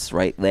office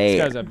right This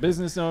there. guy's a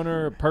business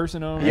owner, a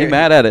person owner. You're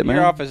mad at it, man.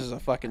 Your office is a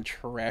fucking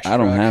trash. I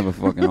don't truck. have a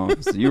fucking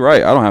office. You're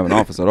right. I don't have an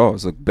office at all.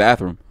 It's a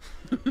bathroom.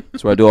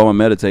 That's where I do all my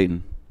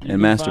meditating You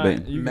and can masturbating.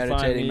 Find, you can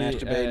Meditating, find me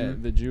masturbating.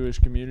 at the Jewish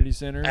Community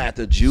Center. At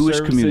the Jewish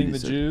servicing Community the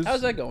Center. Jews.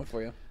 How's that going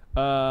for you?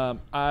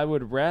 I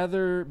would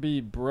rather be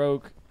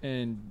broke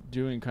and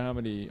doing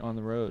comedy on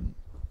the road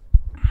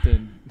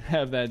than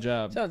have that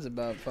job. Sounds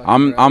about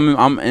fucking.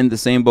 I'm in the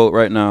same boat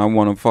right now. I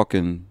want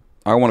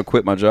to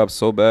quit my job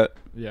so bad.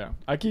 Yeah,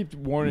 I keep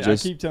warning.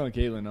 Just- I keep telling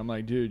Caitlin, I'm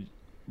like, dude,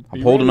 I'm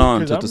be holding ready, on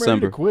 'cause till I'm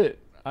December. Ready to quit.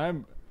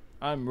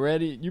 I'm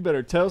ready. You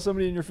better tell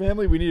somebody in your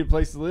family we need a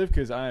place to live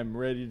because I am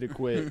ready to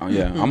quit. Oh,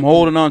 yeah, I'm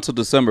holding on till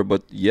December.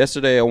 But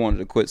yesterday I wanted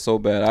to quit so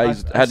bad. I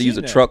had to use a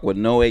seen that. truck with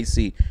no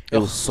AC. It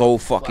was so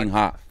fucking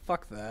hot.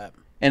 Fuck that.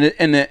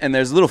 And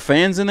there's little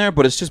fans in there,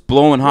 but it's just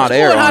blowing hot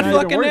air Blowing on hot you.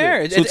 fucking worth it.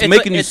 air. So it's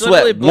making you sweat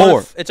literally blowing-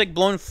 more. It's like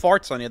blowing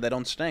farts on you that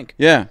don't stink.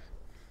 Yeah.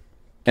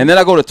 And then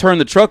I go to turn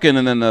the truck in,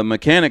 and then the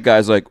mechanic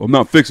guy's like, I'm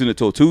not fixing it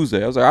till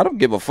Tuesday. I was like, I don't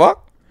give a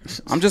fuck.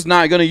 I'm just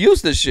not going to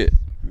use this shit.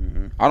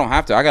 I don't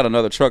have to. I got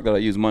another truck that I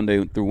use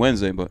Monday through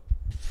Wednesday, but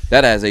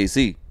that has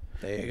AC.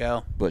 There you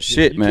go. But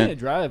shit, you man. can't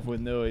drive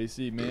with no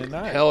AC, man.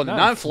 Hell,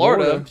 not in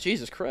Florida.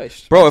 Jesus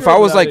Christ. Bro, if I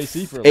drove was without like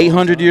AC for a long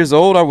 800 time. years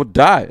old, I would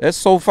die. That's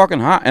so fucking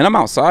hot. And I'm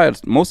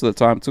outside most of the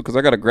time, too, because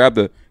I got to grab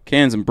the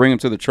cans and bring them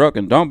to the truck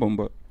and dump them.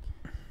 But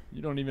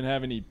You don't even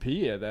have any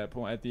pee at that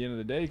point. At the end of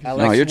the day, 'cause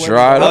No, you're sweating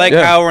dried I out. up. like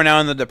Yeah. how we're now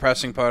in the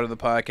depressing part of the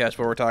podcast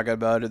where we're talking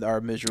about our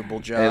miserable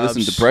jobs. hey,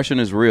 listen, depression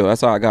is real.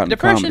 That's how I got into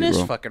Depression comedy, is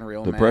bro. fucking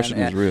real, Depression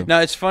man. is real.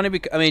 No, it's funny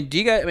because do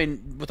you guys?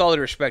 With all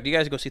due respect, do you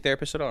guys go see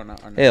therapists at all or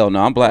not? Or no? Hell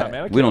no, I'm black. Nah,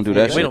 man, I we don't do can't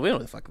that afford shit. We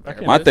don't do fucking I therapy.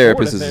 can't My afford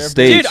therapist a is a therapist.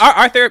 stage. Dude,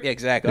 our therapist,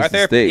 exactly. It's Our the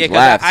therapist, stage. yeah, 'cause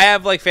Laughs. I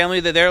have like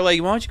family that they're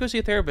like, why don't you go see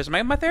a therapist?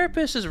 My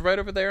therapist is right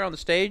over there on the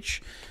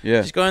stage.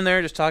 Yeah. Just go in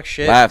there, just talk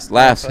shit. Laughs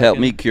help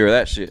Fucking- me cure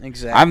that shit.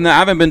 Exactly. I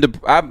haven't been.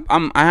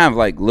 I have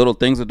like little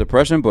things of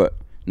depression, but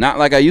not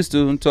like I used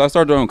to until I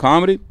started doing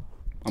comedy.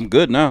 I'm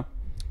good now.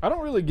 I don't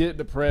really get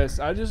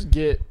depressed. I just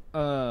get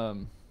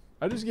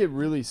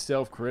really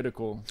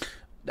self-critical,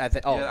 I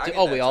think. Oh, Yeah, I get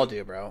we that all too.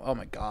 do, bro. Oh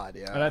my god,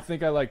 yeah. and I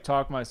think I like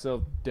talk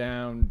myself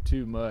down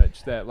too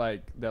much. That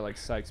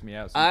psychs me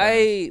out. Sometimes.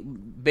 I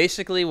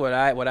basically what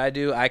I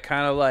do, I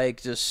kind of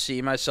like just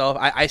see myself.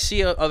 I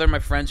see other my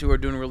friends who are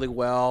doing really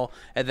well,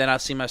 and then I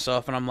see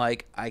myself, and I'm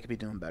like, I could be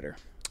doing better.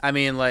 I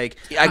mean, like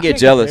I get can't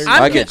jealous. compare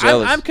you. I get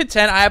jealous. I'm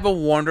content. I have a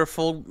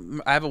wonderful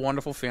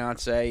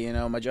fiance. You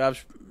know, my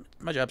job's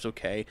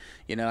okay.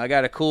 You know, I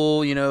got a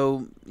cool.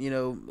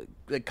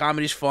 The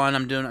comedy's fun.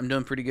 I'm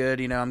doing pretty good.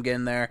 You know, I'm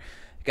getting there.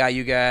 Got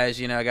you guys.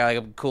 You know, I got like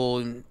a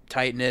cool,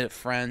 tight knit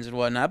friends and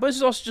whatnot. But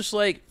it's also just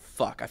like,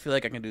 fuck. I feel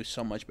like I can do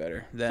so much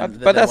better. Than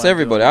but that's what I'm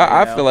everybody. doing,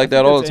 I you feel know? like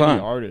that all the That's any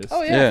time. artist.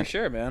 Oh yeah, Yeah. for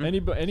sure, man.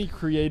 Any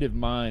creative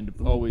mind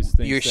always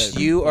thinks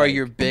You are like,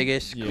 your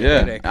biggest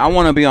Yeah, critic. I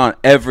want to be on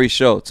every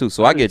show too,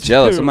 so I do get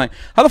jealous. too. I'm like,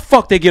 how the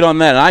fuck they get on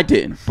that and I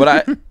didn't?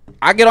 But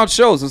I get on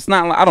shows. It's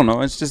not. I don't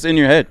know. It's just in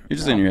your head. You're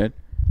just in your head.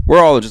 We're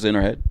all just in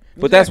our head.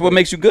 But that's what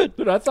makes you good.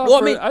 Dude, I thought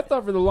I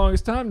thought for the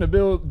longest time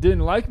Nabil didn't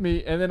like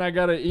me, and then I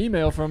got an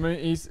email from him,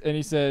 and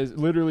he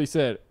literally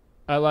said,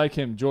 "I like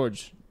him,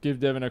 George. Give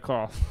Devin a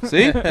call."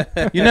 See,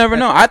 you never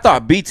know. I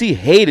thought BT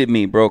hated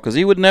me, bro, because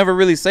he would never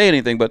really say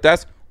anything. But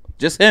that's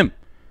just him.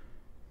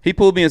 He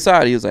pulled me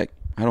aside. He was like,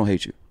 "I don't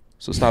hate you,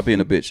 so stop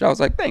being a bitch." I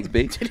was like, "Thanks,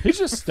 B." He's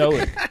just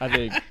stoic. I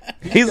think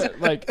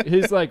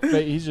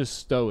he's just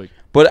stoic.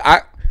 But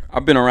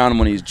I've been around him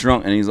when he's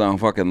drunk and he's a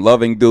fucking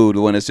loving dude.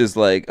 When it's just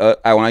like when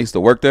I used to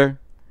work there,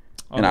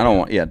 and I don't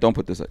want. Yeah, don't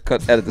put this.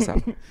 Edit this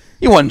out.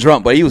 He wasn't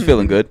drunk, but he was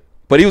feeling good.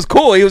 But he was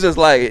cool. He was just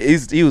like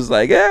he was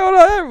like, yeah, what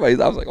up,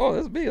 everybody? I was like, oh,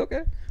 that's me,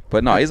 okay.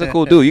 But no, he's a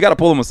cool dude. You got to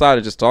pull him aside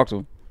and just talk to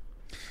him.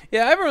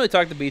 Yeah, I haven't really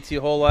talked to BT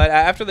a whole lot.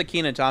 After the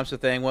Keenan Thompson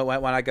thing, when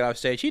I got off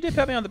stage, he did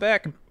pat me on the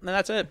back, and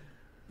that's it.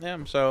 Yeah,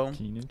 so.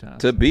 Keenan Thompson.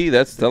 To be,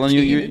 that's telling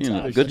you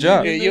know, good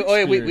job. We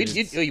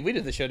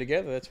did the show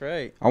together. That's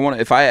right. I want.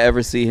 If I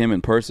ever see him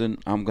in person,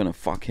 I'm gonna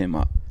fuck him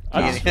up.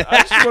 I just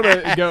want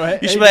to go. Hey,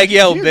 You should be like,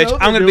 yo, you bitch, know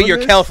I'm they're gonna be doing your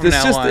this? Kel from It's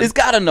now just. on. It's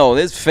gotta know.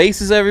 There's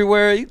faces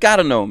everywhere. You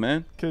gotta know,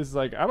 man. Because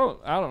like I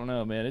don't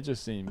know, man. It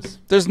just seems.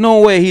 There's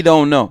no way he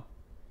don't know.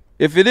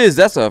 If it is,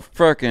 that's a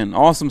freaking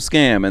awesome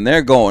scam, and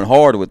they're going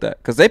hard with that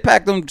because they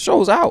pack them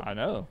shows out. I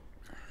know.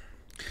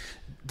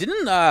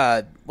 Didn't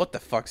what the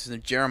fuck's his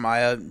name?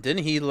 Jeremiah?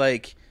 Didn't he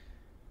like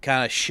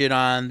kind of shit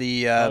on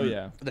the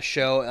the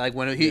show? Like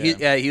when he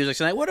was like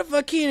saying, "What the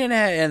fuck Keenan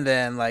at?" And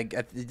then like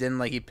didn't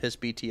like he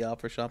pissed BT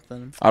off or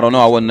something? I don't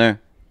know. I wasn't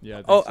there. Yeah. I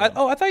think Oh,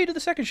 so. I thought you did the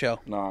second show.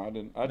 No, I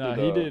didn't. I No,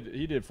 did.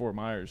 he did Fort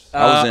Myers.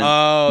 I was in-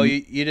 Oh,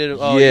 you did.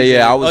 Oh, yeah, you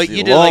did, I was oh, a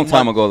you did long like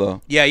time ago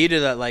though. Yeah, you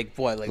did that like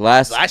what? Like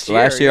Last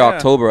year, yeah.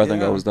 October, I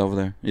think Yeah. I was over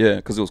there. Yeah,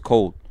 because it was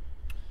cold.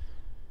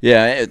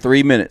 Yeah,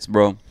 3 minutes,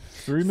 bro.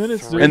 3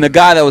 minutes, dude. And the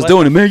guy that was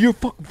doing it, man, you're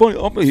fucking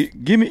funny.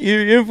 Give me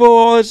your info,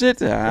 all that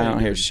shit. I don't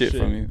hear Dude, shit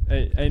from you.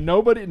 Hey,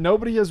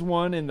 nobody has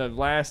won in the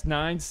last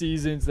 9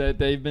 seasons that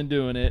they've been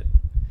doing it.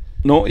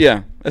 No,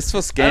 yeah, it's a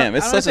scam.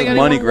 It's I don't such think a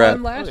money anyone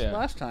grab. won Oh, yeah.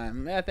 last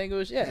time. Yeah, I think it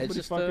was. Yeah, it's Nobody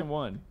just fucking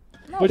won.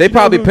 No. They you know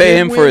probably who pay did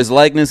him for win? his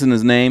likeness and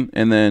his name,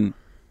 and then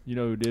You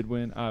know who did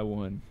win? I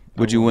won.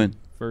 Would you win?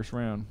 First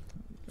round.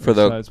 For of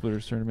the Side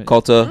Splitters tournament.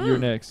 Kalta. You're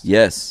next.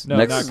 Yes. No,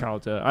 Next. not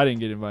Kalta. I didn't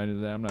get invited to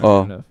that. I'm not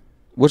Oh. good enough.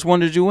 Which one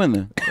did you win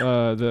then?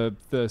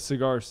 The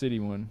Cigar City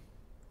one.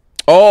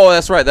 Oh,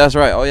 that's right. That's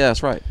right. Oh yeah,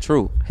 that's right.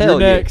 True. Hell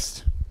You're yeah.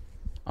 next.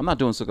 I'm not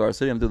doing Cigar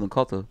City. I'm doing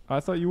Kalta. I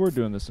thought you were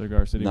doing the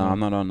Cigar City No, one. I'm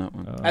not on that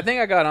one. I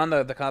think I got on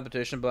the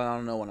competition, but I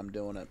don't know when I'm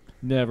doing it.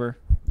 Never.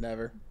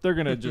 Never. They're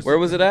gonna just. Where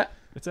was it at?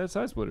 It's at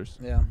Side Splitters.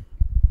 Yeah.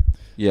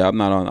 Yeah, I'm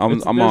not on. I'm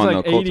There's on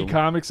like the 80 Kalta.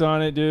 comics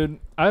on it, dude.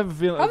 I have a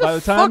feeling How by the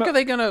the time fuck are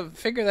they gonna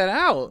figure that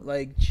out?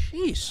 Like,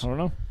 jeez. I don't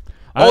know.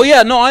 Oh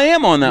yeah, no, I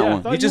am on that Yeah, I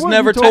one. thought He you just would.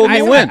 never You told told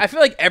me me I, when. I feel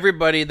like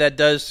everybody that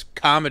does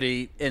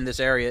comedy in this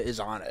area is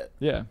on it.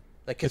 Yeah.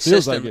 Like It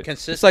feels like consistent, it.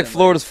 consistent. It's like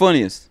Florida's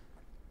funniest.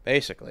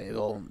 Basically.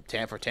 Well,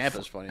 for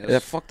Tampa's funny. Yeah,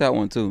 fuck that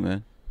one too,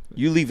 man.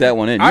 You leave that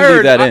one in. You I leave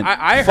heard. that in.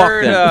 I Fuck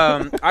heard.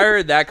 them. I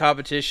heard that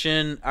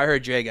competition. I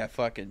heard Jay got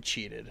fucking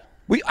cheated.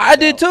 I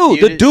did too.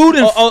 You The did- dude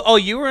in Oh,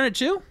 you were in it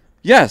too?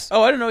 yes.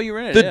 Oh, I didn't know you were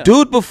in it. The yeah.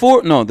 dude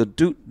before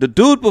the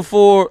dude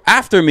before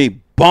after me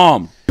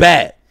bombed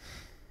bad,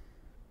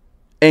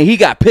 and he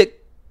got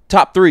picked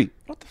top 3.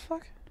 What the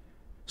fuck?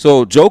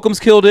 So Jokums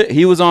killed it.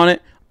 He was on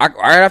it. Right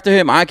after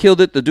him, I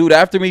killed it. The dude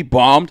after me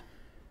bombed,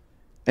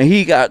 and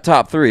he got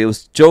top 3. It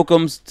was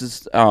Jokums.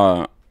 Just,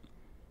 I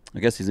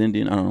guess he's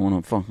Indian. I don't know what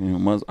I'm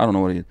fucking. I don't know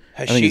what he is.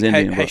 I think he's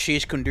Indian. but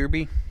Hashish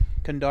Kundarbi?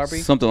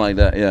 something like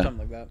that. Yeah. Something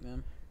like that,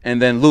 man. And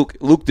then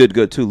Luke did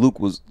good too. Luke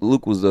was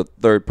the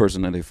third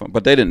person that they found,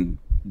 but they didn't.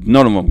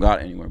 None of them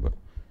got anywhere. But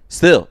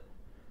still,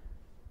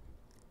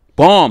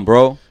 bomb,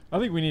 bro. I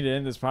think we need to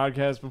end this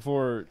podcast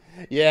before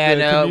Yeah,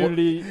 the no.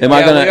 community. Am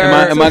I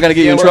gonna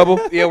get you in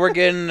trouble? Yeah, we're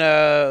getting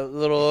a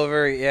little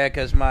over. Yeah,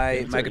 because my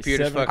already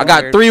computer's 7. fucking I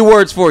got weird. 3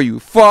 words for you.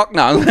 Fuck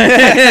no.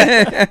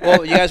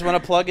 Well, you guys want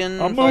to plug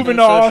in? I'm fucking moving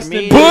to social Austin.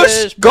 medias,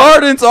 Busch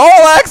Gardens all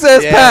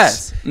access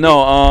Yes. pass.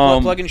 No,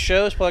 plug in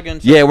shows, plug in.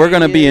 yeah, social we're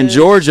gonna be in medias.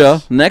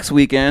 Georgia next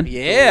weekend.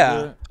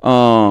 Yeah.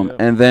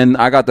 And then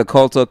I got the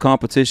Culta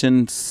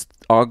competition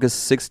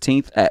August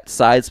 16th at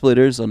Side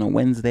Splitters on a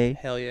Wednesday.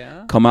 Hell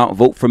yeah. Come out,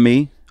 vote for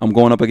me. I'm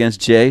going up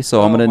against Jay,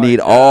 so I'm Oh gonna my need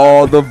God.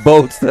 all the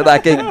votes that I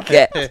can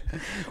get.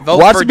 Vote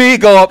Watch for- me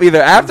go up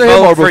either after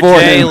him or Vote for before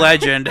Jay him.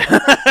 Legend.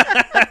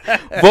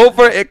 Vote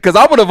for it, because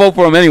I'm gonna vote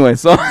for him anyway.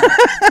 So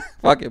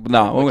fuck it. But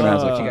nah, we're gonna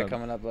have What some. you got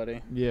coming up, buddy?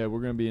 Yeah,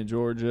 we're gonna be in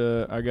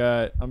Georgia.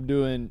 I'm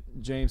doing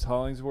James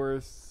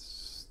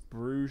Hollingsworth's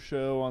brew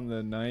show on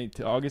the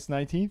August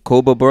 19th.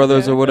 Koba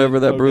Brothers Yeah, or whatever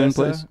that brewing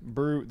Odessa. place.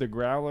 Brew the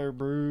Growler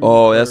Brew.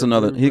 Oh, that's or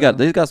another. Brew He's got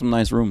Ground. some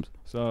nice rooms.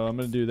 So I'm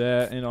gonna do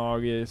that in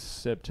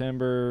August,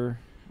 September.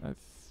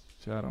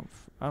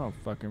 I don't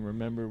fucking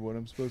remember what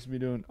I'm supposed to be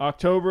doing.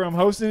 October, I'm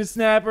hosting the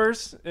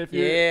Snappers. If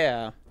you're,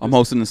 Yeah. I'm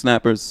hosting the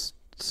Snappers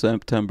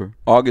September,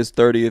 August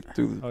 30th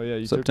through Oh yeah,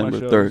 you September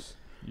took my 3rd. shows.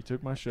 You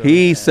took my show.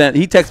 He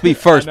texted me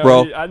first, I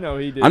know bro. I know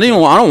he did. I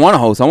don't want to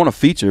host. I want to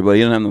feature, but he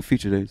didn't have no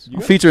feature days. You I'm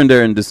got- featuring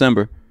there in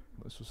December.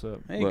 That's what's up.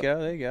 There you What? go.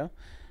 There you go.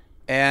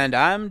 And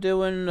I'm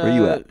doing Where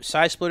you at?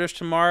 Side Splitters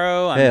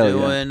tomorrow. I'm Hell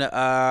doing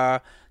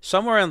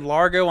somewhere in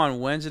Largo on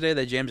Wednesday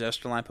that James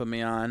Esterline put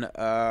me on.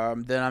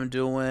 Then I'm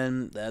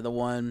doing the other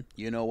one,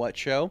 you know what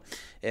show,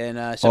 in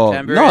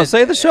September. no,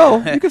 say the show.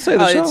 You can say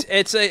the show.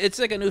 It's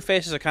like a new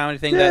Faces of Comedy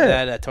thing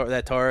Yeah.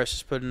 that Taurus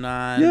is putting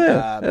on.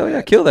 Yeah, hell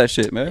yeah, kill that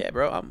shit, man. Yeah,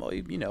 bro.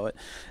 You know it,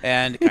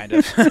 and kind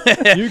of.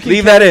 You can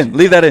Leave that in.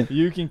 Leave that in.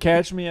 You can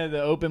catch me at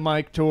the open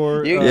mic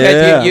tour. You can,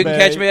 Yeah. you can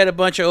catch me at a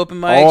bunch of open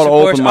mics. All of the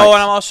course. open Oh, mics.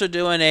 and I'm also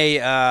doing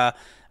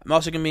I'm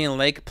also gonna be in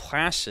Lake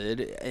Placid,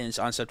 and it's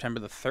on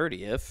September the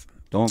 30th.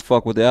 Don't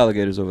fuck with the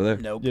alligators over there.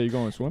 Nope. Yeah, you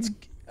going swimming?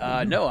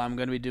 No, I'm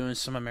gonna be doing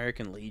some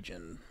American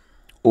Legion.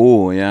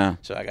 Oh yeah,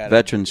 So I got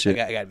veteran shit.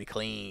 I gotta be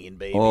clean,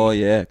 baby. Oh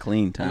yeah,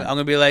 clean I'm time.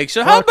 gonna be like,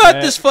 so how Fuck about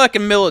that. this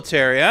fucking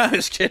military? Huh?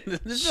 Just kidding.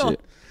 This is no-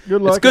 Shit.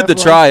 Good luck. It's good to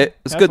have try fun. it.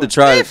 It's Have good to fun.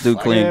 try it, do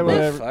fuck clean. Yeah, it, but-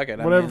 whatever. Fuck it,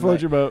 I Whatever mean, floats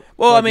like- your boat.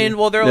 Well, I Fuck mean, you.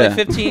 well, they're like Yeah.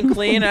 15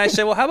 clean, and I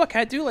said, well, how about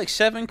can I do like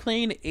 7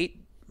 clean, 8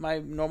 my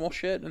normal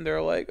shit? And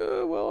they're like,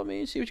 oh, well, I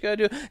mean, see what you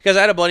gotta do. Because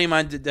I had a buddy of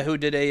mine who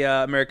did a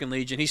American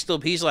Legion.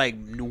 He's like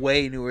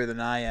way newer than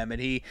I am, and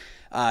he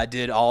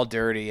did All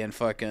Dirty and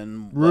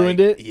fucking Ruined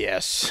like, it?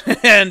 Yes,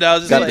 and I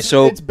was just Got like, the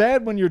show. It's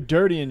bad when you're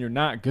dirty and you're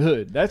not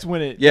good. That's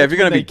when it. Yeah, if that's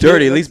you're when gonna be they kill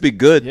dirty, you. at least be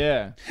good.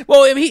 Yeah.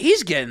 well, I mean,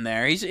 he's getting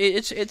there.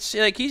 It's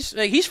like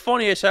he's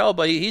funny as hell,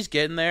 but he's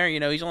getting there. You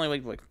know, he's only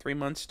like 3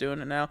 months doing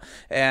it now,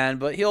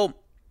 but he'll,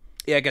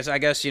 yeah, I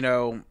guess you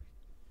know.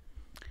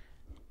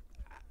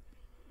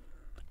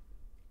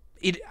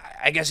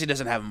 I guess he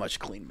doesn't have much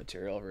clean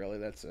material, really.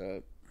 That's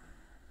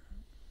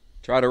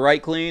Try to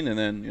write clean, and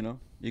then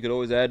you could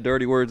always add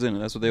dirty words in it.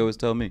 That's what they always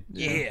tell me.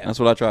 Yeah. That's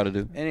what I try to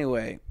do.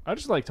 Anyway, I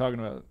just like talking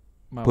about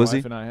my Pussy?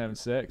 wife and I having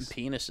sex.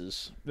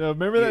 penises. No,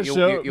 remember that Your-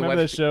 show? your remember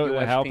wife's- that show, your the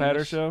wife's Hal Patter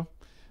penis? show?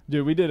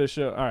 Dude, we did a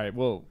show. All right,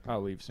 well,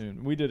 I'll leave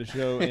soon. We did a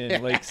show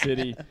in Lake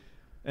City,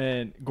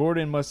 and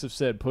Gordon must have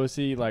said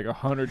pussy like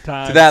 100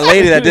 times. To that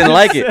lady that didn't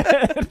like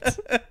it.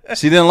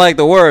 She didn't like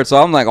the word, so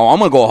I'm like, oh, I'm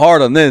going to go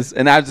hard on this.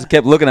 And I just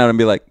kept looking at her and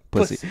be like,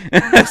 pussy.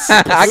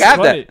 I got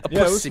Funny. that. Yeah,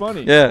 it was pussy.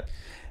 funny. Yeah.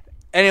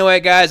 Anyway,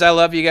 guys, I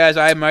love you guys.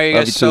 I admire you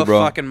Love guys you so too, bro.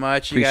 fucking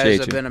much. You guys Appreciate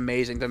have you. been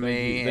amazing to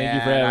me. Thank you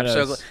for and having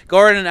I'm us. so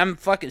Gordon, I'm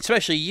fucking,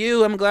 especially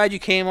you. I'm glad you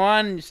came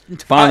on.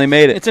 Finally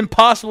made it. It's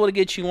impossible to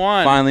get you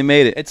on. Finally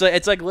made it.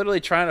 It's like literally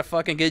trying to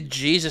fucking get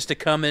Jesus to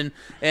come in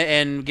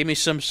and give me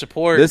some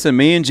support. Listen,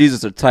 me and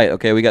Jesus are tight,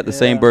 okay? We got the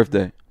same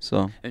birthday,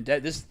 so. And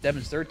this is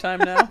Devin's third time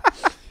now.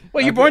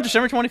 Wait, you're born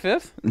December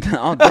 25th?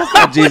 No, that's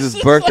not Jesus'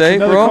 birthday,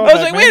 Another bro. call. I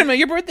was like, wait a minute,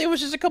 your birthday was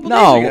just a couple days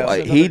No,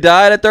 ago. he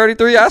died at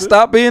 33. I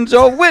stopped being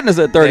Jehovah's Witness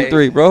at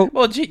 33, bro.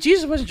 Well,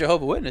 Jesus wasn't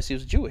Jehovah's Witness. He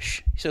was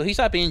Jewish. So he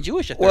stopped being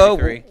Jewish at Well,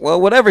 33.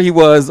 whatever he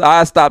was,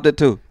 I stopped it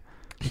too.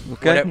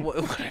 Okay?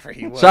 Whatever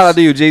he was. Shout out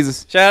to you,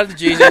 Jesus. Shout out to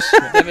Jesus.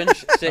 Devin,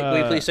 will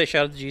you please say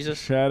shout out to Jesus?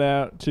 Shout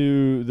out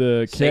to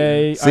the Satan.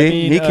 K. See, I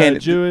mean, he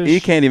can't. Jewish. He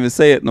can't even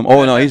say it.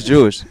 Oh no, he's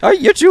Jewish. Oh,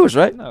 you're Jewish,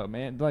 right? No,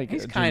 man. Like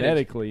He's kinda-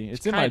 genetically,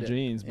 it's in my kinda,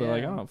 genes, but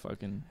like I yeah. don't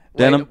fucking.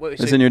 Denim?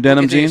 It's in your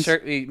denim jeans?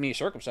 You mean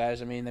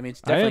circumcised. I mean, that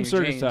means I am definitely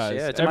your genes. circumcised.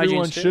 Yeah, it's in my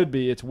Everyone genes, too. should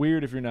be. It's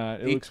weird if you're not.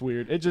 It looks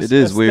weird. It just It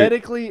is weird.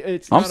 aesthetically,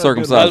 it's. I'm not a good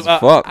circumcised look. as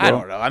fuck, I bro.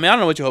 don't know. I mean, I don't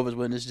know what Jehovah's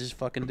Witnesses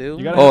fucking do.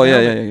 You gotta Oh, have a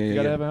yeah, helmet. yeah. You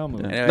gotta have a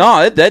helmet. Anyway.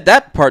 No,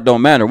 that part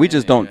don't matter. We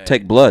just don't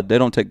take blood. They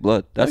don't take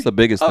blood. That's the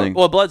biggest thing.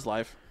 Well, blood's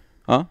life.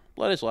 Huh?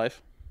 Blood is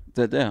life.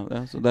 That's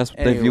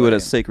they view it Anyway.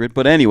 as sacred.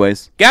 But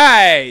anyways,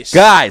 Guys,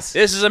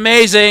 this is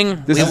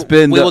amazing. This has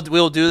been We'll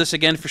do this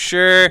again for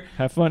sure.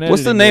 Have fun.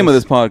 what's the editing name of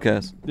this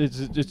podcast?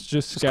 It's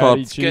just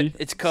called- Scotty Chi.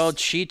 It's called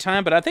Cheat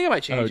Time, but I think I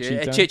might change Cheat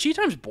it. Time? Cheat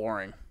Time's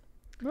boring.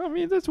 I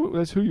mean, that's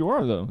who you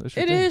are, though. That's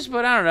your It thing. is,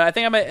 but I don't know. I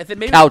think I might.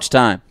 Maybe Couch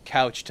time.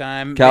 Couch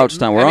time. Couch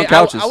time. We're on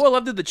couches. I would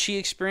love to do the Chi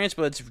experience,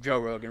 but it's Joe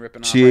Rogan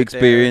ripping off. Chi right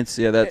experience.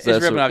 There. Yeah, that's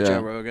ripping what- off yeah.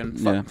 Joe Rogan.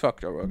 Yeah. Fuck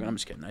Joe Rogan. I'm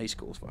just kidding. He's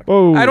cool as fuck.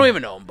 Whoa. I don't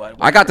even know him, but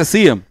I got to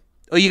see him.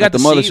 Oh, you got at the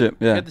to mothership, See,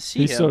 yeah. You got to see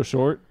He's him. so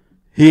short.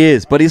 He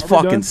is, but he's Are we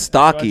done? fucking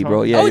stocky,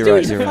 bro. Yeah, oh, you're dude, right.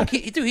 he's You're right.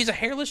 dude, he's a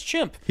hairless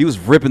chimp. He was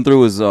ripping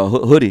through his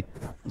hoodie.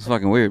 It's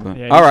fucking weird, but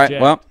Yeah, all he's right.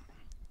 jacked. Well,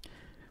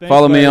 Thanks,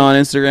 follow me buddy. on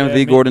Instagram, Yeah,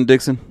 the Gordon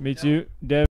Dixon. Me too. Devin.